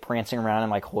 actually prancing around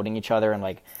and, like, holding each other and,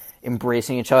 like,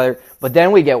 embracing each other. But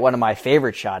then we get one of my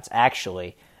favorite shots,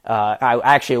 actually. I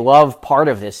actually love part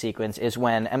of this sequence is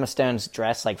when Emma Stone's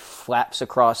dress like flaps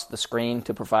across the screen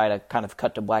to provide a kind of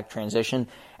cut to black transition,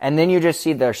 and then you just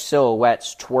see their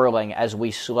silhouettes twirling as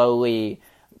we slowly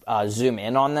zoom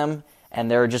in on them, and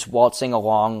they're just waltzing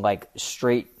along like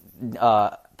straight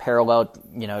parallel,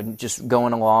 just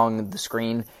going along the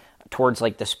screen towards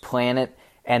like this planet.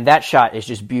 And that shot is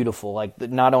just beautiful, like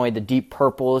not only the deep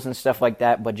purples and stuff like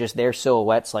that, but just their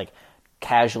silhouettes like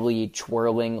casually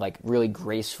twirling, like really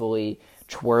gracefully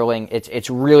twirling. It's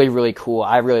really, really cool.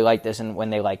 I really like this. And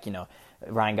when they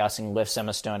Ryan Gosling lifts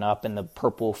Emma Stone up and the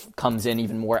purple comes in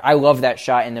even more. I love that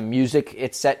shot, and the music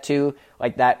it's set to,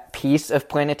 like that piece of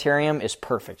planetarium is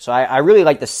perfect. So I really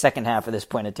like the second half of this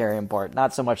planetarium part,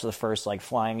 not so much the first, like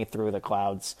flying through the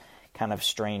clouds, kind of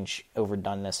strange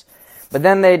overdoneness. But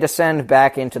then they descend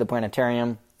back into the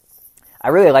planetarium. I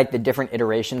really like the different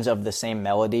iterations of the same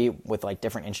melody with like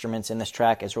different instruments in this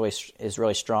track is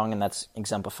really strong, and that's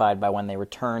exemplified by when they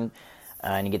return,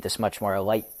 and you get this much more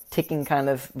light ticking kind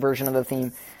of version of the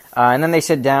theme. And then they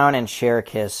sit down and share a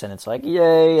kiss, and it's like,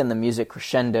 yay, and the music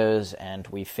crescendos, and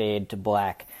we fade to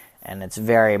black, and it's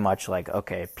very much like,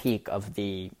 okay, peak of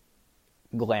the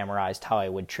glamorized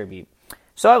Hollywood tribute.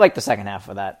 So I like the second half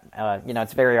of that.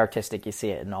 It's very artistic. You see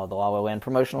it in all the La La Land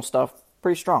promotional stuff.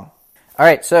 Pretty strong. All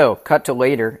right, so cut to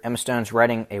later. Emma Stone's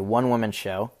writing a one-woman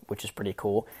show, which is pretty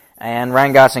cool. And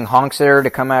Ryan Gosling honks at her to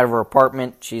come out of her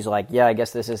apartment. She's like, yeah, I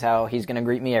guess this is how he's going to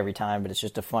greet me every time, but it's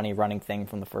just a funny running thing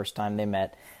from the first time they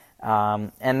met.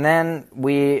 And then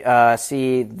we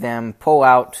see them pull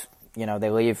out, they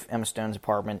leave Emma Stone's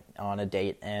apartment on a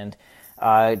date and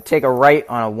take a right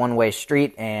on a one-way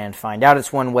street and find out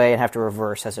it's one way and have to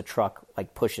reverse as a truck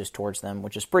like pushes towards them,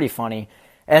 which is pretty funny.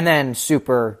 And then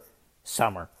super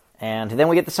summer. And then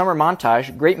we get the summer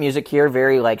montage. Great music here,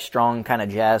 very like strong kind of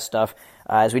jazz stuff.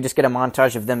 As we just get a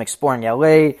montage of them exploring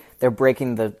LA. They're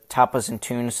breaking the tapas and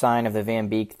tunes sign of the Van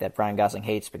Beek that Ryan Gosling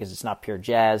hates because it's not pure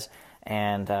jazz.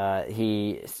 And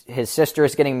his sister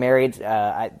is getting married.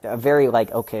 A very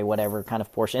like okay whatever kind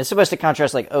of portion. It's supposed to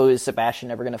contrast like, oh, is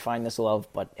Sebastian ever going to find this love?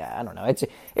 But yeah, I don't know.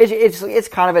 It's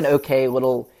kind of an okay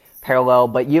little parallel,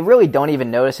 but you really don't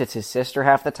even notice it's his sister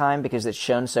half the time because it's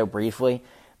shown so briefly.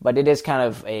 But it is kind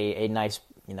of a nice,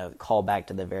 callback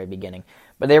to the very beginning.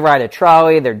 But they ride a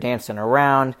trolley, they're dancing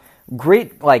around.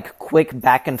 Great, like, quick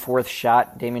back and forth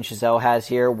shot Damien Chazelle has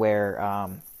here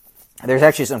where there's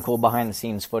actually some cool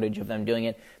behind-the-scenes footage of them doing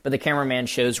it. But the cameraman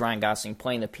shows Ryan Gosling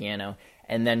playing the piano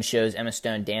and then shows Emma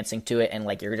Stone dancing to it. And,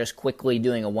 like, you're just quickly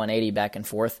doing a 180 back and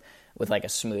forth with, like, a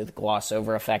smooth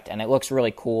gloss-over effect. And it looks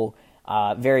really cool.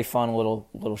 Very fun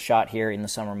little shot here in the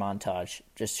summer montage.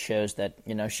 Just shows that,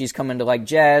 she's coming to like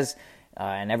jazz,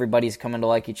 and everybody's coming to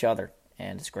like each other,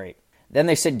 and it's great. Then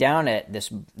they sit down at this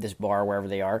bar, wherever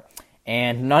they are,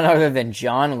 and none other than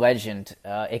John Legend,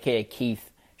 a.k.a.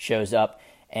 Keith, shows up,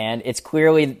 and it's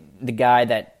clearly the guy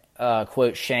that,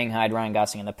 quote, shanghaied Ryan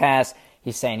Gosling in the past.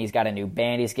 He's saying he's got a new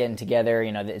band he's getting together,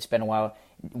 it's been a while.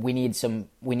 We need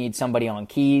somebody on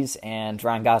keys, and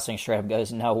Ryan Gosling straight up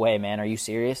goes, no way, man, are you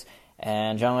serious?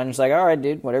 And John Legend's like, all right,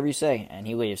 dude, whatever you say. And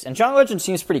he leaves. And John Legend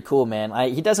seems pretty cool,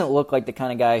 man. He doesn't look like the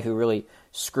kind of guy who really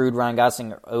screwed Ryan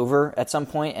Gosling over at some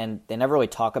point, and they never really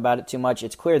talk about it too much.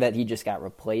 It's clear that he just got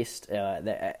replaced.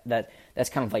 That's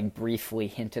kind of like briefly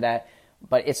hinted at,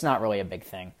 but it's not really a big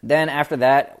thing. Then after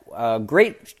that,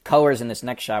 great colors in this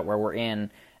next shot where we're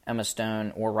in Emma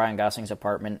Stone or Ryan Gosling's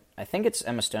apartment. I think it's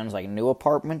Emma Stone's like new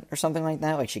apartment or something like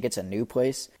that. Like she gets a new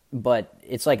place, but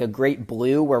it's like a great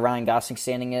blue where Ryan Gosling is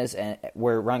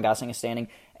standing,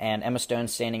 and Emma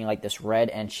Stone's standing like this red,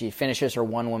 and she finishes her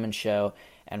one-woman show,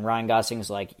 and Ryan Gosling's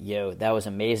like, yo, that was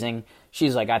amazing.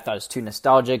 She's like, I thought it was too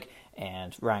nostalgic,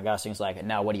 and Ryan Gosling's like,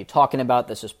 now what are you talking about?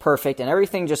 This is perfect, and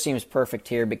everything just seems perfect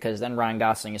here, because then Ryan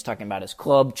Gosling is talking about his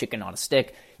club, Chicken on a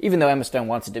Stick, even though Emma Stone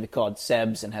wants it to be called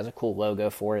Seb's and has a cool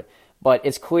logo for it. But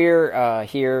it's clear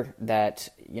here that,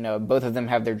 both of them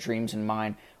have their dreams in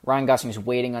mind. Ryan Gosling's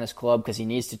waiting on his club because he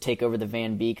needs to take over the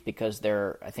Van Beek because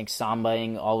they're, I think,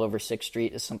 sambaing all over 6th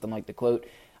Street is something like the quote.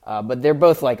 But they're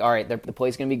both like, all right, the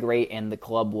play's going to be great, and the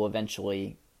club will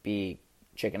eventually be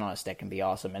Chicken on a Stick and be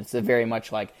awesome. And it's very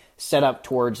much like set up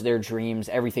towards their dreams.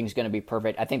 Everything's going to be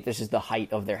perfect. I think this is the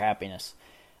height of their happiness,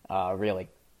 really,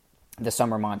 the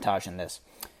summer montage in this.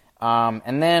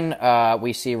 And then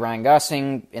we see Ryan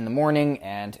Gosling in the morning,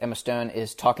 and Emma Stone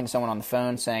is talking to someone on the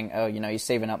phone saying, oh, he's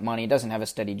saving up money. He doesn't have a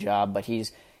steady job, but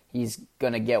he's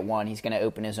going to get one. He's going to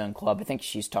open his own club. I think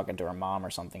she's talking to her mom or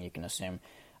something, you can assume.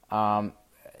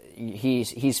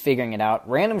 He's figuring it out.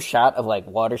 Random shot of, like,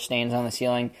 water stains on the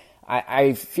ceiling.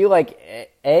 I feel like,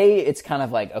 A, it's kind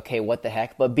of like, okay, what the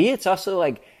heck? But B, it's also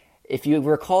like, if you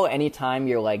recall any time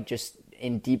you're, like, just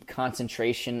in deep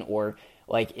concentration or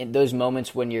like in those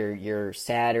moments when you're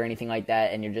sad or anything like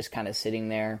that, and you're just kind of sitting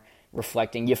there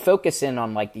reflecting, you focus in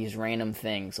on like these random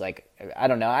things. Like, I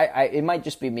don't know, it might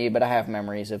just be me, but I have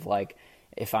memories of like,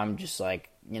 if I'm just like,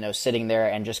 sitting there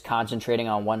and just concentrating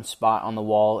on one spot on the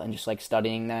wall and just like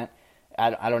studying that.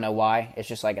 I don't know why, it's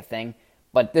just like a thing.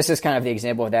 But this is kind of the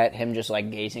example of that, him just like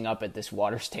gazing up at this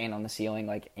water stain on the ceiling,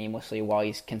 like aimlessly while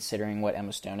he's considering what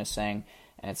Emma Stone is saying.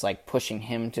 And it's like pushing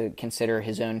him to consider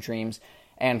his own dreams.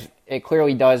 And it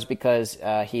clearly does, because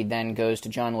he then goes to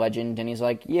John Legend and he's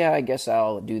like, yeah, I guess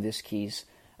I'll do the keys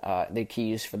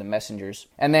for the messengers.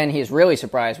 And then he's really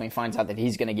surprised when he finds out that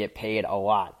he's going to get paid a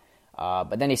lot.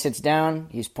 But then he sits down,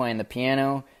 he's playing the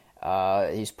piano,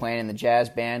 he's playing in the jazz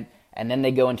band, and then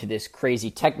they go into this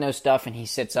crazy techno stuff, and he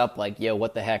sits up like, yo,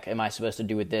 what the heck am I supposed to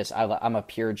do with this? I'm a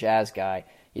pure jazz guy.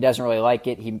 He doesn't really like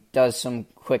it. He does some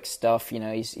quick stuff,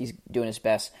 he's doing his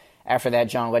best. After that,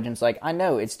 John Legend's like, I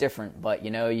know it's different, but,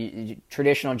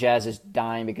 traditional jazz is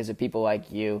dying because of people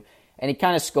like you. And he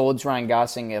kind of scolds Ryan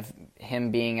Gosling of him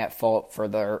being at fault for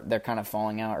their kind of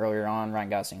falling out earlier on.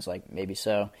 Ryan Gosling's like, maybe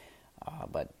so.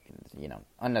 But,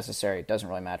 unnecessary. It doesn't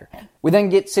really matter. We then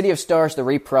get City of Stars, the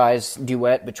reprise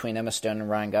duet between Emma Stone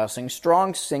and Ryan Gosling.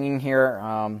 Strong singing here,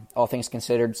 all things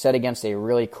considered, set against a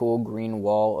really cool green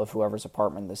wall of whoever's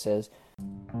apartment this is.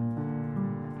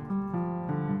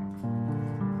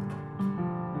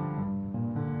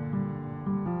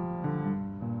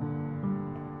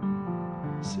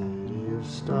 City of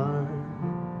stars,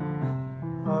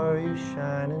 are you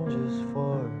shining just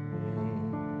for me?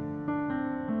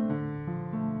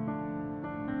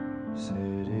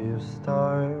 City of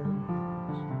stars,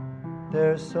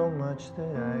 there's so much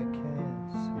that I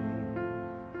can't see.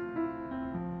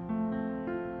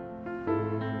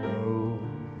 Oh,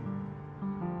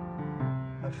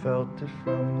 I felt it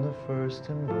from the first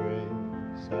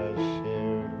embrace I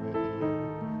shared with you.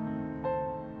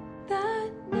 That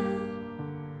now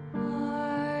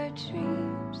our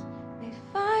dreams may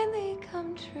finally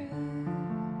come true.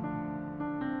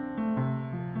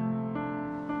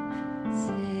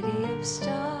 City of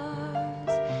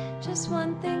stars, just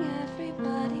one thing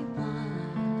everybody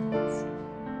wants.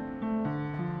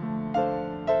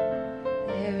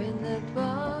 There in the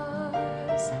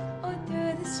bars, or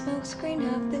through the smokescreen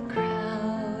of the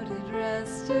crowded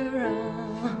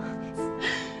restaurants.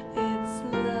 It's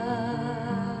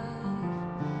love.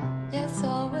 Yes,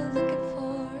 all we're looking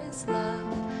for is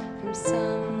love from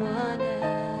someone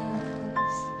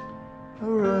else. A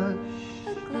rush, A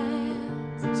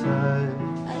glance, a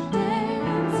touch, a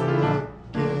dance. a look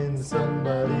in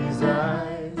somebody's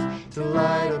eyes to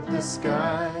light up the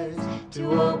skies,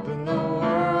 to open the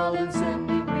world and send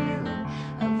me reeling.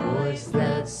 A voice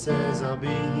that says I'll be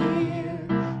here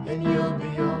and you'll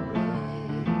be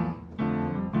alright.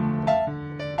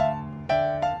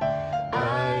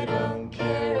 I don't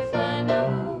care if I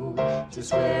know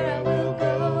just where I will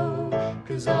go,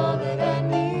 'cause all that I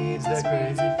need's that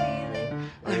crazy feeling,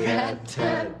 a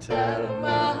rat-tat-tat on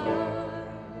my heart.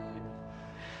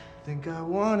 Think I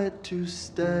want it to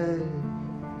stay.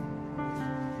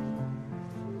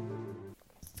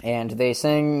 And they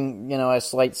sing, a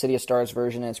slight City of Stars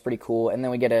version, and it's pretty cool. And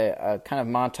then we get a kind of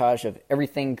montage of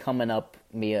everything coming up,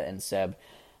 Mia and Seb.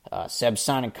 Seb's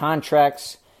signing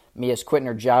contracts. Mia's quitting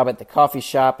her job at the coffee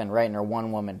shop and writing her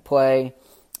one-woman play.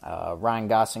 Ryan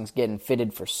Gosling's getting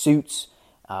fitted for Suits.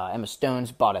 Emma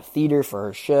Stone's bought a theater for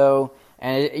her show.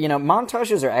 And,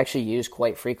 montages are actually used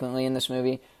quite frequently in this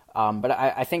movie. But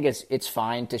I think it's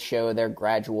fine to show their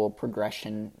gradual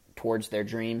progression towards their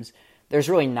dreams. There's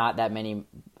really not that many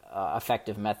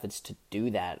effective methods to do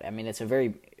that. I mean, it's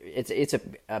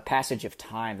a passage of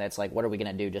time that's like, what are we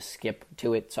going to do? Just skip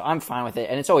to it. So I'm fine with it.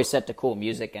 And it's always set to cool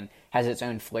music and has its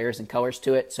own flares and colors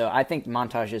to it. So I think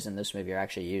montages in this movie are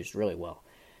actually used really well.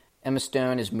 Emma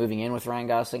Stone is moving in with Ryan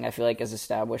Gosling, I feel like, as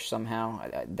established somehow.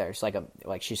 There's like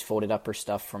she's folded up her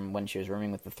stuff from when she was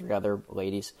rooming with the 3 other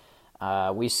ladies.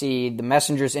 We see the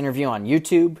Messenger's interview on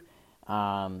YouTube.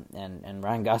 And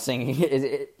Ryan Gosling,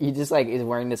 he just like is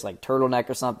wearing this like turtleneck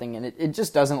or something, and it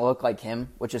just doesn't look like him,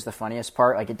 which is the funniest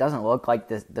part. Like, it doesn't look like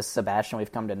the Sebastian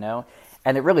we've come to know,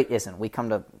 and it really isn't. We come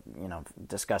to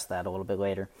discuss that a little bit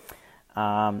later.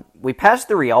 We passed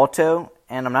the Rialto,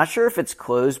 and I'm not sure if it's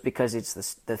closed because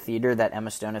it's the theater that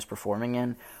Emma Stone is performing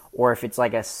in, or if it's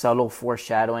like a subtle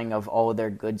foreshadowing of all of their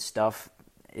good stuff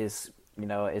is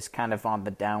kind of on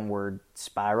the downward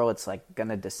spiral. It's like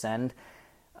gonna descend.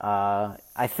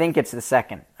 I think it's the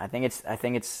second. I think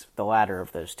it's the latter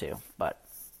of those two. But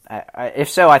if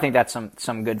so, I think that's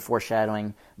some good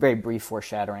foreshadowing, very brief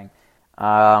foreshadowing.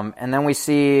 And then we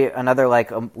see another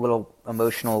like a little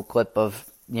emotional clip of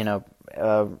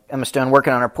Emma Stone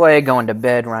working on her play, going to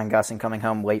bed. Ryan Gosling coming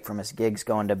home late from his gigs,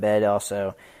 going to bed.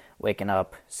 Also waking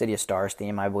up. City of Stars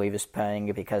theme, I believe, is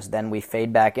playing, because then we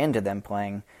fade back into them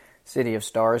playing City of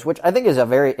Stars, which I think is a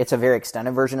very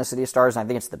extended version of City of Stars, and I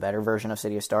think it's the better version of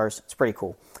City of Stars. It's pretty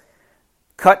cool.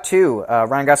 Cut to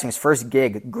Ryan Gosling's first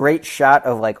gig. Great shot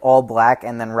of like all black,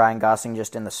 and then Ryan Gosling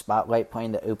just in the spotlight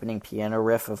playing the opening piano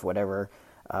riff of whatever.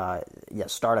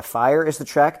 Start a Fire is the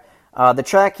track. The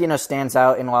track, stands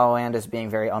out in La La Land as being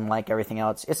very unlike everything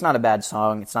else. It's not a bad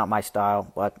song. It's not my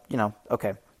style, but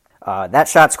okay. That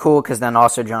shot's cool because then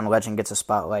also John Legend gets a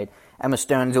spotlight. Emma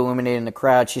Stone's illuminating the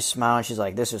crowd. She's smiling. She's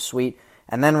like, this is sweet.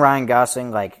 And then Ryan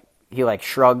Gosling, he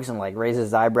shrugs and raises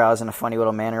his eyebrows in a funny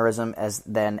little mannerism as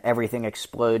then everything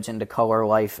explodes into color,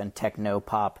 life, and techno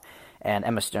pop. And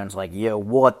Emma Stone's like, yo,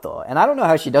 what the? And I don't know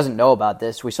how she doesn't know about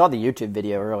this. We saw the YouTube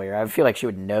video earlier. I feel like she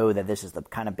would know that this is the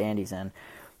kind of band he's in.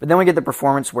 But then we get the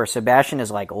performance where Sebastian is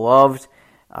loved.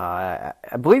 I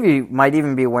believe he might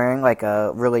even be wearing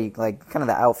a really kind of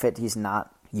the outfit he's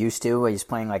not used to. He's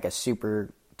playing a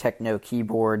super techno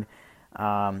keyboard.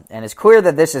 And it's clear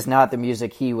that this is not the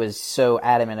music he was so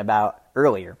adamant about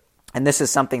earlier. And this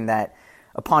is something that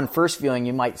upon first viewing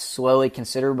you might slowly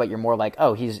consider, but you're more like,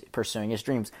 oh, he's pursuing his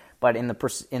dreams. But in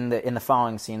the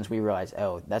following scenes we realize,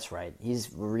 oh, that's right,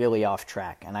 he's really off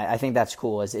track. And I think that's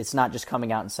cool. It's not just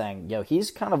coming out and saying, yo, he's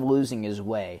kind of losing his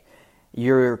way.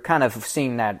 You're kind of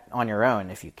seeing that on your own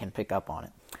if you can pick up on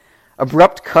it.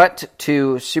 Abrupt cut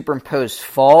to superimposed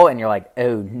fall, and you're like,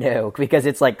 oh no, because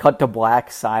it's cut to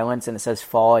black, silence, and it says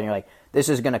fall, and you're like, this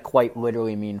is going to quite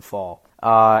literally mean fall.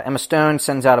 Emma Stone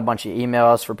sends out a bunch of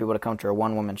emails for people to come to her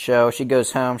one-woman show. She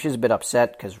goes home. She's a bit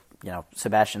upset because,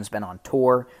 Sebastian's been on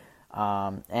tour.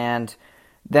 And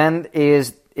then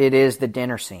it is the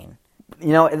dinner scene.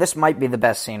 This might be the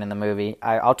best scene in the movie.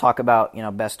 I'll talk about,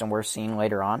 best and worst scene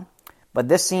later on. But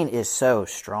this scene is so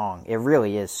strong. It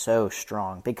really is so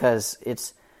strong because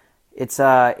it's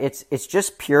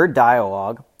just pure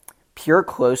dialogue, pure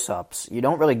close-ups. You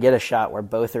don't really get a shot where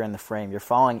both are in the frame. You're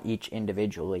following each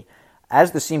individually.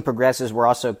 As the scene progresses, we're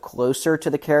also closer to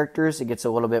the characters. It gets a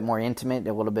little bit more intimate,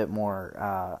 a little bit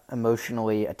more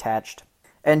emotionally attached.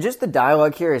 And just the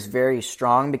dialogue here is very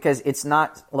strong because it's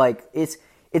not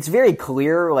it's very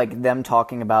clear, them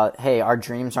talking about, hey, our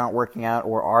dreams aren't working out,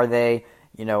 or are they?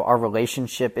 Our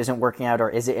relationship isn't working out, or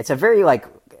is it? It's a very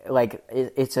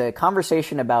it's a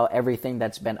conversation about everything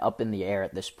that's been up in the air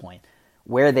at this point.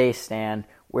 Where they stand,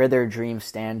 where their dreams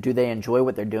stand. Do they enjoy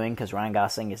what they're doing? Because Ryan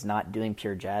Gosling is not doing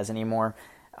pure jazz anymore.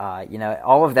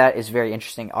 All of that is very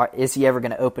interesting. Is he ever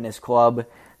going to open his club?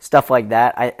 Stuff like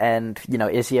that.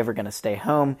 Is he ever going to stay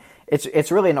home?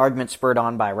 It's really an argument spurred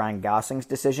on by Ryan Gosling's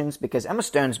decisions, because Emma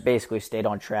Stone's basically stayed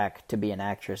on track to be an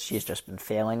actress. She's just been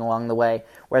failing along the way.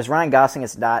 Whereas Ryan Gosling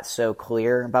is not so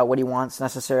clear about what he wants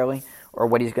necessarily, or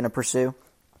what he's going to pursue.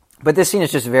 But this scene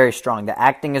is just very strong. The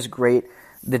acting is great.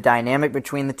 The dynamic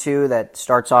between the two that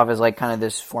starts off as kind of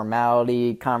this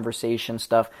formality conversation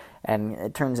stuff, and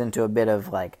it turns into a bit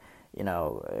of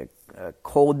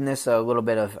coldness, a little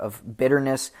bit of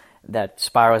bitterness that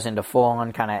spirals into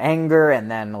full-on kind of anger, and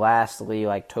then lastly,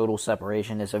 total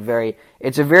separation. It's a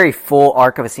very full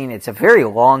arc of a scene. It's a very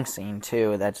long scene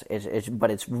too.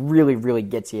 But it's really, really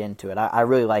gets you into it. I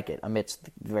really like it amidst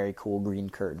the very cool green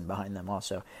curtain behind them.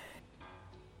 Also,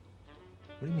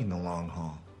 What do you mean the long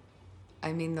haul?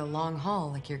 I mean the long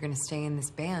haul, you're gonna stay in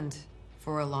this band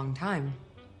for a long time.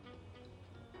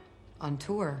 On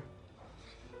tour.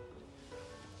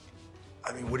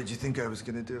 I mean, what did you think I was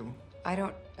gonna do? I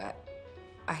don't.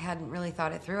 I hadn't really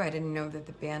thought it through. I didn't know that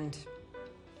the band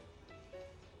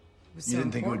was so You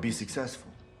didn't think it would be important.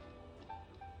 successful?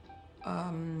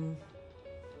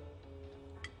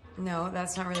 No,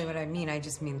 that's not really what I mean. I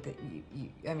just mean that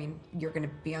I mean, you're gonna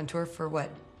be on tour for what,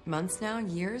 months now?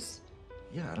 Years?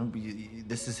 Yeah, I don't be.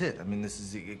 This is it. I mean,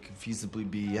 it could feasibly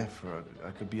be, yeah,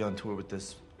 I could be on tour with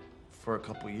this for a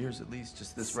couple years at least,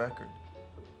 just this record.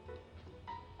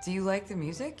 Do you like the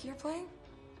music you're playing?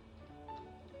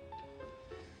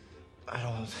 I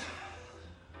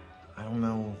don't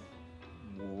know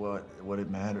what it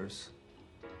matters.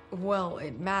 Well,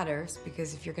 it matters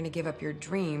because if you're going to give up your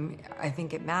dream, I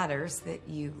think it matters that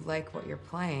you like what you're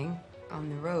playing on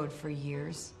the road for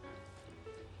years.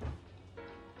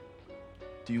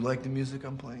 Do you like the music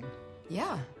I'm playing?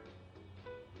 Yeah.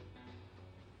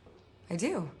 I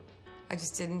do. I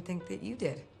just didn't think that you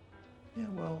did. Yeah,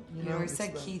 well, You always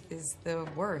said Keith is the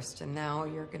worst, and now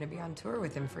you're going to be on tour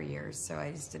with him for years, so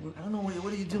I just didn't I don't know,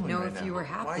 what are you doing know right if now? you were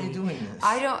happy. Why are you doing this?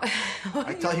 I don't...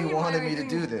 I thought you wanted me to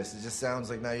do this. It just sounds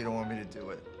like now you don't want me to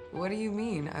do it. What do you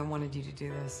mean I wanted you to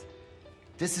do this?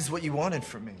 This is what you wanted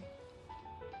from me.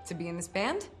 To be in this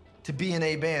band? To be in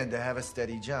a band, to have a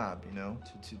steady job, you know?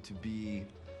 To be,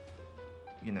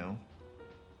 you know...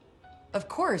 Of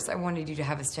course I wanted you to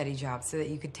have a steady job so that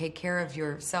you could take care of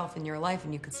yourself and your life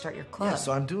and you could start your club. Yeah,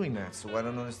 so I'm doing that, so I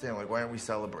don't understand. Like, why aren't we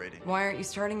celebrating? Why aren't you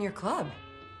starting your club?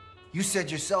 You said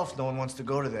yourself no one wants to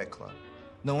go to that club.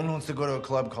 No one wants to go to a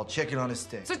club called Chicken on a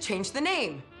Stick. So change the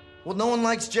name. Well, no one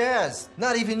likes jazz.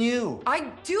 Not even you.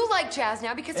 I do like jazz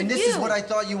now because And of this you. is what I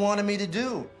thought you wanted me to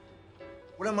do.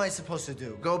 What am I supposed to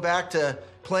do? Go back to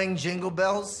playing Jingle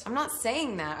Bells? I'm not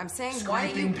saying that. I'm saying why don't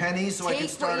Scraping you pennies so I can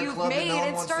take start what a you've club that made no one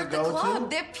and wants to start the go to?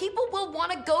 club. That people will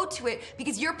want to go to it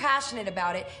because you're passionate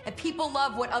about it, and people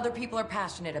love what other people are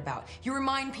passionate about. You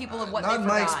remind people of what Not they in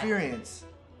forgot. my experience.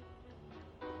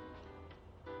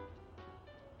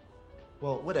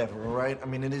 Well, whatever, all right? I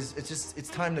mean, it's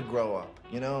time to grow up,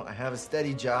 you know? I have a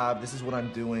steady job, this is what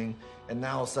I'm doing, and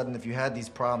now all of a sudden, if you had these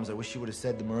problems, I wish you would have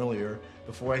said them earlier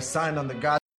before I signed on the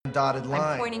goddamn dotted line.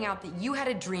 I'm pointing out that you had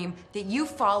a dream, that you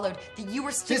followed, that you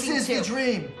were sticking to. This is the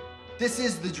dream. This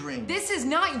is the dream. This is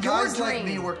not your Guys dream. like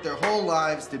me work their whole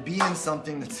lives to be in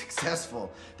something that's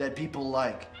successful, that people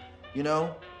like, you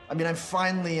know? I mean, I'm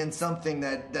finally in something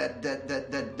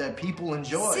that people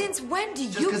enjoy. Since when do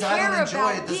Just you 'cause I don't care enjoy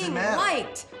about it doesn't being matter.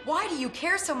 liked? Why do you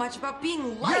care so much about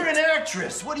being liked? You're an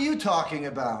actress. What are you talking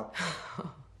about?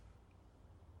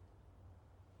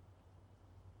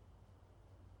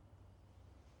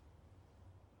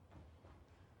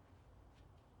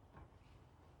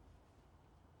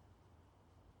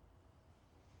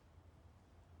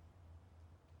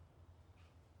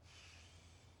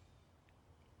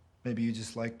 Maybe you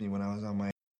just liked me when I was on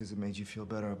my because it made you feel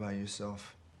better about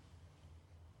yourself.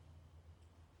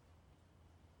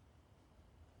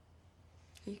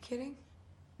 Are you kidding?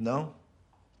 No?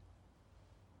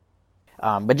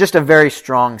 But just a very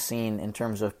strong scene in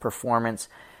terms of performance.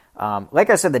 Like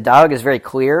I said, the dialogue is very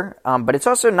clear, but it's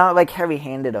also not like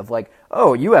heavy-handed of like,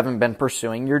 oh, you haven't been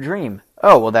pursuing your dream.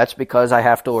 Oh, well, that's because I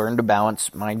have to learn to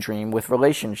balance my dream with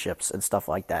relationships and stuff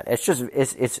like that. It's just,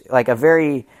 it's like a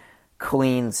very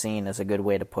clean scene is a good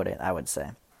way to put it, I would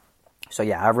say. So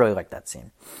yeah, I really like that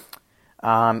scene.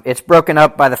 It's broken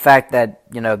up by the fact that,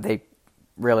 you know, they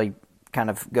really kind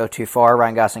of go too far.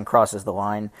 Ryan Gosling crosses the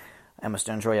line. Emma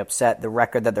Stone's really upset. The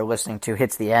record that they're listening to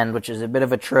hits the end, which is a bit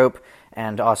of a trope,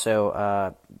 and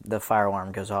also the fire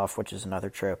alarm goes off, which is another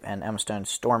trope, and Emma Stone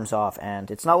storms off, and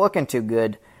it's not looking too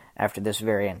good after this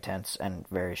very intense and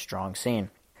very strong scene.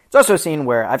 It's also a scene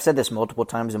where, I've said this multiple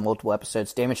times in multiple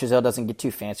episodes, Damien Chazelle doesn't get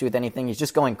too fancy with anything. He's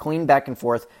just going clean back and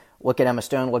forth. Look at Emma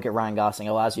Stone, look at Ryan Gosling.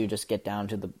 It allows you to just get down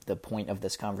to the point of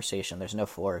this conversation. There's no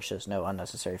flourishes, no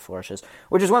unnecessary flourishes,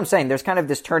 which is what I'm saying. There's kind of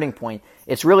this turning point.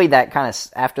 It's really that kind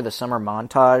of after the summer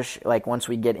montage, like once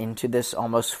we get into this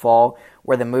almost fall,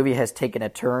 where the movie has taken a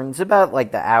turn. It's about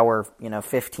like the hour,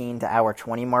 15 to hour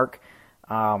 20 mark,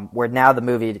 where now the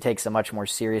movie takes a much more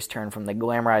serious turn from the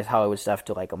glamorized Hollywood stuff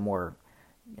to like a more,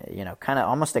 kind of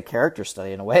almost a character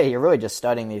study in a way. You're really just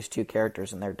studying these two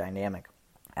characters and their dynamic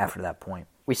after that point.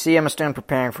 We see Emma Stone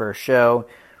preparing for a show.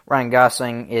 Ryan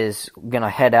Gosling is going to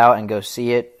head out and go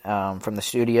see it from the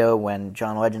studio when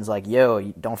John Legend's like, yo,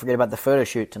 don't forget about the photo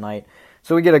shoot tonight.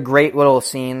 So we get a great little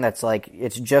scene that's like,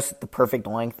 it's just the perfect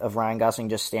length of Ryan Gosling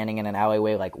just standing in an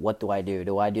alleyway like, what do I do?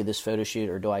 Do I do this photo shoot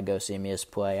or do I go see Mia's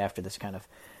play after this kind of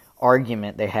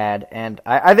argument they had? And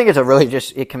I think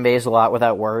it's it conveys a lot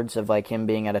without words of like him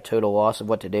being at a total loss of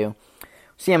what to do.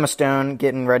 see Emma Stone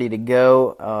getting ready to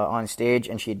go on stage,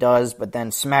 and she does, but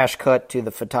then smash cut to the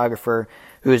photographer,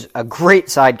 who's a great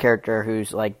side character,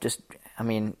 who's like just, I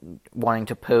mean, wanting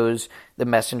to pose the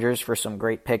messengers for some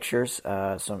great pictures.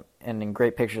 And in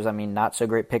great pictures, I mean not so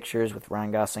great pictures with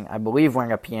Ryan Gosling, I believe,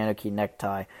 wearing a piano key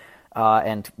necktie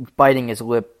and biting his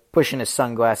lip, pushing his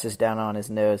sunglasses down on his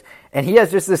nose. And he has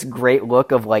just this great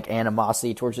look of, like,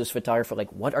 animosity towards this photographer.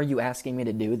 Like, what are you asking me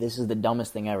to do? This is the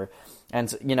dumbest thing ever.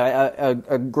 And, you know,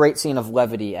 a great scene of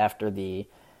levity after the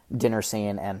dinner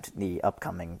scene and the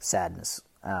upcoming sadness.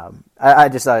 I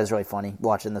just thought it was really funny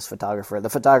watching this photographer. The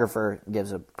photographer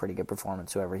gives a pretty good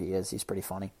performance, whoever he is. He's pretty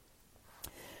funny.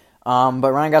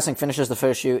 But Ryan Gosling finishes the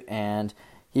photo shoot, and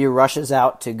he rushes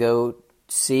out to go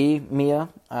see Mia,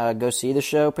 go see the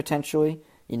show, potentially.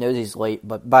 He knows he's late,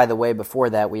 but by the way, before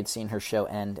that, we had seen her show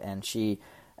end, and she,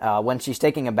 when she's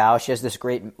taking a bow, she has this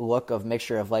great look of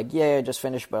mixture of, like, yeah, I just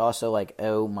finished, but also, like,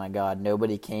 oh my god,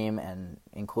 nobody came, and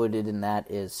included in that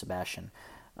is Sebastian.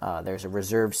 There's a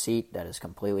reserved seat that is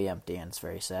completely empty, and it's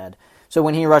very sad. So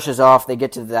when he rushes off, they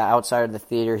get to the outside of the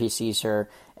theater, he sees her,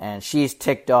 and she's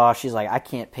ticked off. She's like, I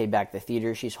can't pay back the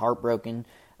theater. She's heartbroken,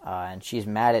 and she's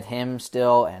mad at him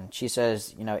still, and she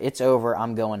says, you know, it's over,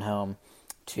 I'm going home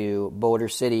to Boulder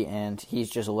City, and he's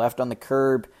just left on the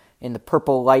curb in the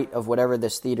purple light of whatever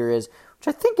this theater is, which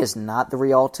I think is not the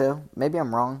Rialto. Maybe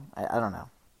I'm wrong. I don't know.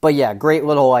 But yeah, great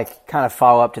little, like, kind of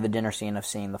follow-up to the dinner scene of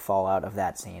seeing the fallout of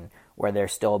that scene, where they're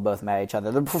still both mad at each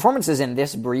other. The performances in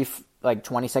this brief, like,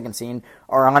 20-second scene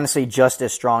are honestly just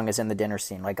as strong as in the dinner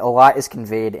scene. Like, a lot is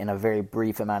conveyed in a very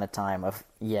brief amount of time of,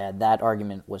 yeah, that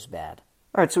argument was bad.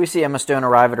 All right, so we see Emma Stone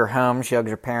arrive at her home. She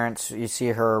hugs her parents. You see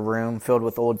her room filled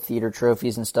with old theater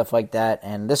trophies and stuff like that.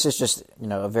 And this is just, you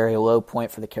know, a very low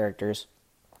point for the characters.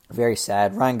 Very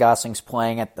sad. Ryan Gosling's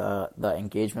playing at the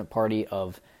engagement party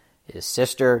of his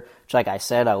sister, which, like I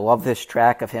said, I love this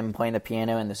track of him playing the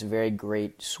piano and this very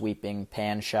great sweeping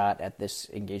pan shot at this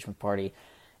engagement party.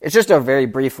 It's just a very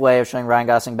brief way of showing Ryan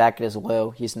Gosling back at his low.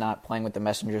 He's not playing with the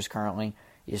Messengers currently.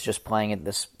 He's just playing at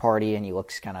this party, and he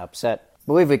looks kind of upset. I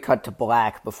believe we cut to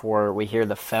black before we hear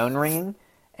the phone ringing,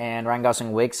 and Ryan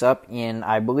Gosling wakes up in,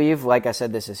 I believe, like I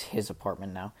said, this is his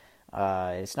apartment now.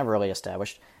 It's never really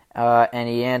established. And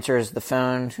he answers the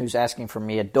phone, who's asking for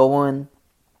Mia Dolan,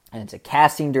 and it's a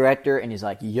casting director, and he's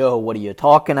like, yo, what are you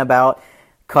talking about?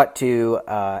 Cut to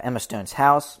Emma Stone's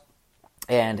house,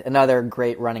 and another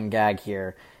great running gag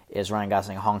here is Ryan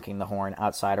Gosling honking the horn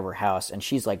outside of her house, and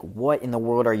she's like, what in the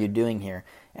world are you doing here?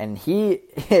 And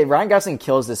Ryan Gosling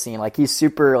kills this scene. Like, he's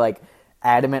super, like,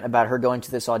 adamant about her going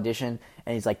to this audition,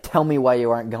 and he's like, tell me why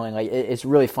you aren't going. Like, it's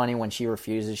really funny when she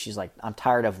refuses. She's like, I'm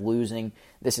tired of losing.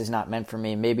 This is not meant for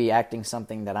me. Maybe acting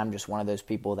something that I'm just one of those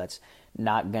people that's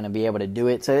not going to be able to do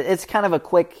it. So it's kind of a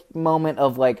quick moment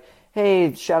of, like,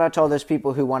 hey, shout out to all those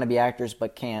people who want to be actors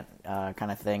but can't, kind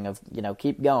of thing of, you know,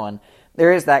 keep going.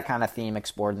 There is that kind of theme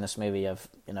explored in this movie of,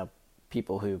 you know,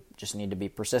 people who just need to be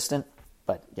persistent,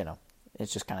 but, you know,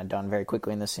 it's just kind of done very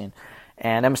quickly in this scene.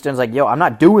 And Emma Stone's like, yo, I'm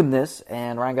not doing this.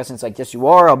 And Ryan Gosling's like, yes, you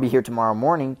are. I'll be here tomorrow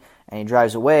morning. And he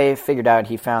drives away, figured out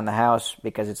he found the house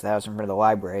because it's the house in front of the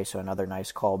library, so another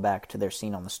nice callback to their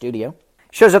scene on the studio.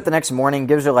 Shows up the next morning,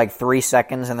 gives her like 3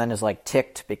 seconds, and then is like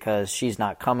ticked because she's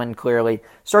not coming, clearly.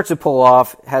 Starts to pull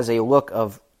off, has a look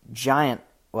of giant,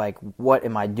 like, what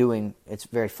am I doing? It's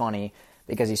very funny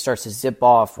because he starts to zip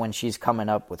off when she's coming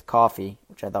up with coffee,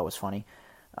 which I thought was funny.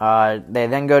 They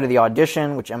then go to the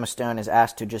audition, which Emma Stone is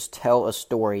asked to just tell a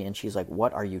story, and she's like,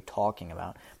 what are you talking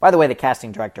about? By the way, the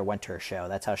casting director went to her show.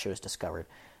 That's how she was discovered.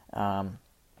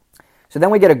 So then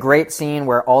we get a great scene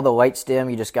where all the lights dim.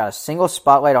 You just got a single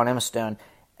spotlight on Emma Stone.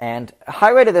 And I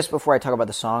highlighted this before I talk about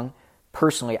the song.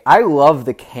 Personally, I love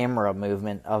the camera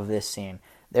movement of this scene.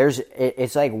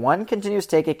 It's like one continuous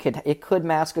take. It could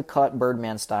mask a cut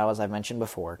Birdman style, as I've mentioned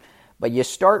before. But you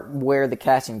start where the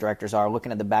casting directors are,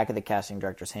 looking at the back of the casting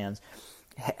directors'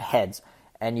 heads,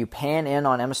 and you pan in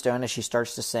on Emma Stone as she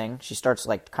starts to sing. She starts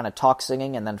like kind of talk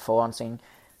singing and then full on singing.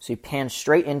 So you pan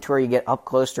straight into her, you get up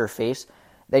close to her face.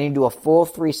 Then you do a full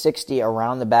 360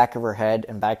 around the back of her head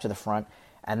and back to the front,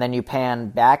 and then you pan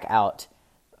back out,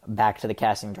 back to the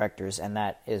casting directors, and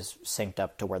that is synced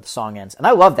up to where the song ends. And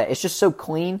I love that. It's just so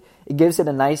clean. It gives it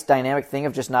a nice dynamic thing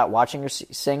of just not watching her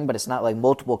sing, but it's not like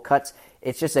multiple cuts.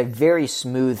 It's just a very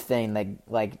smooth thing that,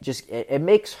 like, just it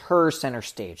makes her center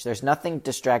stage. There's nothing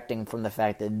distracting from the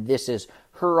fact that this is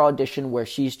her audition where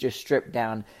she's just stripped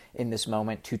down in this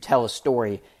moment to tell a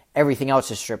story. Everything else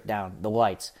is stripped down. The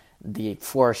lights, the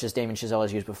flourishes Damien Chazelle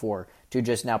has used before, to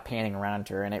just now panning around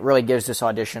her. And it really gives this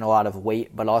audition a lot of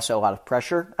weight, but also a lot of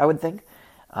pressure, I would think.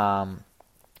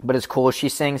 but it's cool. She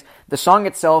sings. The song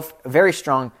itself, very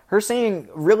strong. Her singing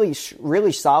really,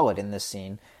 really solid in this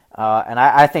scene. And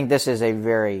I think this is a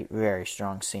very, very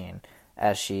strong scene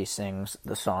as she sings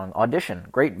the song Audition.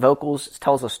 Great vocals,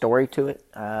 tells a story to it,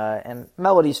 and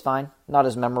melody's fine. Not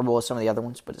as memorable as some of the other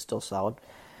ones, but it's still solid.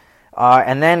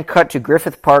 And then cut to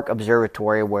Griffith Park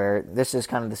Observatory, where this is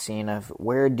kind of the scene of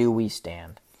where do we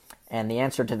stand? And the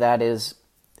answer to that is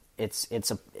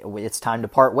it's time to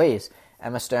part ways.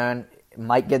 Emma Stone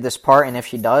might get this part, and if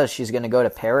she does, she's going to go to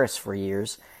Paris for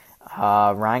years.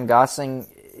 Ryan Gosling,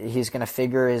 he's going to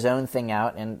figure his own thing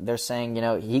out, and they're saying,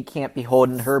 he can't be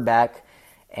holding her back,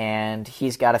 and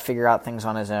he's got to figure out things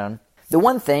on his own. The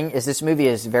one thing is this movie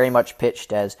is very much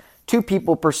pitched as two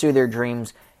people pursue their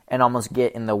dreams and almost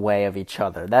get in the way of each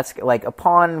other. That's like,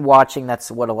 upon watching,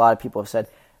 that's what a lot of people have said.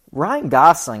 Ryan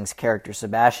Gosling's character,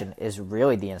 Sebastian, is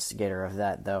really the instigator of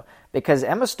that, though, because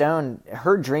Emma Stone,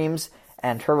 her dreams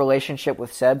and her relationship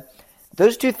with Seb,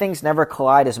 those two things never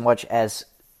collide as much as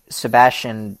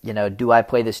Sebastian, do I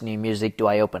play this new music? Do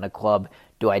I open a club?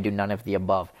 Do I do none of the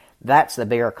above? That's the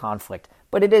bigger conflict.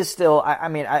 But it is still,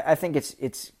 I think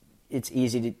it's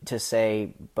easy to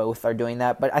say both are doing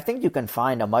that, but I think you can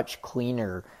find a much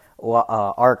cleaner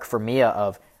arc for Mia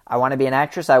of, I want to be an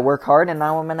actress, I work hard, and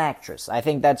now I'm an actress. I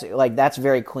think that's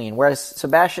very clean, whereas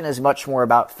Sebastian is much more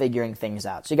about figuring things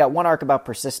out. So you got one arc about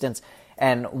persistence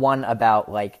and one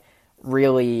about,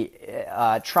 really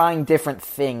trying different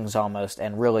things almost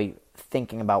and really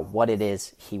thinking about what it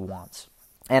is he wants.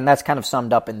 And that's kind of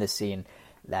summed up in this scene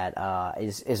that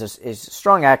is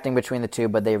strong acting between the two,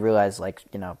 but they realize,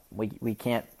 we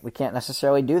can't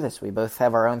necessarily do this. We both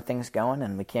have our own things going,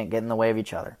 and we can't get in the way of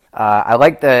each other. I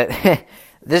like the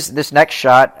this next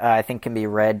shot. I think can be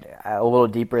read a little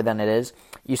deeper than it is.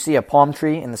 You see a palm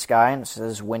tree in the sky, and it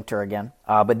says winter again.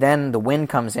 But then the wind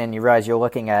comes in. You realize you're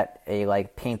looking at a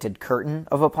painted curtain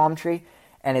of a palm tree,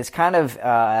 and it's kind of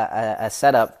a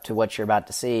setup to what you're about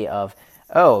to see of,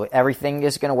 everything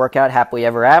is going to work out happily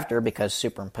ever after because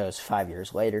superimposed 5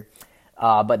 years later.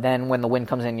 But then when the wind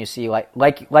comes in, you see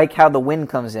like how the wind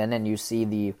comes in and you see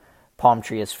the palm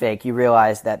tree is fake, you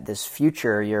realize that this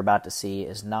future you're about to see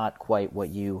is not quite what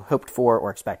you hoped for or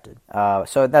expected.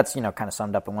 So that's, kind of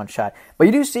summed up in one shot. But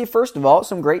you do see, first of all,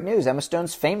 some great news. Emma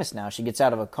Stone's famous now. She gets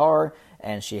out of a car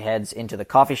and she heads into the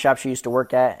coffee shop she used to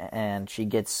work at, and she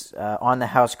gets on the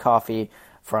house coffee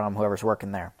from whoever's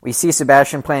working there. We see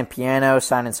Sebastian playing piano,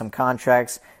 signing some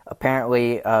contracts.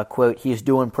 Apparently, quote, he's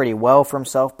doing pretty well for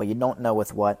himself, but you don't know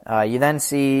with what. You then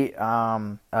see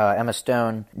Emma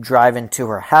Stone drive into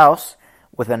her house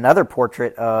with another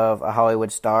portrait of a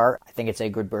Hollywood star. I think it's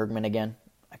Ingrid Bergman again.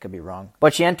 I could be wrong.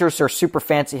 But she enters her super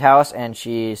fancy house, and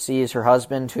she sees her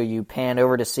husband, who you pan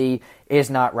over to see is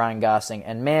not Ryan Gosling.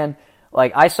 And man,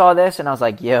 I saw this, and I was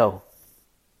like, yo,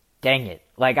 dang it.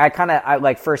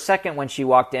 For a second when she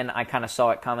walked in, I kind of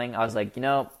saw it coming. I was like,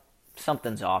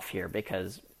 something's off here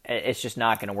because it's just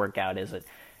not going to work out, is it?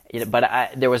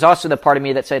 But there was also the part of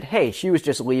me that said, hey, she was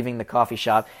just leaving the coffee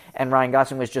shop and Ryan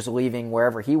Gosling was just leaving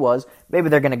wherever he was. Maybe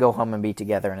they're going to go home and be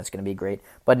together and it's going to be great.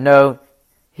 But no,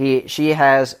 she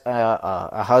has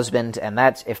a husband, and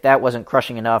if that wasn't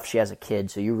crushing enough, she has a kid.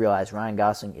 So you realize Ryan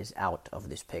Gosling is out of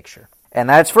this picture. And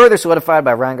that's further solidified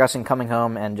by Ryan Gosling coming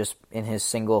home and just in his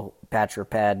single bachelor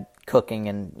pad cooking,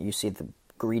 and you see the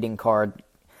greeting card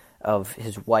of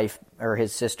his wife or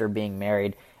his sister being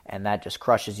married, and that just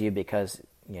crushes you because,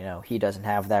 he doesn't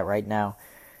have that right now.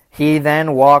 He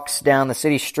then walks down the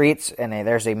city streets, and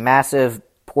there's a massive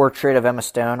portrait of Emma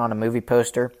Stone on a movie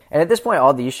poster. And at this point,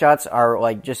 all these shots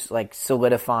are just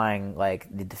solidifying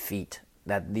the defeat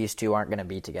that these two aren't going to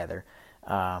be together.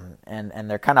 And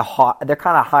they're kind of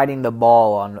hiding the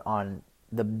ball on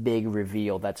the big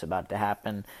reveal that's about to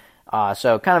happen.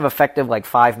 So kind of effective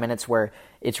 5 minutes where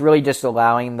it's really just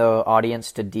allowing the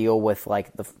audience to deal with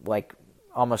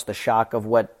almost the shock of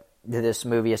what this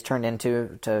movie has turned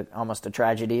into, to almost a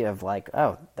tragedy of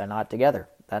they're not together.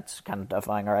 That's kind of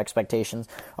defying our expectations.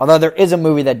 Although there is a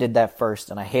movie that did that first,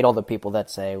 and I hate all the people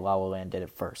that say La La Land did it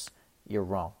first. You're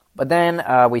wrong. But then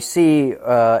we see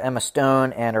Emma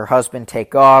Stone and her husband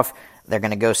take off. They're going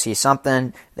to go see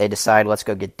something. They decide, let's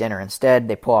go get dinner instead.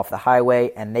 They pull off the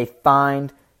highway, and they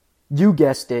find, you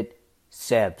guessed it,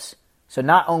 Seb's. So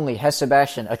not only has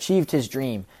Sebastian achieved his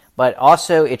dream, but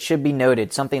also it should be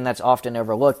noted, something that's often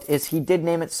overlooked, is he did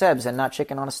name it Seb's and not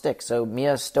Chicken on a Stick. So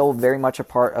Mia is still very much a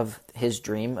part of his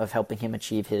dream, of helping him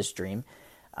achieve his dream,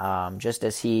 just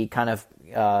as he kind of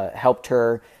helped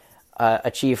her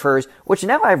achieve hers, which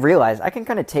now I've realized I can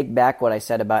kind of take back what I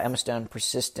said about Emma Stone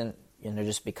persistent,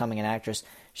 just becoming an actress.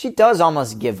 She does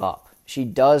almost give up.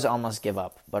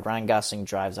 But Ryan Gosling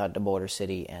drives out to Boulder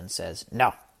City and says,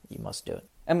 no, you must do it.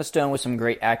 Emma Stone with some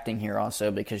great acting here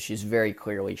also, because she's very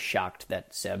clearly shocked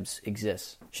that Sebs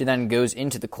exists. She then goes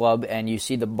into the club, and you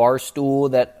see the bar stool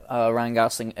that Ryan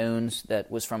Gosling owns that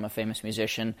was from a famous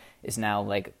musician is now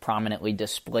like prominently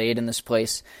displayed in this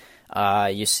place.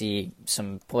 You see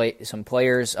some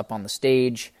players up on the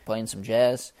stage playing some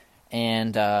jazz,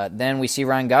 and then we see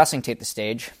Ryan Gosling take the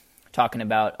stage talking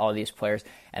about all these players,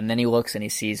 and then he looks and he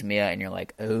sees Mia, and you're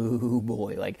like, oh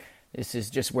boy, like this is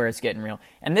just where it's getting real.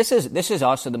 And this is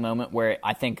also the moment where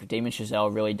I think Damien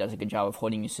Chazelle really does a good job of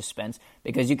holding you suspense,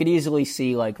 because you could easily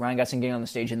see like Ryan Gosling getting on the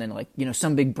stage and then like, you know,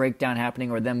 some big breakdown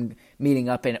happening or them meeting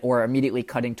up or immediately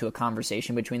cutting to a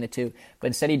conversation between the two. But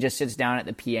instead he just sits down at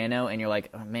the piano and you're like,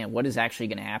 oh man, what is actually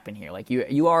going to happen here? Like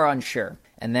you are unsure.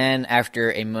 And then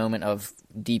after a moment of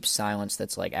deep silence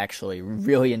that's like actually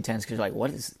really intense, because you're like, what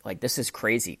is, like, this is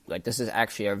crazy. Like this is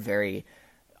actually a very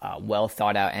well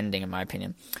thought out ending in my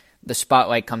opinion. The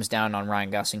spotlight comes down on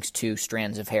Ryan Gosling's two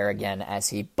strands of hair again as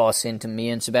he busts into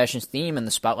Mia and Sebastian's theme, and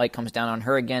the spotlight comes down on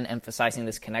her again, emphasizing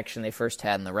this connection they first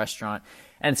had in the restaurant.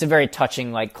 And it's a very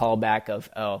touching like callback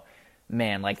of, oh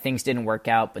man, like things didn't work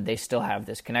out, but they still have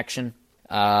this connection.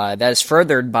 That is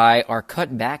furthered by our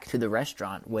cut back to the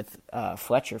restaurant with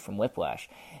Fletcher from Whiplash.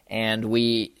 And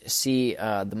we see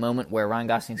the moment where Ryan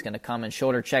Gosling's going to come and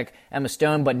shoulder check Emma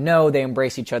Stone, but no, they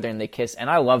embrace each other and they kiss. And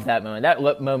I love that moment.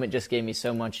 That moment just gave me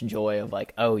so much joy of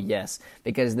like, oh yes,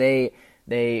 because they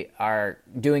are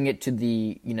doing it to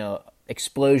the, you know,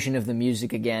 explosion of the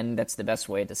music again. That's the best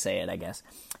way to say it, I guess.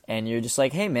 And you're just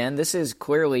like, hey man, this is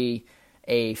clearly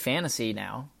a fantasy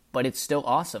now, but it's still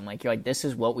awesome. Like you're like, this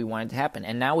is what we wanted to happen.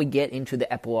 And now we get into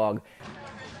the epilogue.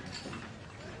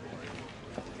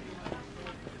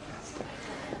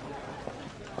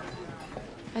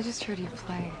 I just heard you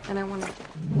play, and I want to...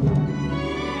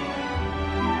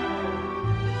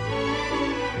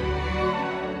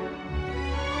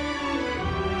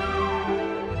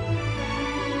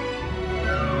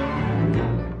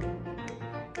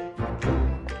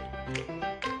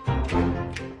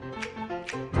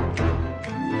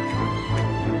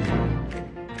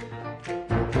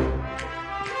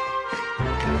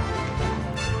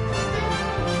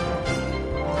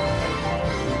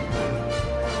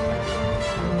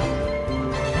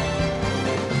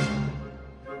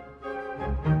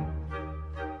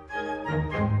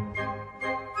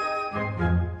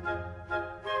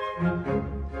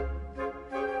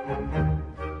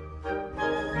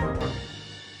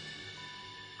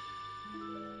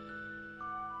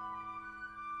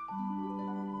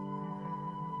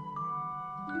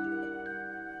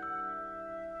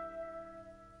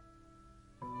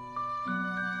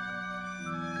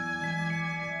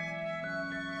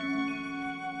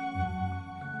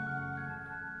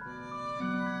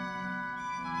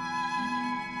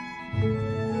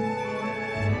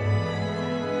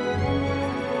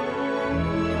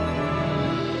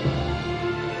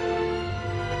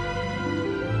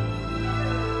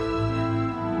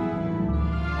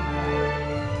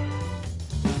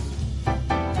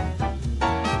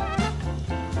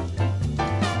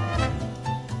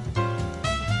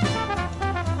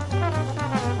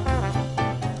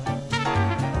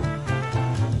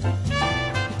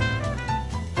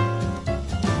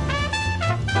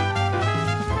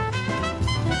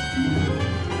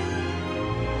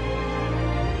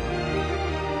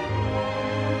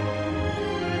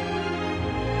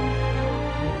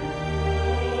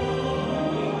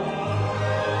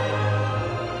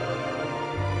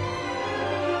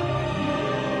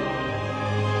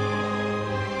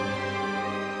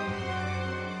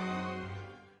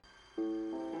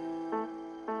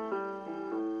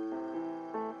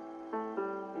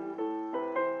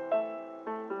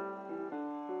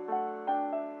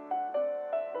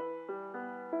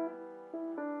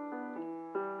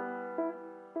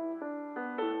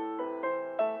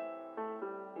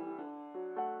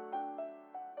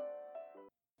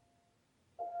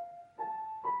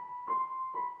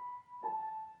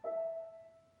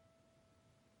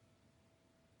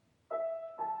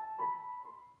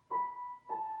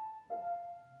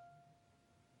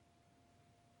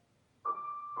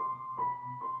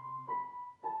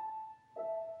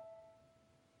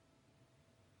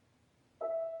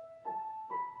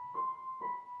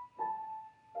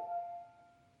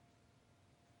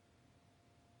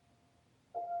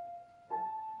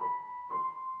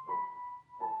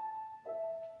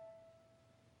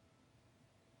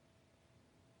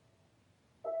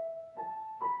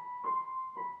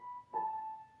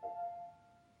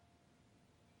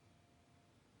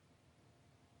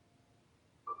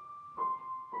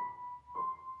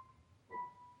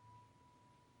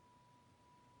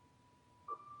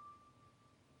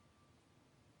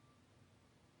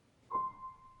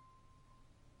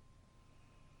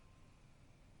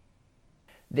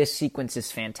 this sequence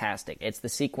is fantastic. It's the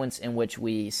sequence in which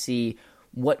we see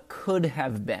what could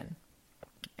have been.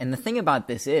 And the thing about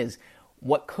this is,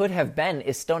 what could have been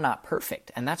is still not perfect.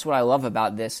 And that's what I love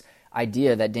about this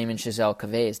idea that Damien Chazelle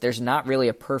conveys. There's not really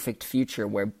a perfect future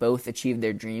where both achieve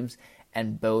their dreams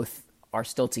and both are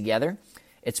still together.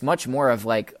 It's much more of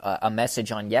like a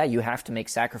message on, yeah, you have to make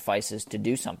sacrifices to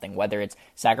do something, whether it's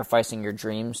sacrificing your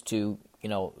dreams to,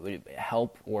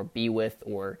 help or be with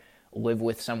or live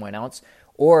with someone else,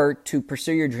 or to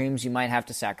pursue your dreams, you might have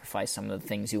to sacrifice some of the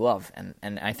things you love.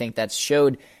 And I think that's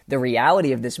showed the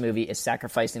reality of this movie is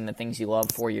sacrificing the things you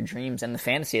love for your dreams, and the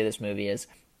fantasy of this movie is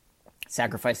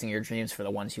sacrificing your dreams for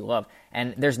the ones you love.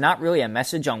 And there's not really a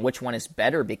message on which one is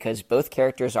better because both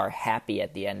characters are happy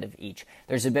at the end of each.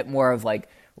 There's a bit more of like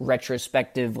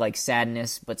retrospective like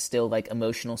sadness, but still like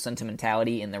emotional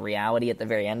sentimentality in the reality at the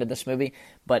very end of this movie.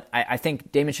 But I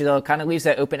think Damien Chazelle kind of leaves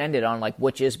that open-ended on like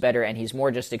which is better, and he's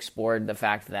more just explored the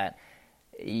fact that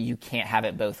you can't have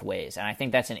it both ways. And I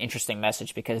think that's an interesting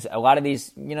message because a lot of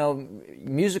these,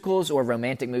 musicals or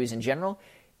romantic movies in general,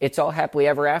 it's all happily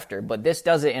ever after, but this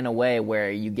does it in a way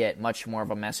where you get much more of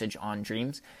a message on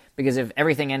dreams, because if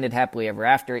everything ended happily ever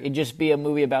after, it'd just be a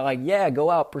movie about like, yeah,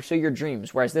 go out, pursue your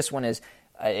dreams, whereas this one is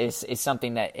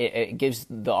something that it gives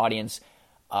the audience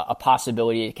a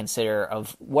possibility to consider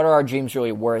of what are our dreams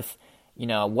really worth,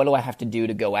 what do I have to do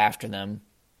to go after them,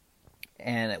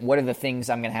 and what are the things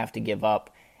I'm going to have to give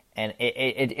up, and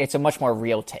it's a much more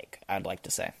real take, I'd like to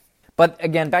say. But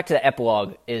again, back to the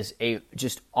epilogue is a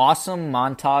just awesome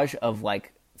montage of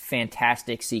like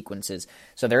fantastic sequences.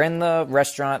 So they're in the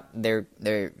restaurant, they're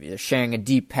sharing a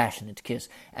deep, passionate kiss,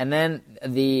 and then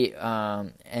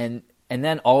and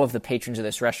then all of the patrons of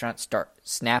this restaurant start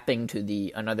snapping to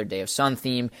the Another Day of Sun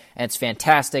theme, and it's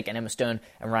fantastic. And Emma Stone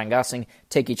and Ryan Gosling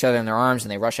take each other in their arms,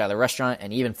 and they rush out of the restaurant.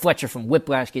 And even Fletcher from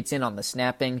Whiplash gets in on the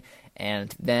snapping,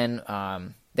 and then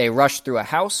they rush through a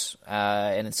house,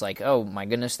 and it's like, oh my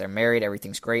goodness, they're married,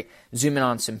 everything's great. Zoom in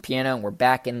on some piano, and we're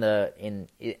back in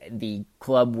the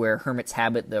club where Hermit's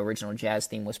Habit, the original jazz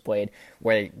theme, was played,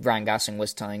 where Ryan Gosling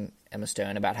was telling Emma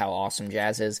Stone about how awesome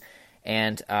jazz is.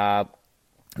 And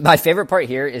my favorite part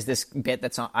here is this bit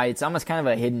that's it's almost kind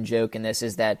of a hidden joke in this,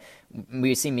 is that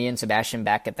we see Mia and Sebastian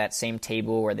back at that same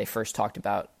table where they first talked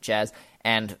about jazz,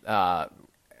 and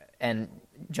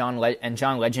John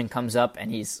Legend comes up,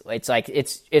 and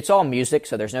it's all music,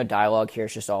 so there's no dialogue here,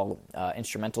 it's just all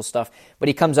instrumental stuff. But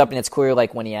he comes up, and it's clear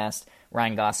like when he asked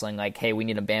Ryan Gosling like, hey, we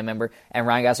need a band member, and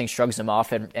Ryan Gosling shrugs him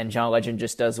off, and John Legend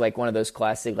just does like one of those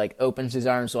classic like opens his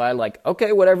arms wide like,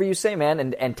 okay, whatever you say, man,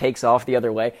 and takes off the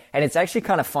other way. And it's actually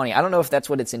kind of funny. I don't know if that's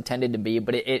what it's intended to be,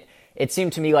 but it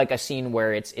seemed to me like a scene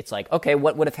where it's like, okay,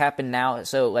 what would have happened now?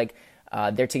 So like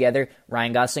they're together,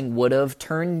 Ryan Gosling would have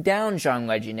turned down John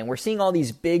Legend, and we're seeing all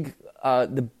these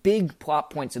the big plot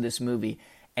points of this movie,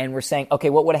 and we're saying, okay,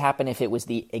 what would have happened if it was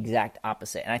the exact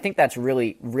opposite? And I think that's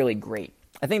really, really great.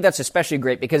 I think that's especially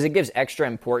great because it gives extra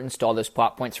importance to all those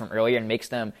plot points from earlier and makes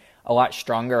them a lot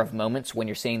stronger of moments when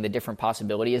you're seeing the different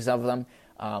possibilities of them.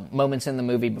 Moments in the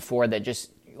movie before that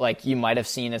just like you might have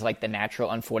seen as like the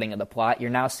natural unfolding of the plot. You're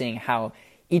now seeing how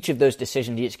each of those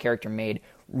decisions each character made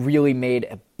really made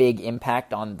a big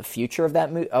impact on the future of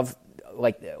that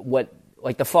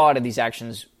the fallout of these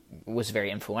actions was very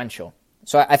influential.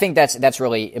 So I think that's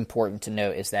really important to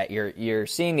note, is that you're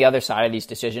seeing the other side of these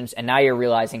decisions, and now you're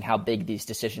realizing how big these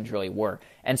decisions really were.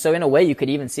 And so in a way, you could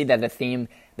even see that the theme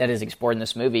that is explored in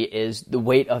this movie is the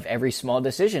weight of every small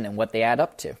decision and what they add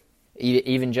up to.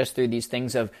 Even just through these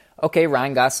things of, okay,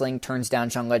 Ryan Gosling turns down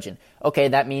John Legend. Okay,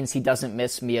 that means he doesn't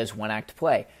miss Mia's one-act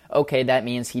play. Okay, that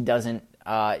means he doesn't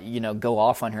go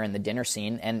off on her in the dinner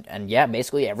scene. And yeah,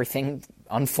 basically everything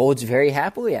unfolds very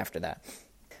happily after that.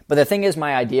 But the thing is,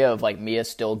 my idea of like Mia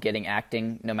still getting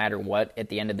acting no matter what at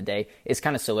the end of the day is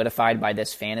kind of solidified by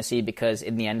this fantasy, because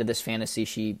in the end of this fantasy,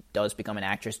 she does become an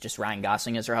actress. Just Ryan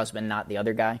Gosling is her husband, not the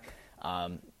other guy.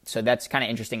 So that's kind of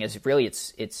interesting, is really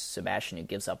it's Sebastian who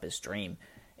gives up his dream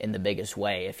in the biggest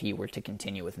way if he were to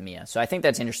continue with Mia. So I think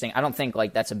that's interesting. I don't think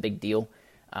like that's a big deal.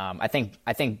 I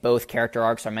think both character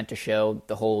arcs are meant to show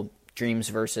the whole dreams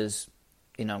versus,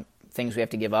 things we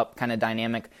have to give up kind of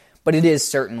dynamic. But it is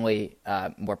certainly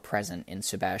more present in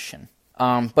Sebastian.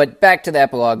 But back to the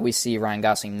epilogue, we see Ryan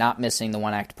Gosling not missing the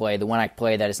one-act play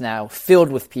that is now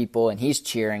filled with people, and he's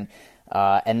cheering.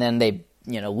 And then they,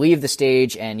 leave the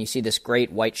stage, and you see this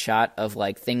great white shot of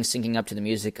like things syncing up to the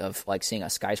music of like seeing a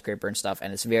skyscraper and stuff.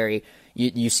 And it's very,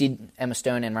 you see Emma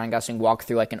Stone and Ryan Gosling walk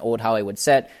through like an old Hollywood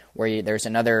set where there's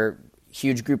another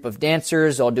huge group of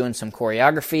dancers all doing some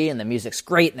choreography, and the music's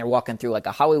great, and they're walking through like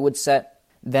a Hollywood set.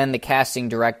 Then the casting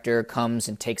director comes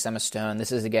and takes Emma Stone.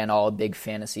 This is, again, all a big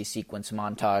fantasy sequence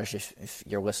montage. If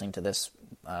you're listening to this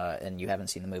and you haven't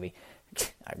seen the movie,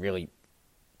 I really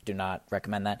do not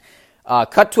recommend that.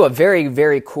 Cut to a very,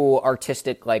 very cool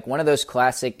artistic, like one of those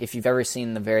classic, if you've ever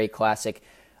seen the very classic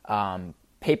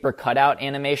paper cutout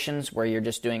animations where you're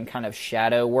just doing kind of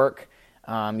shadow work.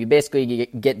 You basically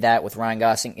get that with Ryan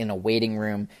Gosling in a waiting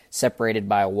room separated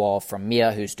by a wall from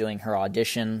Mia, who's doing her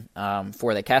audition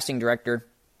for the casting director.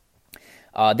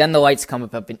 Then the lights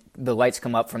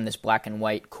come up from this black and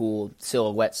white cool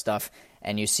silhouette stuff,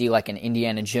 and you see like an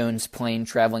Indiana Jones plane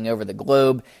traveling over the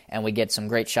globe, and we get some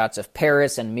great shots of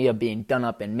Paris and Mia being done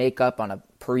up in makeup on a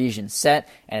Parisian set,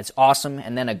 and it's awesome.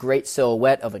 And then a great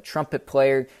silhouette of a trumpet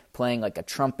player playing like a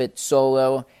trumpet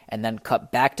solo, and then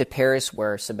cut back to Paris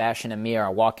where Sebastian and Mia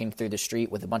are walking through the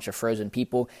street with a bunch of frozen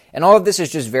people. And all of this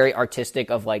is just very artistic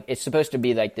of like, it's supposed to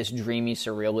be like this dreamy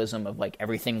surrealism of like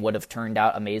everything would have turned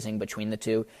out amazing between the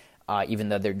two, even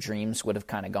though their dreams would have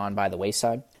kind of gone by the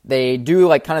wayside. They do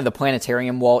like kind of the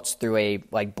planetarium waltz through a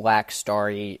like black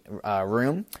starry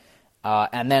room.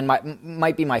 And then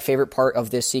might be my favorite part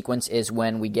of this sequence is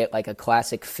when we get like a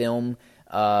classic film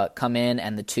come in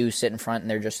and the two sit in front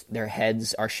and their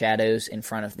heads are shadows in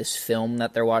front of this film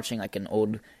that they're watching, like an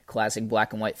old classic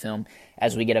black and white film,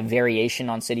 as we get a variation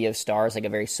on City of Stars, like a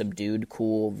very subdued,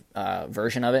 cool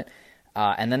version of it.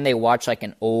 And then they watch like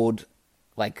an old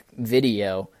like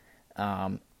video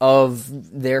of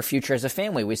their future as a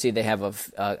family. We see they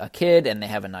have a kid and they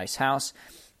have a nice house.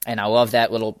 And I love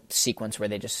that little sequence where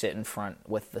they just sit in front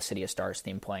with the City of Stars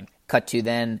theme playing. Cut to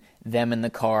then them in the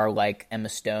car like Emma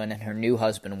Stone and her new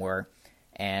husband were.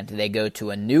 And they go to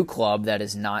a new club that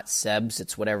is not Seb's.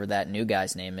 It's whatever that new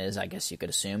guy's name is, I guess you could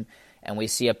assume. And we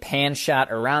see a pan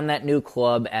shot around that new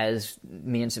club as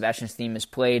Mia and Sebastian's theme is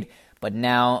played. But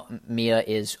now Mia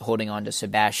is holding on to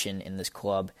Sebastian in this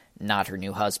club, not her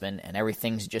new husband. And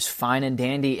everything's just fine and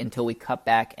dandy until we cut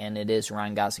back and it is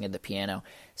Ryan Gosling at the piano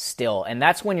still. And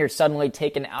that's when you're suddenly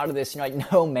taken out of this. You're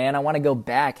like, no, man, I want to go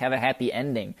back, have a happy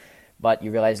ending. But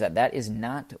you realize that is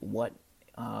not what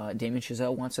Damien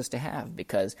Chazelle wants us to have,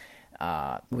 because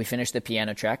we finished the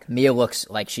piano track. Mia looks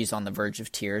like she's on the verge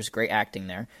of tears. Great acting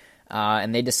there.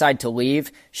 And they decide to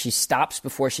leave. She stops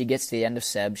before she gets to the end of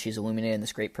Seb. She's illuminated in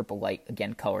this great purple light.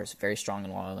 Again, colors, very strong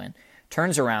in La La Land.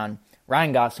 Turns around.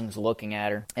 Ryan Gosling's looking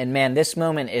at her. And man, this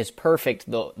moment is perfect.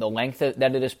 The length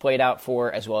that it is played out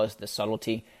for, as well as the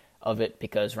subtlety of it,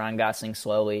 because Ryan Gosling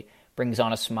slowly brings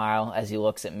on a smile as he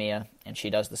looks at Mia, and she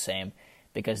does the same,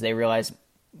 because they realize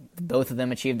both of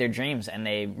them achieved their dreams, and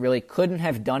they really couldn't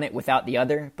have done it without the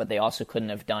other, but they also couldn't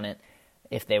have done it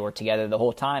if they were together the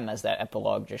whole time, as that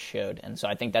epilogue just showed. And so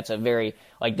I think that's a very,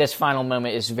 like, this final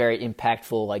moment is very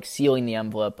impactful, like sealing the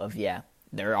envelope of, yeah,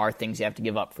 there are things you have to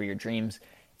give up for your dreams.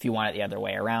 If you want it the other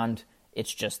way around,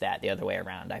 it's just that, the other way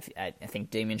around. I think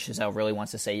Damien Chazelle really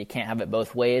wants to say you can't have it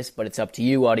both ways, but it's up to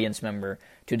you, audience member,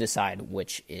 to decide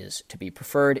which is to be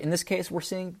preferred. In this case, we're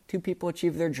seeing two people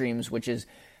achieve their dreams, which is,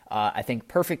 I think,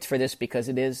 perfect for this, because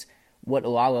it is what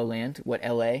La La Land, what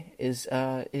LA is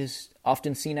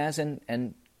often seen as,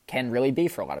 and can really be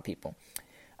for a lot of people.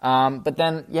 But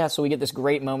then, yeah, so we get this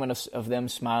great moment of them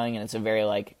smiling, and it's a very,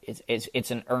 like,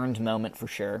 it's an earned moment for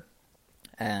sure.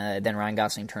 Then Ryan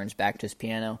Gosling turns back to his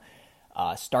piano,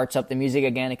 starts up the music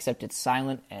again, except it's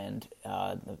silent, and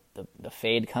the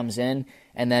fade comes in,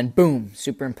 and then boom,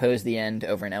 superimpose the end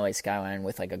over an LA skyline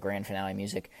with like a grand finale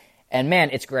music. And man,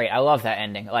 it's great. I love that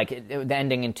ending. Like the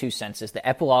ending in two senses. The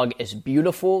epilogue is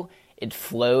beautiful. It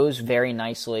flows very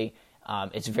nicely.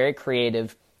 It's very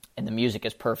creative, and the music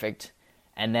is perfect.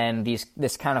 And then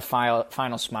this kind of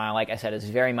final smile, like I said, is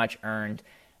very much earned.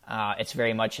 It's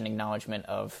very much an acknowledgement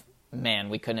of, man,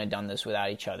 we couldn't have done this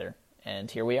without each other. And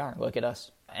here we are. Look at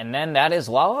us. And then that is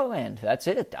La La Land. That's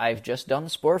it. I've just done the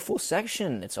Spoilerful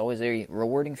section. It's always a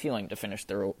rewarding feeling to finish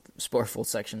the Spoilerful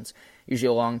sections. Usually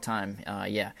a long time.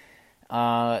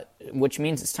 Which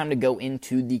means it's time to go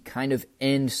into the kind of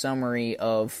end summary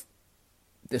of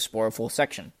the Spoilerful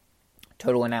section.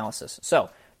 Total analysis. So,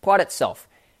 plot itself.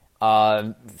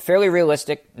 Fairly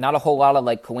realistic. Not a whole lot of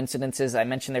like coincidences. I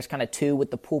mentioned there's kind of two with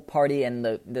the pool party and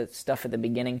the stuff at the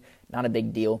beginning. Not a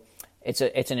big deal. It's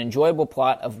an enjoyable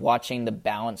plot of watching the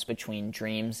balance between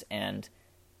dreams and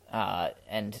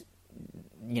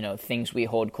things we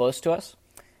hold close to us.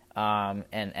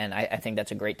 And I think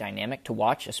that's a great dynamic to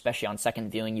watch, especially on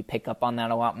second viewing. You pick up on that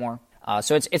a lot more.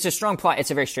 So it's a strong plot. It's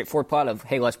a very straightforward plot of,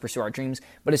 hey, let's pursue our dreams.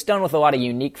 But it's done with a lot of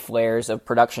unique flares of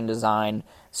production design,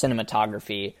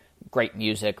 cinematography, great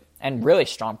music, and really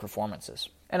strong performances.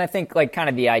 And I think like kind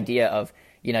of the idea of,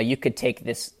 you could take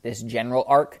this general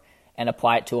arc and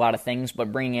apply it to a lot of things,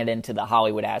 but bringing it into the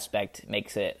Hollywood aspect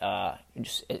makes it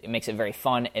it makes it very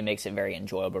fun. It makes it very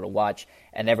enjoyable to watch,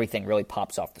 and everything really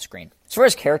pops off the screen. As far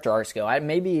as character arcs go, I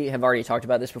maybe have already talked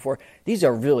about this before. These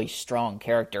are really strong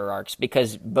character arcs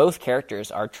because both characters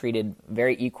are treated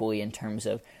very equally in terms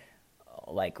of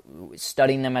like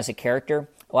studying them as a character.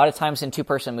 A lot of times in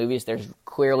two-person movies, there's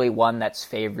clearly one that's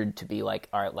favored to be like,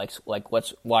 all right, like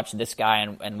let's watch this guy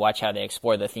and watch how they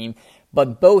explore the theme.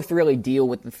 But both really deal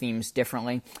with the themes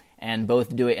differently, and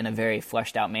both do it in a very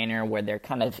fleshed out manner where they're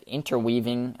kind of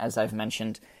interweaving, as I've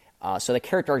mentioned. So the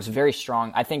character arc is very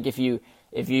strong. I think if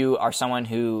you are someone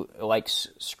who likes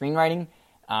screenwriting,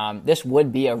 this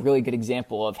would be a really good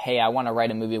example of, hey, I want to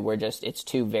write a movie where just it's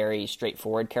two very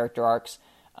straightforward character arcs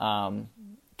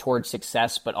towards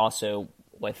success, but also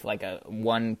with like a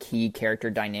one key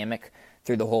character dynamic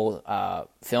through the whole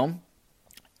film.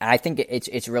 And I think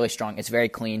it's really strong. It's very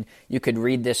clean. You could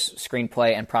read this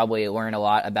screenplay and probably learn a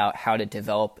lot about how to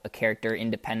develop a character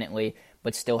independently,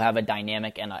 but still have a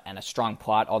dynamic and a strong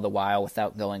plot all the while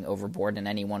without going overboard in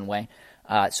any one way.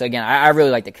 So again, I really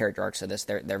like the character arcs of this.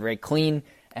 They're very clean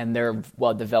and they're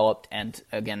well developed. And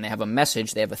again, they have a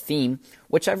message. They have a theme,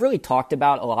 which I've really talked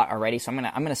about a lot already. So I'm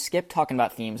gonna skip talking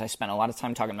about themes. I spent a lot of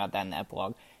time talking about that in the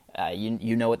epilogue.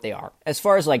 You know what they are. As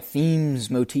far as like themes,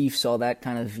 motifs, all that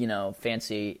kind of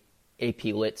fancy AP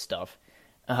Lit stuff.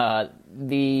 You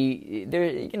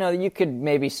could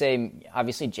maybe say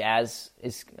obviously jazz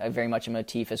is very much a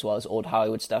motif as well as old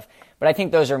Hollywood stuff. But I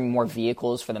think those are more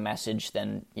vehicles for the message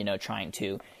than trying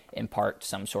to impart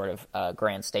some sort of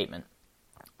grand statement.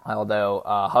 Although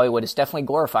Hollywood is definitely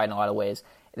glorified in a lot of ways.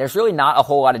 There's really not a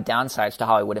whole lot of downsides to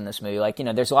Hollywood in this movie.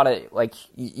 There's a lot of,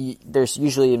 there's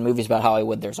usually in movies about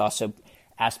Hollywood, there's also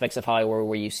aspects of Hollywood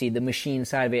where you see the machine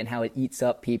side of it and how it eats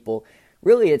up people.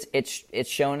 Really, it's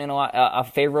shown in a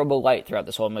favorable light throughout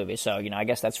this whole movie. So, I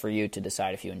guess that's for you to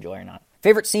decide if you enjoy or not.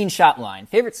 Favorite scene, shot line.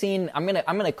 Favorite scene, I'm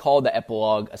gonna call the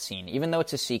epilogue a scene. Even though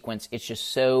it's a sequence, it's just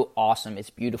so awesome. It's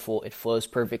beautiful. It flows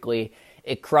perfectly.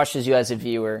 It crushes you as a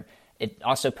viewer. It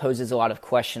also poses a lot of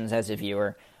questions as a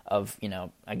viewer of,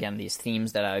 again, these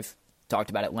themes that I've talked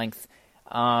about at length.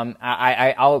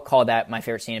 I'll call that my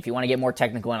favorite scene. If you want to get more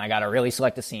technical and I got to really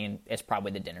select a scene, it's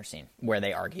probably the dinner scene where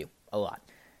they argue a lot.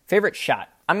 Favorite shot.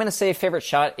 I'm going to say favorite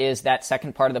shot is that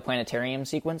second part of the planetarium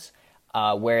sequence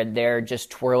where they're just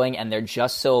twirling and they're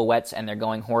just silhouettes and they're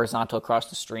going horizontal across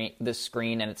the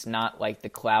screen, and it's not like the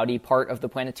cloudy part of the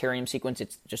planetarium sequence.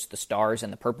 It's just the stars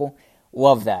and the purple.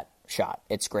 Love that shot.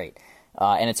 It's great.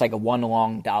 And it's like a one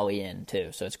long dolly in,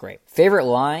 too, so it's great. Favorite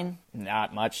line?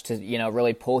 Not much to,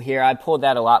 really pull here. I pulled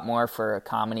that a lot more for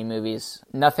comedy movies.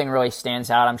 Nothing really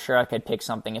stands out. I'm sure I could pick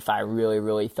something if I really,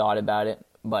 really thought about it,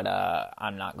 but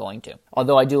I'm not going to.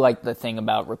 Although I do like the thing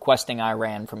about requesting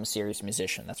Iran from a serious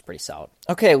musician. That's pretty solid.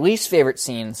 Okay, least favorite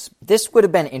scenes. This would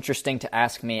have been interesting to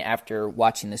ask me after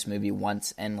watching this movie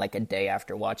once and like a day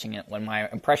after watching it, when my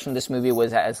impression of this movie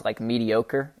was as like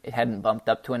mediocre. It hadn't bumped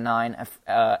up to a 9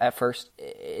 at first.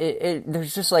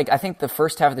 There's just I think the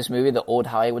first half of this movie, the old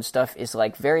Hollywood stuff, is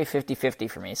like very 50-50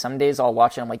 for me. Some days I'll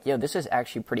watch it and I'm like, yo, this is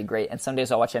actually pretty great. And some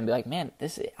days I'll watch it and be like, man,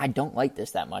 I don't like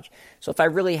this that much. So if I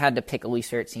really had to pick a least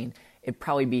favorite scene, it'd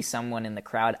probably be someone in the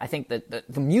crowd. I think that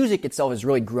the music itself has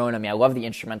really grown on me. I love the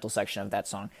instrumental section of that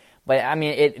song. But, I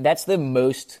mean, that's the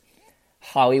most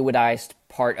Hollywoodized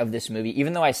part of this movie.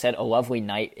 Even though I said A Lovely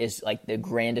Night is, like, the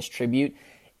grandest tribute,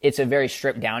 it's a very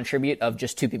stripped-down tribute of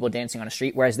just two people dancing on a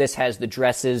street, whereas this has the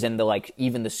dresses and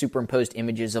even the superimposed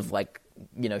images of,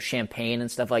 champagne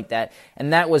and stuff like that.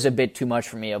 And that was a bit too much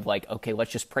for me of okay,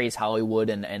 let's just praise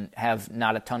Hollywood and have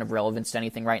not a ton of relevance to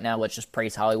anything right now. Let's just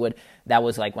praise Hollywood. That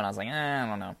was when I was I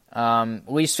don't know.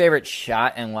 Least favorite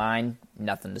shot and line,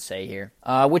 nothing to say here.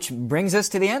 Which brings us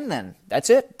to the end then. That's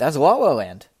it. That's La La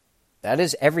Land. That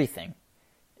is everything.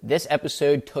 This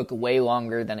episode took way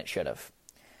longer than it should have.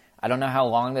 I don't know how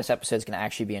long this episode is going to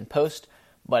actually be in post,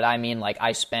 but I mean,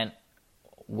 I spent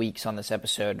weeks on this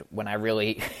episode when I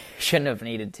really shouldn't have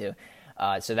needed to.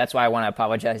 So that's why I want to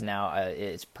apologize now.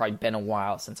 It's probably been a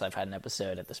while since I've had an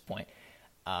episode at this point,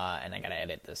 and I got to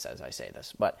edit this as I say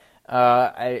this. But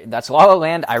that's La La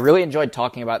Land. I really enjoyed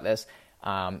talking about this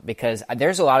because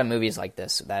there's a lot of movies like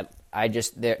this that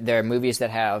there are movies that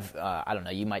have, I don't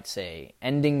know, you might say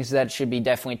endings that should be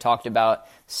definitely talked about,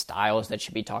 styles that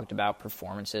should be talked about,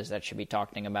 performances that should be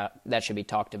talked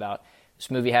about. This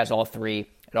movie has all three.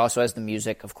 It also has the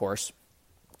music, of course.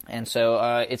 And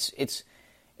so it's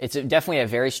definitely a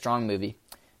very strong movie.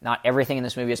 Not everything in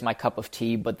this movie is my cup of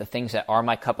tea, but the things that are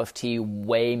my cup of tea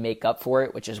way make up for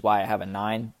it, which is why I have a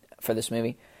 9 for this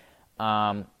movie.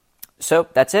 So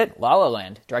that's it. La La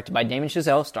Land, directed by Damien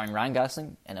Chazelle, starring Ryan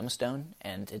Gosling and Emma Stone,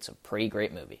 and it's a pretty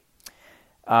great movie.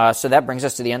 So that brings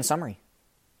us to the end summary.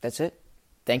 That's it.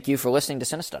 Thank you for listening to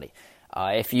CineStudy.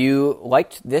 If you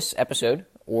liked this episode,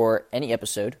 or any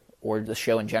episode, or the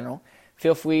show in general,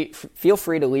 feel free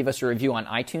to leave us a review on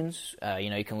iTunes.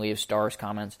 You can leave stars,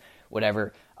 comments,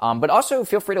 whatever. But also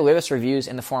feel free to leave us reviews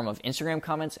in the form of Instagram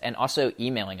comments and also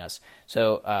emailing us.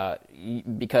 So,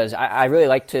 because I really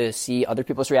like to see other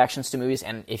people's reactions to movies,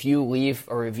 and if you leave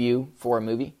a review for a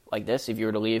movie like this, if you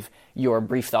were to leave your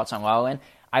brief thoughts on La La Land,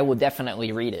 I will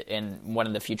definitely read it in one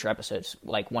of the future episodes,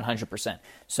 like 100%.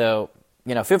 So,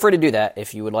 feel free to do that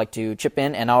if you would like to chip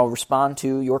in, and I'll respond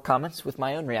to your comments with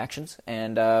my own reactions,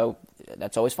 and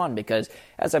that's always fun because,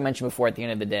 as I mentioned before, at the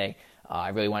end of the day, I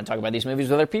really want to talk about these movies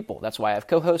with other people. That's why I have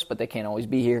co-hosts, but they can't always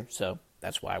be here, so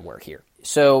that's why we're here.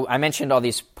 So I mentioned all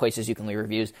these places you can leave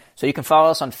reviews. So you can follow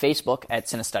us on Facebook at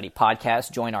CineStudy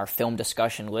Podcast. Join our film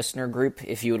discussion listener group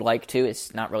if you would like to.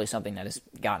 It's not really something that has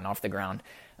gotten off the ground,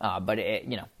 but it,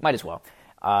 might as well.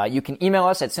 You can email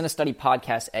us at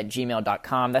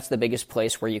cinestudypodcast@gmail.com. That's the biggest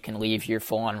place where you can leave your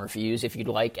full-on reviews if you'd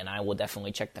like, and I will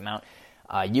definitely check them out.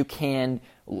 You can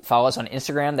follow us on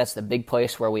Instagram. That's the big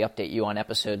place where we update you on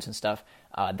episodes and stuff.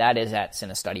 That is at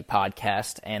CineStudy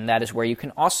Podcast, and that is where you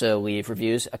can also leave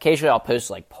reviews. Occasionally I'll post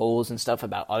like polls and stuff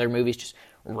about other movies, just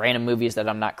random movies that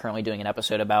I'm not currently doing an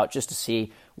episode about, just to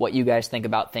see what you guys think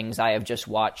about things I have just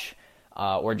watched,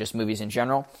 or just movies in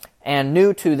general. And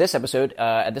new to this episode,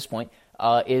 at this point,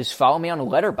 is follow me on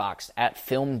Letterboxd at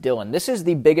Film Dylan. This is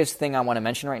the biggest thing I want to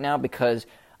mention right now because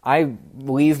I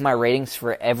leave my ratings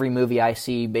for every movie I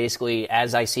see basically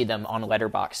as I see them on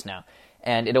Letterboxd now.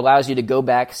 And it allows you to go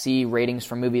back, see ratings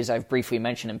for movies I've briefly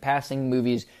mentioned in passing,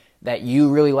 movies that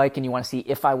you really like and you want to see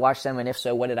if I watched them, and if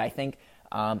so, what did I think?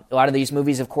 A lot of these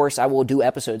movies, of course, I will do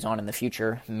episodes on in the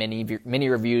future, mini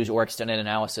reviews or extended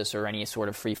analysis or any sort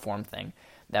of free-form thing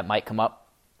that might come up.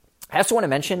 I also want to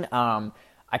mention,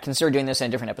 I consider doing this in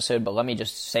a different episode, but let me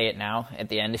just say it now at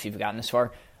the end if you've gotten this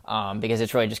far. Because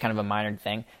it's really just kind of a minor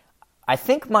thing. I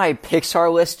think my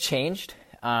Pixar list changed,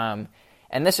 and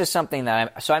this is something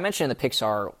that I mentioned in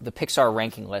the Pixar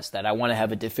ranking list that I want to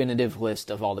have a definitive list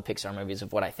of all the Pixar movies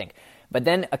of what I think. But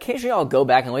then occasionally I'll go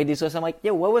back and look at these lists. I'm like,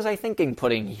 what was I thinking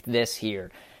putting this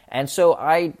here? And so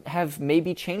I have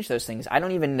maybe changed those things. I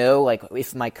don't even know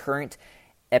if my current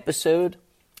episode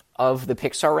of the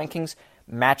Pixar rankings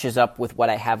matches up with what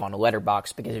I have on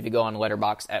Letterboxd, because if you go on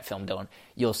Letterboxd at Film Dylan,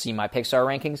 you'll see my Pixar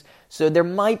rankings. So there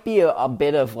might be a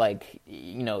bit of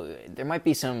there might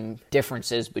be some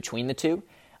differences between the two.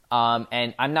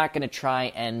 And I'm not going to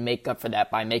try and make up for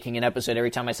that by making an episode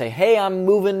every time I say, hey, I'm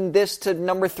moving this to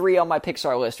number 3 on my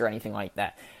Pixar list or anything like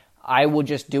that. I will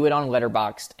just do it on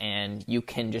Letterboxd, and you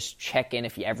can just check in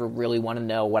if you ever really want to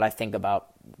know what I think about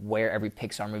where every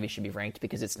Pixar movie should be ranked,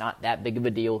 because it's not that big of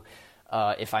a deal.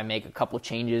 If I make a couple of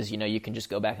changes, you can just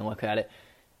go back and look at it,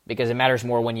 because it matters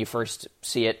more when you first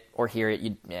see it or hear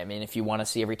it. If you want to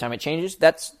see every time it changes,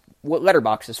 that's what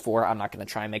Letterboxd is for. I'm not going to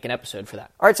try and make an episode for that.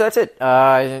 All right, so that's it.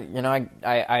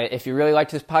 If you really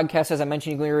liked this podcast, as I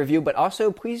mentioned, you can leave a review, but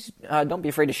also please don't be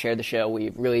afraid to share the show.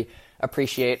 We really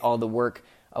appreciate all the work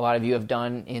a lot of you have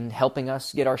done in helping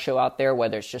us get our show out there,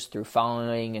 whether it's just through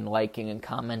following and liking and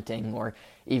commenting, or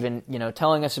even,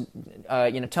 telling us,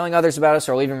 telling others about us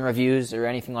or leaving reviews or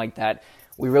anything like that.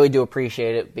 We really do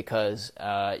appreciate it because,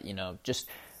 just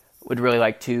would really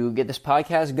like to get this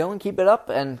podcast going, keep it up,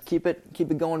 and keep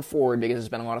it going forward, because it's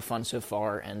been a lot of fun so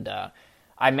far. And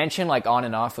I mentioned on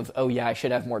and off of, I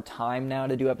should have more time now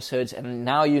to do episodes, and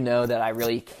now you know that I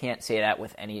really can't say that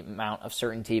with any amount of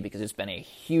certainty, because it's been a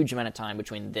huge amount of time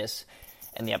between this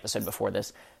and the episode before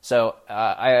this. So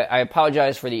I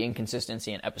apologize for the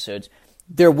inconsistency in episodes.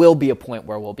 There will be a point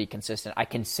where we'll be consistent. I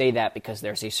can say that because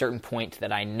there's a certain point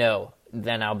that I know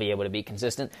then I'll be able to be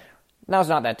consistent. Now's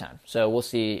not that time, so we'll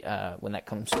see when that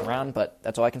comes around, but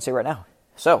that's all I can say right now.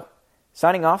 So,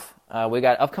 signing off, we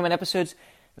got upcoming episodes.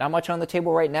 Not much on the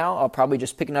table right now. I'll probably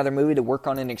just pick another movie to work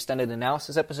on an extended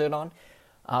analysis episode on.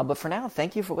 But for now,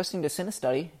 thank you for listening to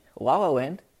CineStudy, La La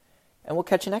Land, and we'll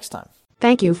catch you next time.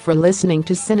 Thank you for listening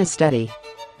to CineStudy.